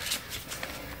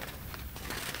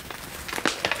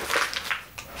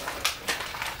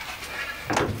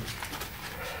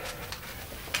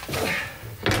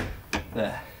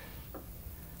 There.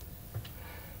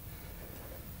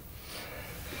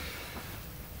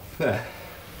 There.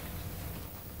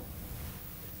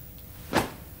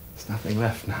 There's nothing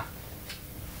left now.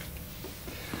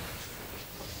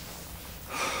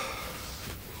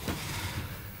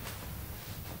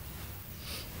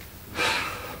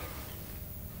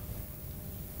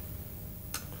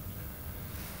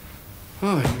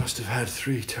 Oh, you must have had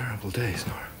 3 terrible days,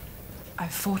 Nora.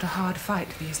 I've fought a hard fight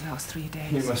these last 3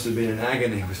 days. You must have been in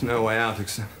agony with no way out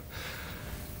except...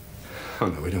 Oh,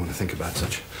 no, we don't want to think about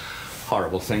such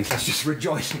horrible things. Let's just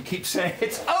rejoice and keep saying,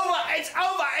 it's over, it's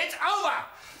over, it's over!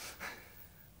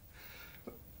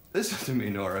 Listen to me,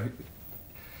 Nora.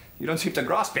 You don't seem to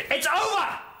grasp it. It's over!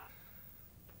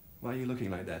 Why are you looking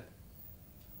like that?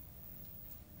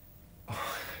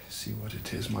 Oh, see what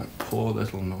it is, my poor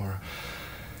little Nora.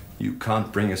 You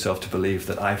can't bring yourself to believe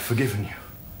that I've forgiven you.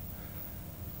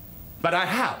 But I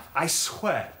have, I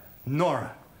swear.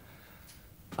 Nora,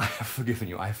 I have forgiven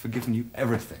you. I have forgiven you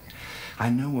everything. I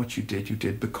know what you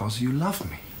did because you love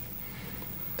me.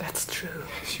 That's true.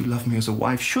 You love me as a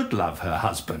wife should love her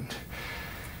husband.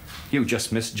 You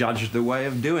just misjudged the way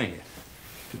of doing it.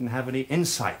 Didn't have any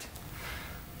insight.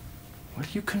 Well,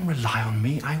 you can rely on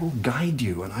me. I will guide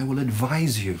you and I will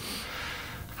advise you.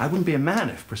 I wouldn't be a man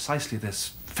if precisely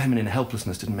this feminine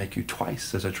helplessness didn't make you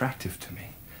twice as attractive to me.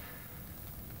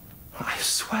 I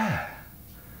swear,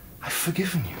 I've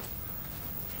forgiven you.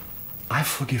 I've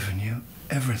forgiven you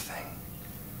everything.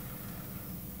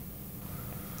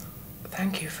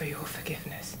 Thank you for your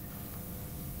forgiveness.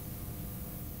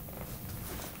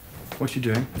 What are you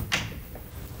doing?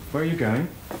 Where are you going?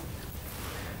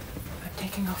 I'm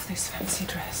taking off this fancy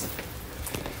dress.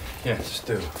 Yes,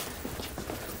 do.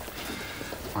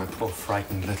 My poor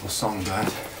frightened little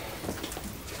songbird.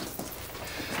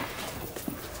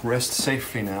 Rest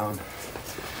safely now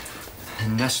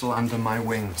and nestle under my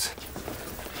wings.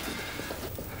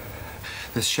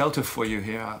 There's shelter for you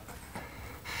here.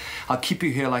 I'll keep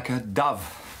you here like a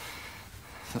dove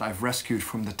that I've rescued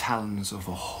from the talons of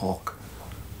a hawk.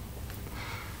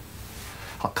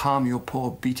 I'll calm your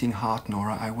poor beating heart,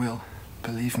 Nora. I will.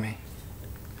 Believe me.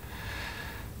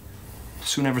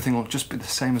 Soon everything will just be the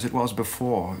same as it was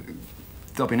before.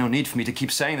 There'll be no need for me to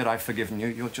keep saying that I've forgiven you.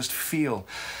 You'll just feel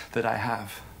that I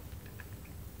have.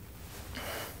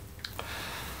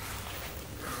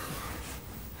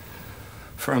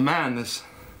 For a man, there's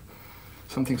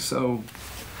something so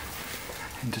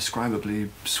indescribably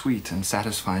sweet and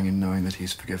satisfying in knowing that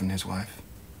he's forgiven his wife.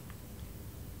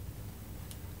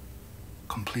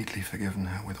 Completely forgiven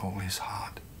her with all his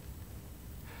heart.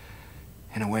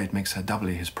 In a way, it makes her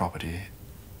doubly his property.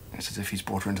 It's as if he's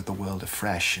brought her into the world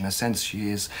afresh. In a sense, she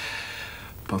is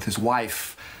both his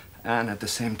wife and, at the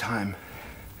same time,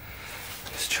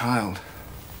 his child.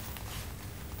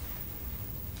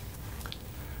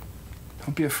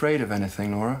 Don't be afraid of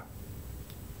anything, Nora.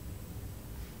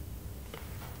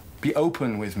 Be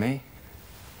open with me.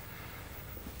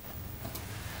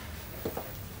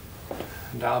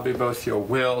 And I'll be both your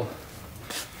will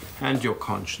and your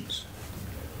conscience.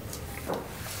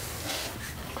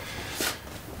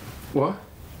 What?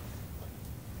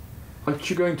 Aren't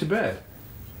you going to bed?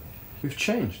 You've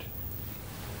changed.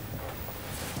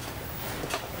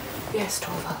 Yes,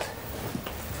 Torvald.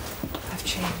 I've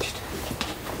changed.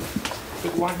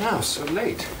 But why now, so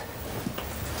late?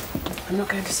 I'm not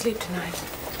going to sleep tonight.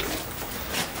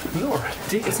 Nora,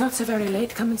 dear. It's not so very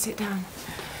late. Come and sit down.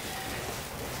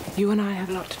 You and I have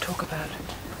a lot to talk about.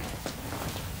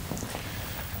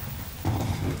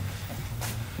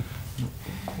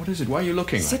 What is it? Why are you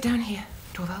looking? Sit down here,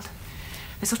 Torvald.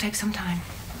 This will take some time.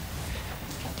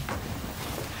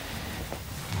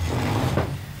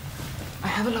 I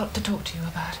have a lot to talk to you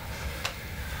about.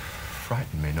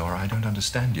 Frighten me, Nora. I don't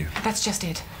understand you. That's just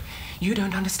it. You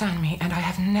don't understand me, and I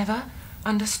have never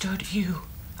understood you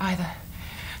either.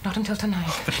 Not until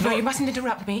tonight. But no, you mustn't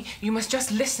interrupt me. You must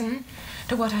just listen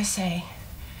to what I say.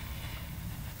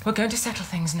 We're going to settle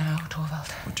things now, Torvald.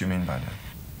 What do you mean by that?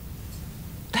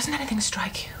 Doesn't anything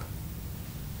strike you?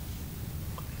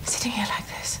 Sitting here like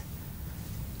this.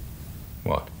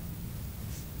 What?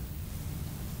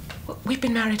 Well, we've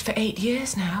been married for 8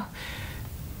 years now.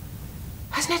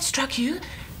 Hasn't it struck you?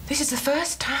 This is the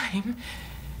first time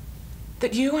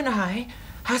that you and I,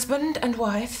 husband and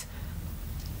wife,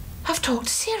 have talked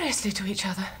seriously to each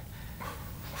other.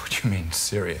 What do you mean,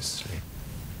 seriously?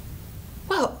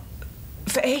 Well,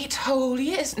 for 8 whole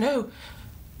years, no,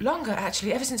 longer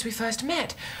actually, ever since we first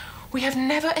met, we have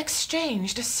never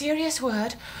exchanged a serious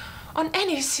word on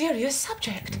any serious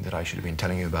subject. You mean that I should have been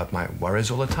telling you about my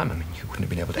worries all the time? I mean, you wouldn't have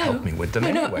been able to help me with them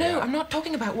anyway. No, I'm not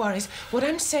talking about worries. What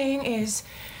I'm saying is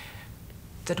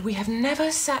that we have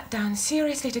never sat down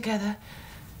seriously together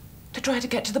to try to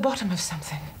get to the bottom of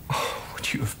something. Oh,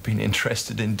 would you have been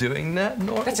interested in doing that,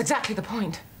 Nora? That's exactly the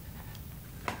point.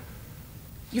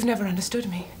 You've never understood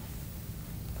me.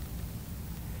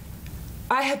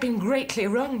 I have been greatly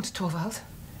wronged, Torvald.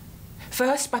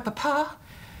 First by Papa,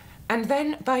 and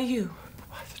then by you.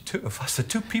 Why, the two of us, the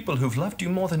two people who've loved you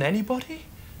more than anybody?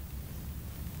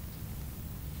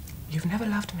 You've never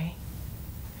loved me.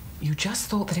 You just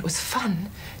thought that it was fun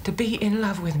to be in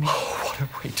love with me. Oh, what a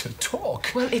way to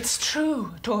talk. Well, it's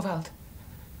true, Torvald.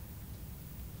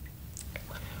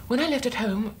 When I lived at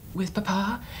home with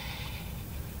Papa,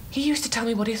 he used to tell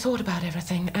me what he thought about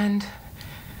everything, and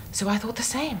so I thought the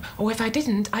same. Or if I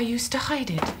didn't, I used to hide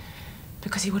it,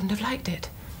 because he wouldn't have liked it.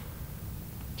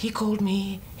 He called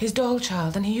me his doll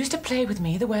child, and he used to play with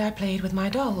me the way I played with my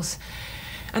dolls.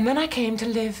 And then I came to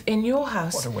live in your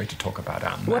house. What a way to talk about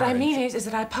our marriage. What I mean is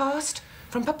that I passed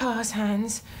from Papa's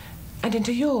hands and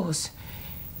into yours.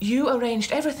 You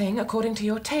arranged everything according to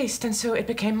your taste, and so it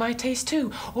became my taste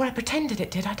too. Or I pretended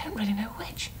it did. I don't really know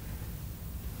which.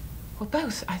 Well,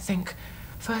 both, I think.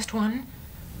 First one,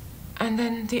 and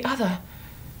then the other.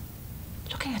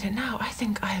 Looking at it now, I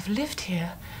think I have lived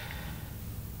here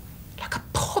like a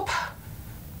pauper.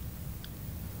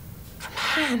 From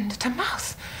hand to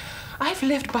mouth. I've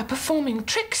lived by performing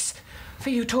tricks for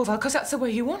you, Torvald, because that's the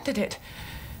way you wanted it.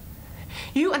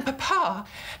 You and Papa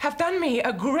have done me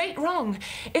a great wrong.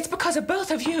 It's because of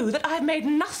both of you that I've made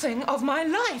nothing of my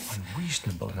life.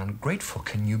 Unreasonable and ungrateful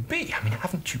can you be? I mean,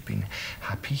 haven't you been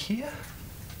happy here?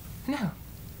 No.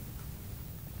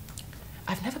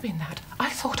 I've never been that. I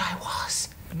thought I was.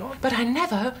 Not... But I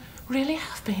never really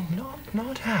have been.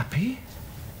 Not happy?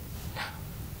 No.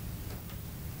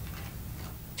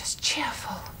 Just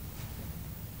cheerful.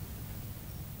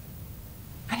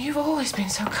 And you've always been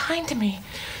so kind to me,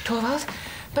 Torvald.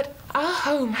 But our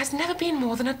home has never been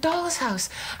more than a doll's house.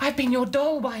 I've been your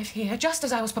doll wife here, just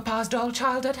as I was Papa's doll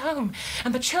child at home.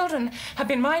 And the children have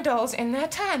been my dolls in their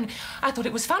turn. I thought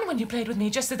it was fun when you played with me,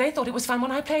 just as they thought it was fun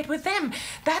when I played with them.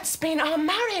 That's been our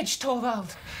marriage,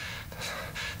 Torvald.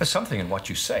 There's something in what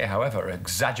you say, however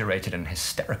exaggerated and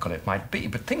hysterical it might be,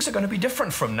 but things are going to be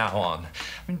different from now on. I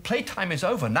mean, playtime is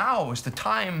over. Now is the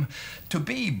time to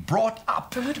be brought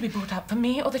up. For who to be brought up? For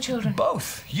me or the children?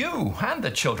 Both. You and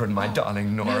the children, my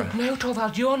darling Nora. No,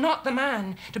 Torvald, you're not the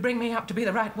man to bring me up to be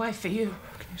the right wife for you.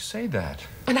 How can you say that?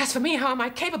 And as for me, how am I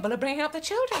capable of bringing up the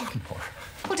children? Oh, Nora.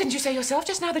 Well, didn't you say yourself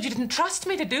just now that you didn't trust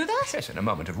me to do that? Yes, in a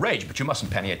moment of rage, but you mustn't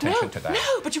pay any attention to that.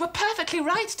 No, but you were perfectly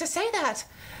right to say that.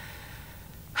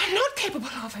 I'm not capable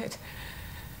of it.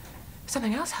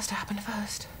 Something else has to happen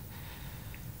first.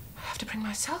 I have to bring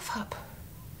myself up.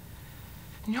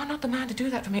 And you're not the man to do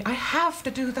that for me. I have to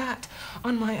do that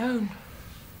on my own.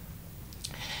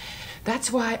 That's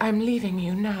why I'm leaving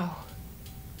you now.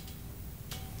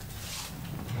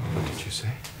 What did you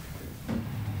say?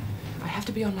 I have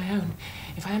to be on my own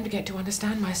if I am to get to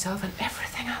understand myself and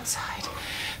everything outside.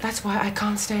 That's why I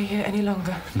can't stay here any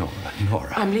longer.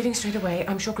 Nora. I'm leaving straight away.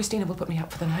 I'm sure Christina will put me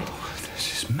up for the night. Oh,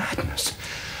 this is madness.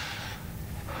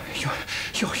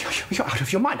 You're out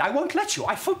of your mind. I won't let you.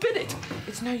 I forbid it.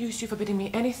 It's no use you forbidding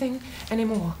me anything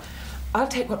anymore. I'll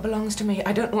take what belongs to me.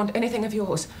 I don't want anything of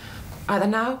yours. Either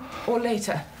now or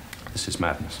later. This is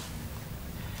madness.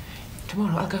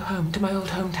 Tomorrow I'll go home, to my old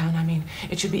hometown, I mean.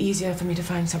 It should be easier for me to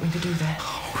find something to do there.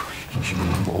 Oh, you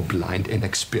poor, blind,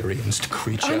 inexperienced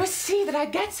creature. I must see that I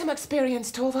get some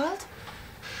experience, Torvald.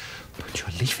 But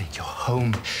you're leaving your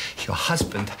home, your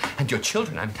husband, and your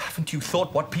children. I mean, haven't you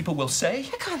thought what people will say?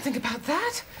 I can't think about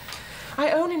that.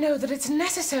 I only know that it's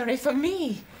necessary for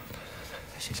me.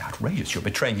 This is outrageous. You're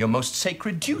betraying your most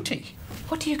sacred duty.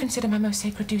 What do you consider my most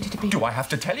sacred duty to be? Do I have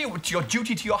to tell you? It's your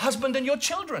duty to your husband and your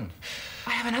children.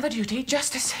 I have another duty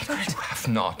just as sacred. You have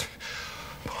not.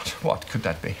 What could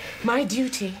that be? My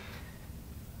duty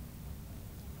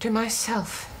to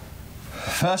myself.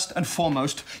 First and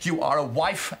foremost, you are a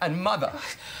wife and mother.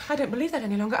 I don't believe that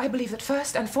any longer. I believe that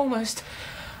first and foremost,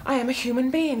 I am a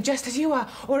human being, just as you are,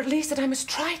 or at least that I must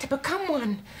try to become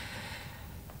one.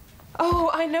 Oh,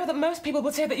 I know that most people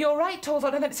would say that you're right,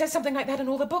 Torvald, and that it says something like that in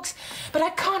all the books, but I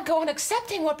can't go on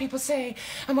accepting what people say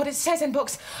and what it says in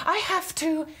books. I have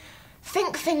to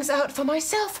think things out for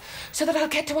myself so that I'll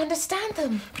get to understand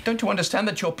them. But don't you understand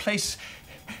that your place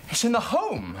is in the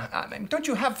home? I mean, don't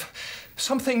you have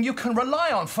something you can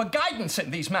rely on for guidance in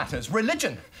these matters?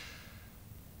 Religion.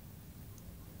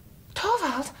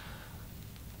 Torvald,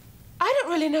 I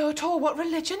don't really know at all what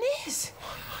religion is.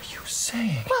 What are you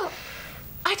saying? Well,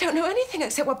 I don't know anything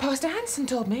except what Pastor Hansen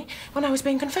told me when I was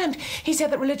being confirmed. He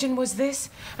said that religion was this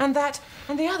and that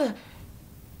and the other.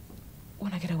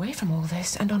 When I get away from all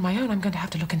this and on my own, I'm going to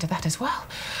have to look into that as well.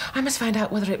 I must find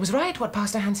out whether it was right what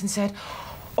Pastor Hansen said,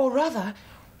 or rather,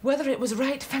 whether it was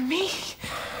right for me.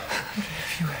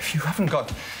 If you haven't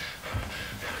got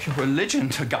your religion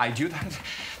to guide you,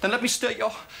 then let me stir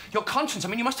your conscience. I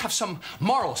mean, you must have some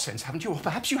moral sense, haven't you? Or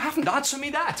perhaps you haven't. Answer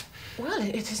me that. Well,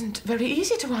 it isn't very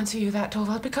easy to answer you that,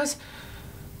 Torvald, because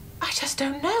I just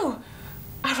don't know.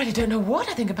 I really don't know what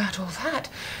I think about all that.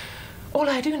 All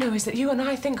I do know is that you and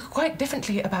I think quite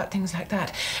differently about things like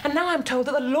that. And now I'm told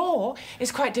that the law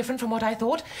is quite different from what I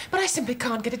thought, but I simply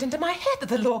can't get it into my head that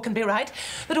the law can be right,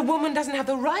 that a woman doesn't have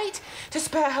the right to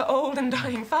spare her old and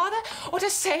dying father or to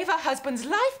save her husband's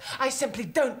life. I simply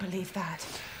don't believe that.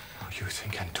 Oh, you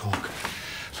think and talk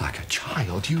like a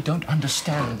child. You don't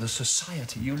understand the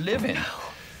society you live in. No,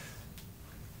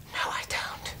 I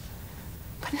don't.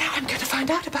 But now I'm going to find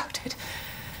out about it.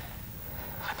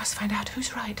 I must find out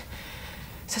who's right.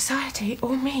 Society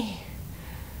or me?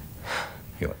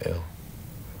 You're ill.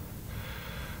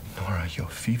 Nora, you're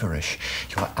feverish.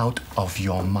 You're out of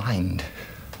your mind.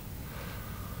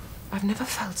 I've never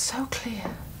felt so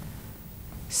clear,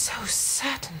 so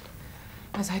certain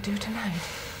as I do tonight.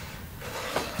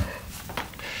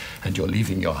 And you're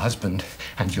leaving your husband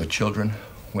and your children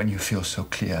when you feel so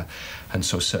clear and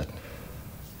so certain.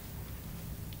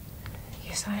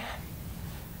 Yes, I am.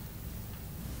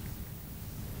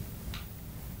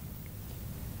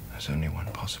 There's only one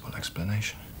possible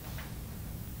explanation.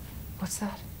 What's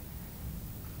that?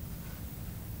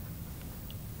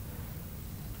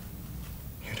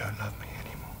 You don't love me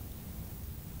anymore.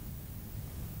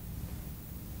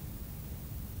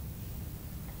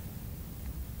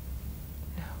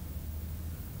 No.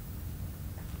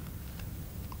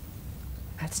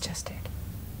 That's just it.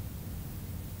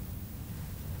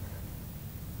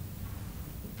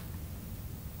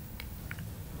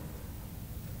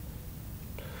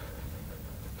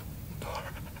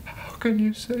 How can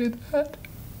you say that?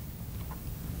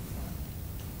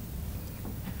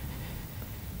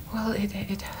 Well,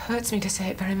 it hurts me to say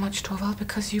it very much, Torvald,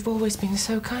 because you've always been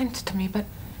so kind to me, but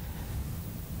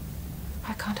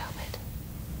I can't help it.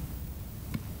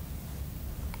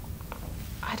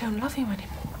 I don't love you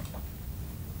anymore.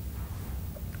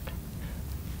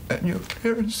 And you're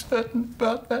clear and certain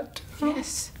about that, too?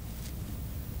 Yes.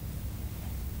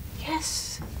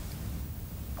 Yes.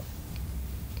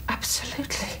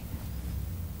 Absolutely.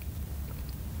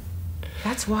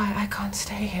 That's why I can't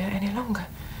stay here any longer.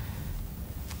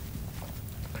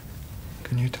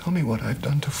 Can you tell me what I've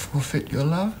done to forfeit your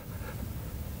love?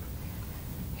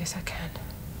 Yes, I can.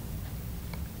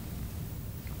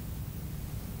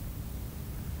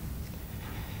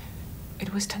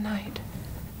 It was tonight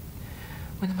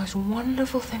when the most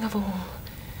wonderful thing of all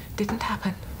didn't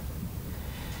happen.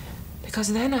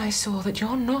 Because then I saw that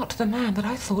you're not the man that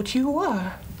I thought you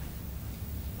were.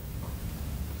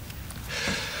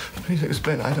 Please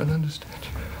explain. I don't understand you.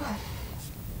 Well,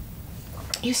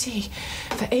 you see,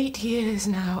 for 8 years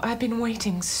now, I've been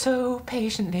waiting so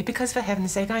patiently because, for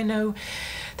heaven's sake, I know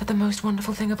that the most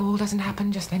wonderful thing of all doesn't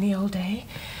happen just any old day.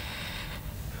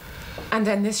 And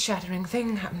then this shattering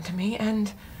thing happened to me,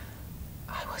 and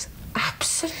I was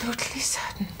absolutely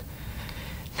certain.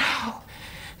 Now,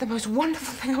 the most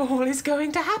wonderful thing of all is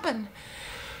going to happen.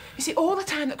 You see, all the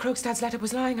time that Krogstad's letter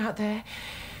was lying out there,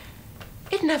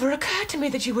 it never occurred to me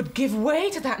that you would give way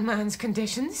to that man's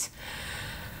conditions.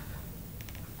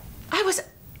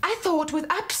 I thought with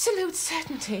absolute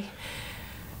certainty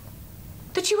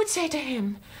that you would say to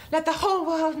him, let the whole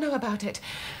world know about it.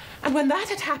 And when that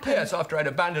had happened... Yes, after I'd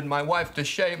abandoned my wife to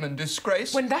shame and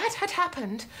disgrace. When that had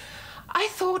happened, I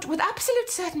thought with absolute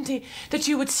certainty that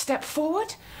you would step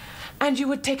forward and you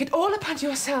would take it all upon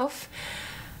yourself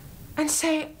and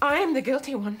say, I am the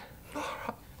guilty one.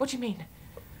 What do you mean?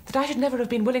 That I should never have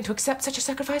been willing to accept such a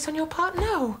sacrifice on your part?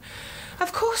 No,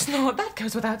 of course not. That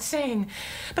goes without saying.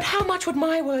 But how much would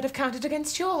my word have counted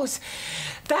against yours?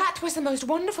 That was the most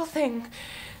wonderful thing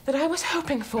that I was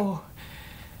hoping for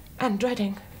and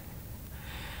dreading.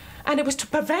 And it was to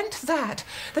prevent that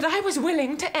I was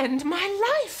willing to end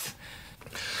my life.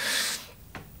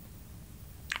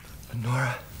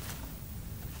 Nora,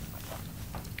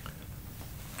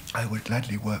 I would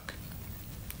gladly work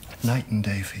night and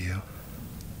day for you.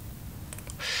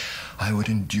 I would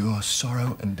endure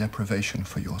sorrow and deprivation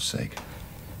for your sake.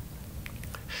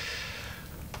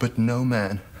 But no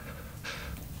man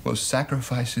will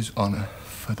sacrifice his honor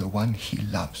for the one he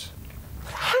loves.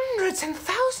 Hundreds and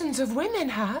thousands of women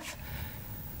have.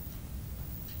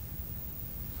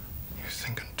 You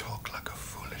think and talk like a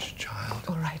foolish child.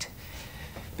 All right.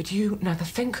 But you neither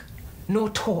think nor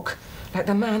talk like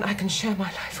the man I can share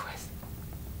my life with.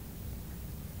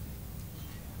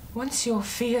 Once your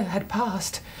fear had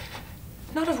passed,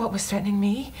 not of what was threatening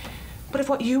me, but of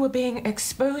what you were being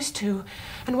exposed to,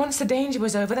 and once the danger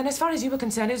was over, then as far as you were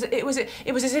concerned, it was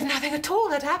as if nothing at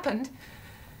all had happened.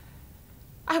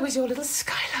 I was your little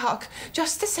skylark,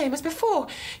 just the same as before.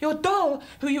 Your doll,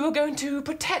 who you were going to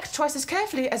protect twice as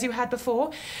carefully as you had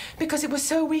before, because it was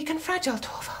so weak and fragile,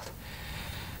 Torvald.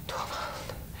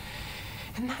 Torvald.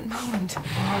 In that moment,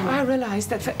 I realised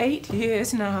that for 8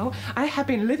 years now, I have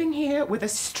been living here with a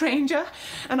stranger,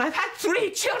 and I've had 3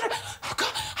 children. Oh,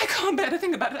 God, I can't bear to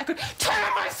think about it. I could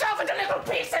tear myself into little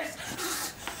pieces.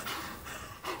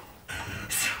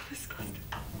 So disgusting.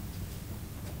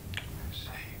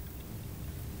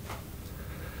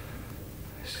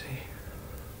 I see.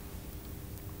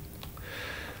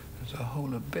 There's a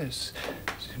whole abyss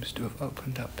seems to have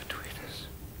opened up between us.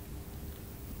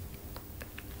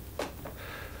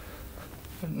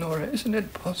 But Nora, isn't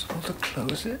it possible to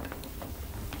close it?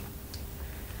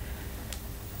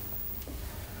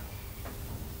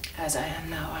 As I am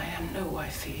now, I am no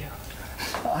wife for you.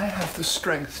 I have the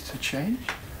strength to change.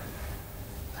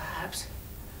 Perhaps.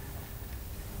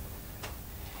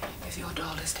 If your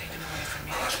doll is taken away from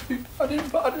me.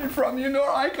 Undeparted from you,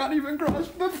 Nora. I can't even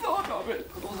grasp the thought of it.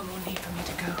 All the more need for me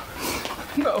to go.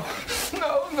 No,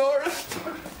 Nora.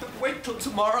 Wait till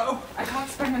tomorrow. I can't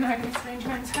spend the night in a strange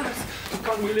man's house.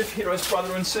 Can't we live here as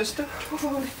brother and sister?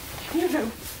 Oh, you know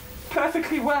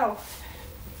perfectly well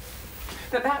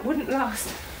that that wouldn't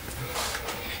last.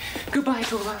 Goodbye,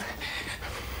 Torvald.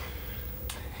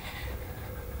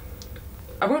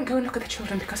 I won't go and look at the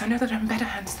children because I know that they're in better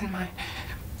hands than mine.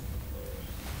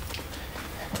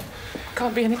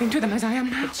 Can't be anything to them as I am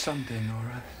now. But someday,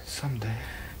 Nora, someday.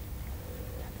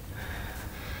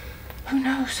 Who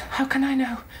knows? How can I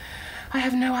know? I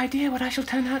have no idea what I shall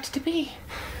turn out to be.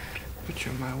 But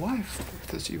you're my wife,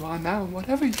 both as you are now, and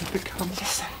whatever you become.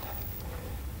 Listen,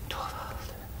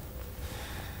 Torvald.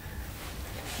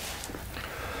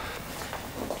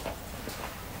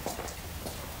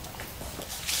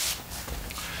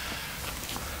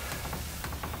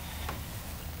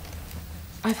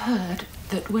 I've heard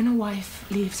that when a wife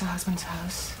leaves her husband's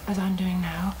house, as I'm doing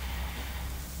now,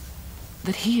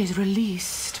 that he is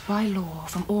released by law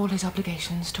from all his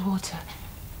obligations towards her.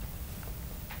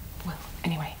 Well,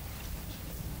 anyway,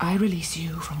 I release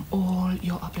you from all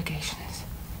your obligations.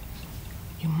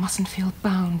 You mustn't feel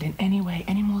bound in any way,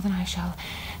 any more than I shall.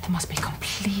 There must be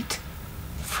complete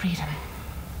freedom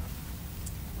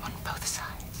on both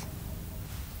sides.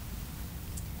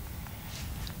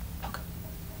 Look.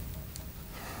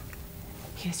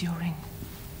 Here's your ring.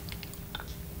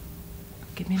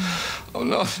 Give me mine. Oh,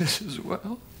 no, this as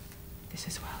well. This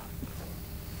as well.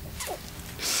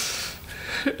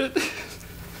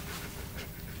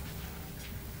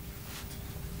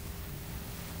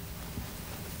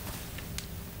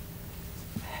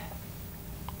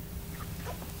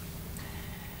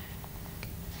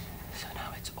 So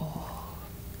now it's all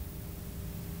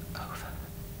over.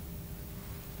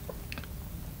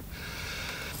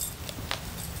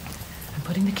 I'm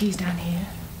putting the keys down here.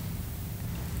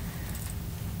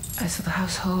 As for the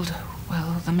household,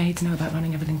 well, the maids know about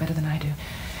running everything better than I do.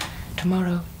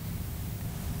 Tomorrow,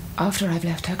 after I've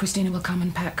left her, Christina will come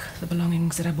and pack the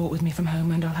belongings that I brought with me from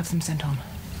home, and I'll have them sent on.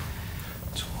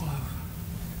 It's all over.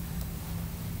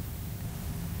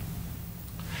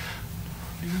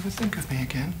 Will you ever think of me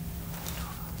again?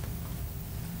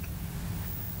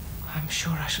 I'm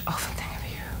sure I shall often think of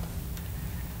you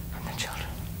and the children.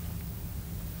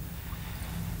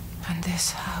 And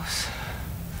this house.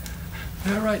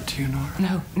 May I write to you, Nora?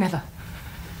 No, never.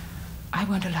 I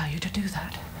won't allow you to do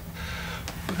that.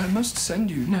 But I must send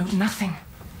you... No, nothing.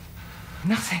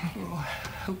 Nothing. Oh,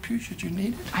 I'll help you should you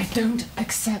need it. I don't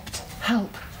accept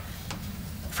help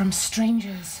from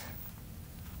strangers.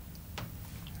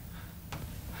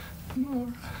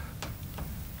 Nora,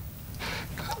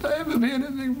 can't I ever be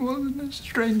anything more than a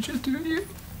stranger to you?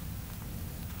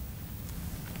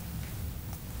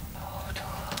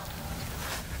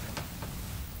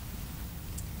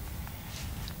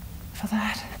 For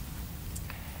that,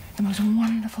 the most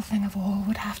wonderful thing of all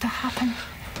would have to happen.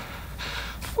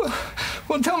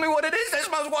 Well, tell me what it is, this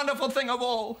most wonderful thing of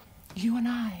all. You and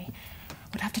I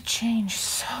would have to change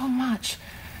so much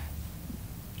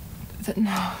that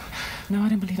no, I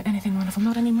don't believe anything wonderful,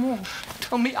 not anymore.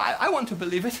 Tell me, I want to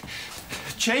believe it.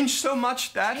 Change so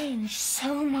much that... Change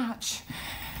so much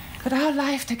that our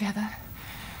life together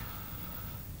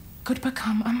could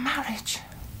become a marriage.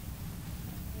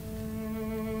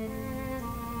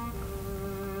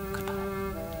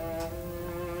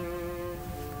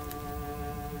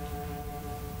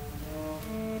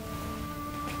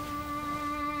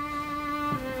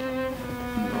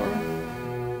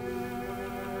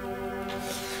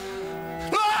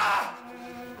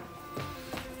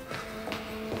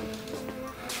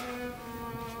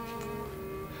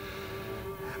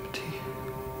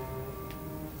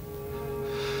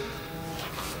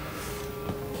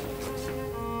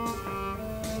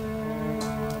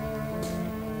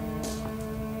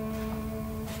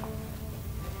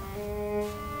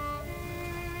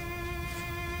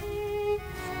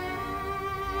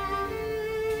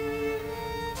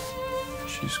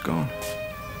 she's gone.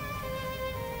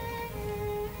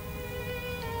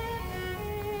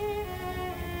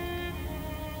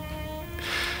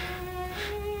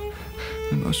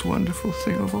 The most wonderful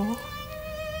thing of all.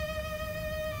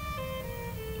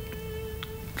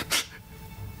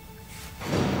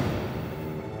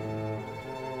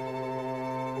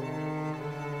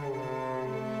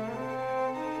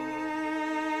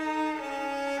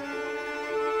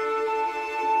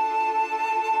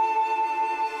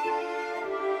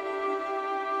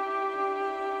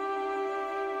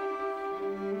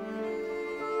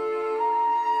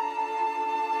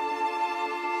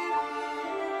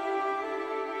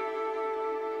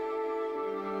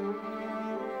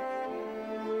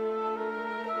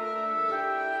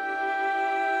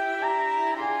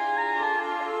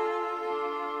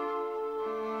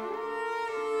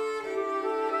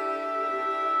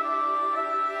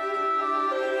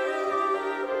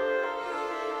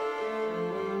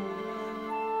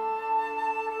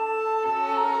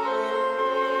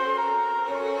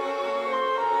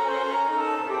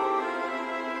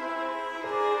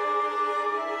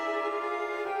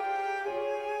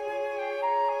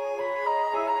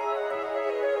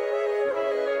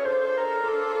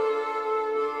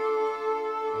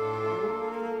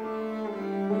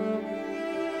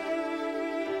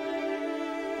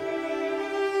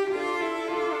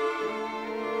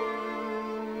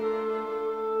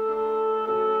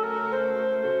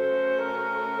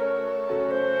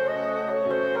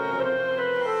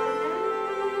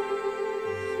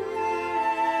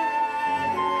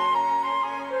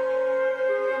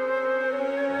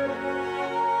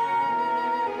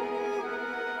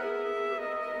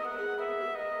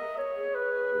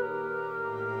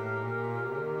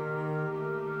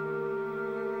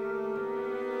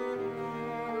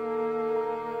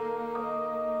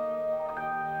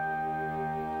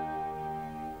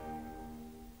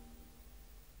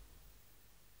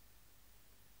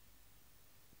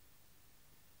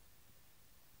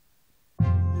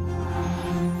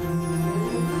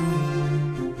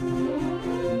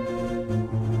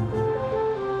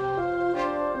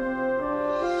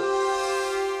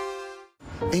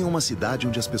 Em uma cidade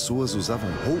onde as pessoas usavam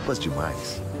roupas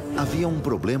demais, havia um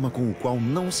problema com o qual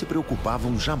não se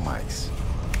preocupavam jamais.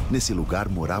 Nesse lugar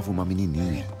morava uma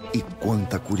menininha, e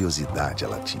quanta curiosidade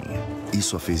ela tinha.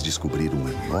 Isso a fez descobrir um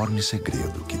enorme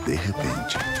segredo que, de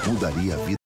repente, mudaria a vida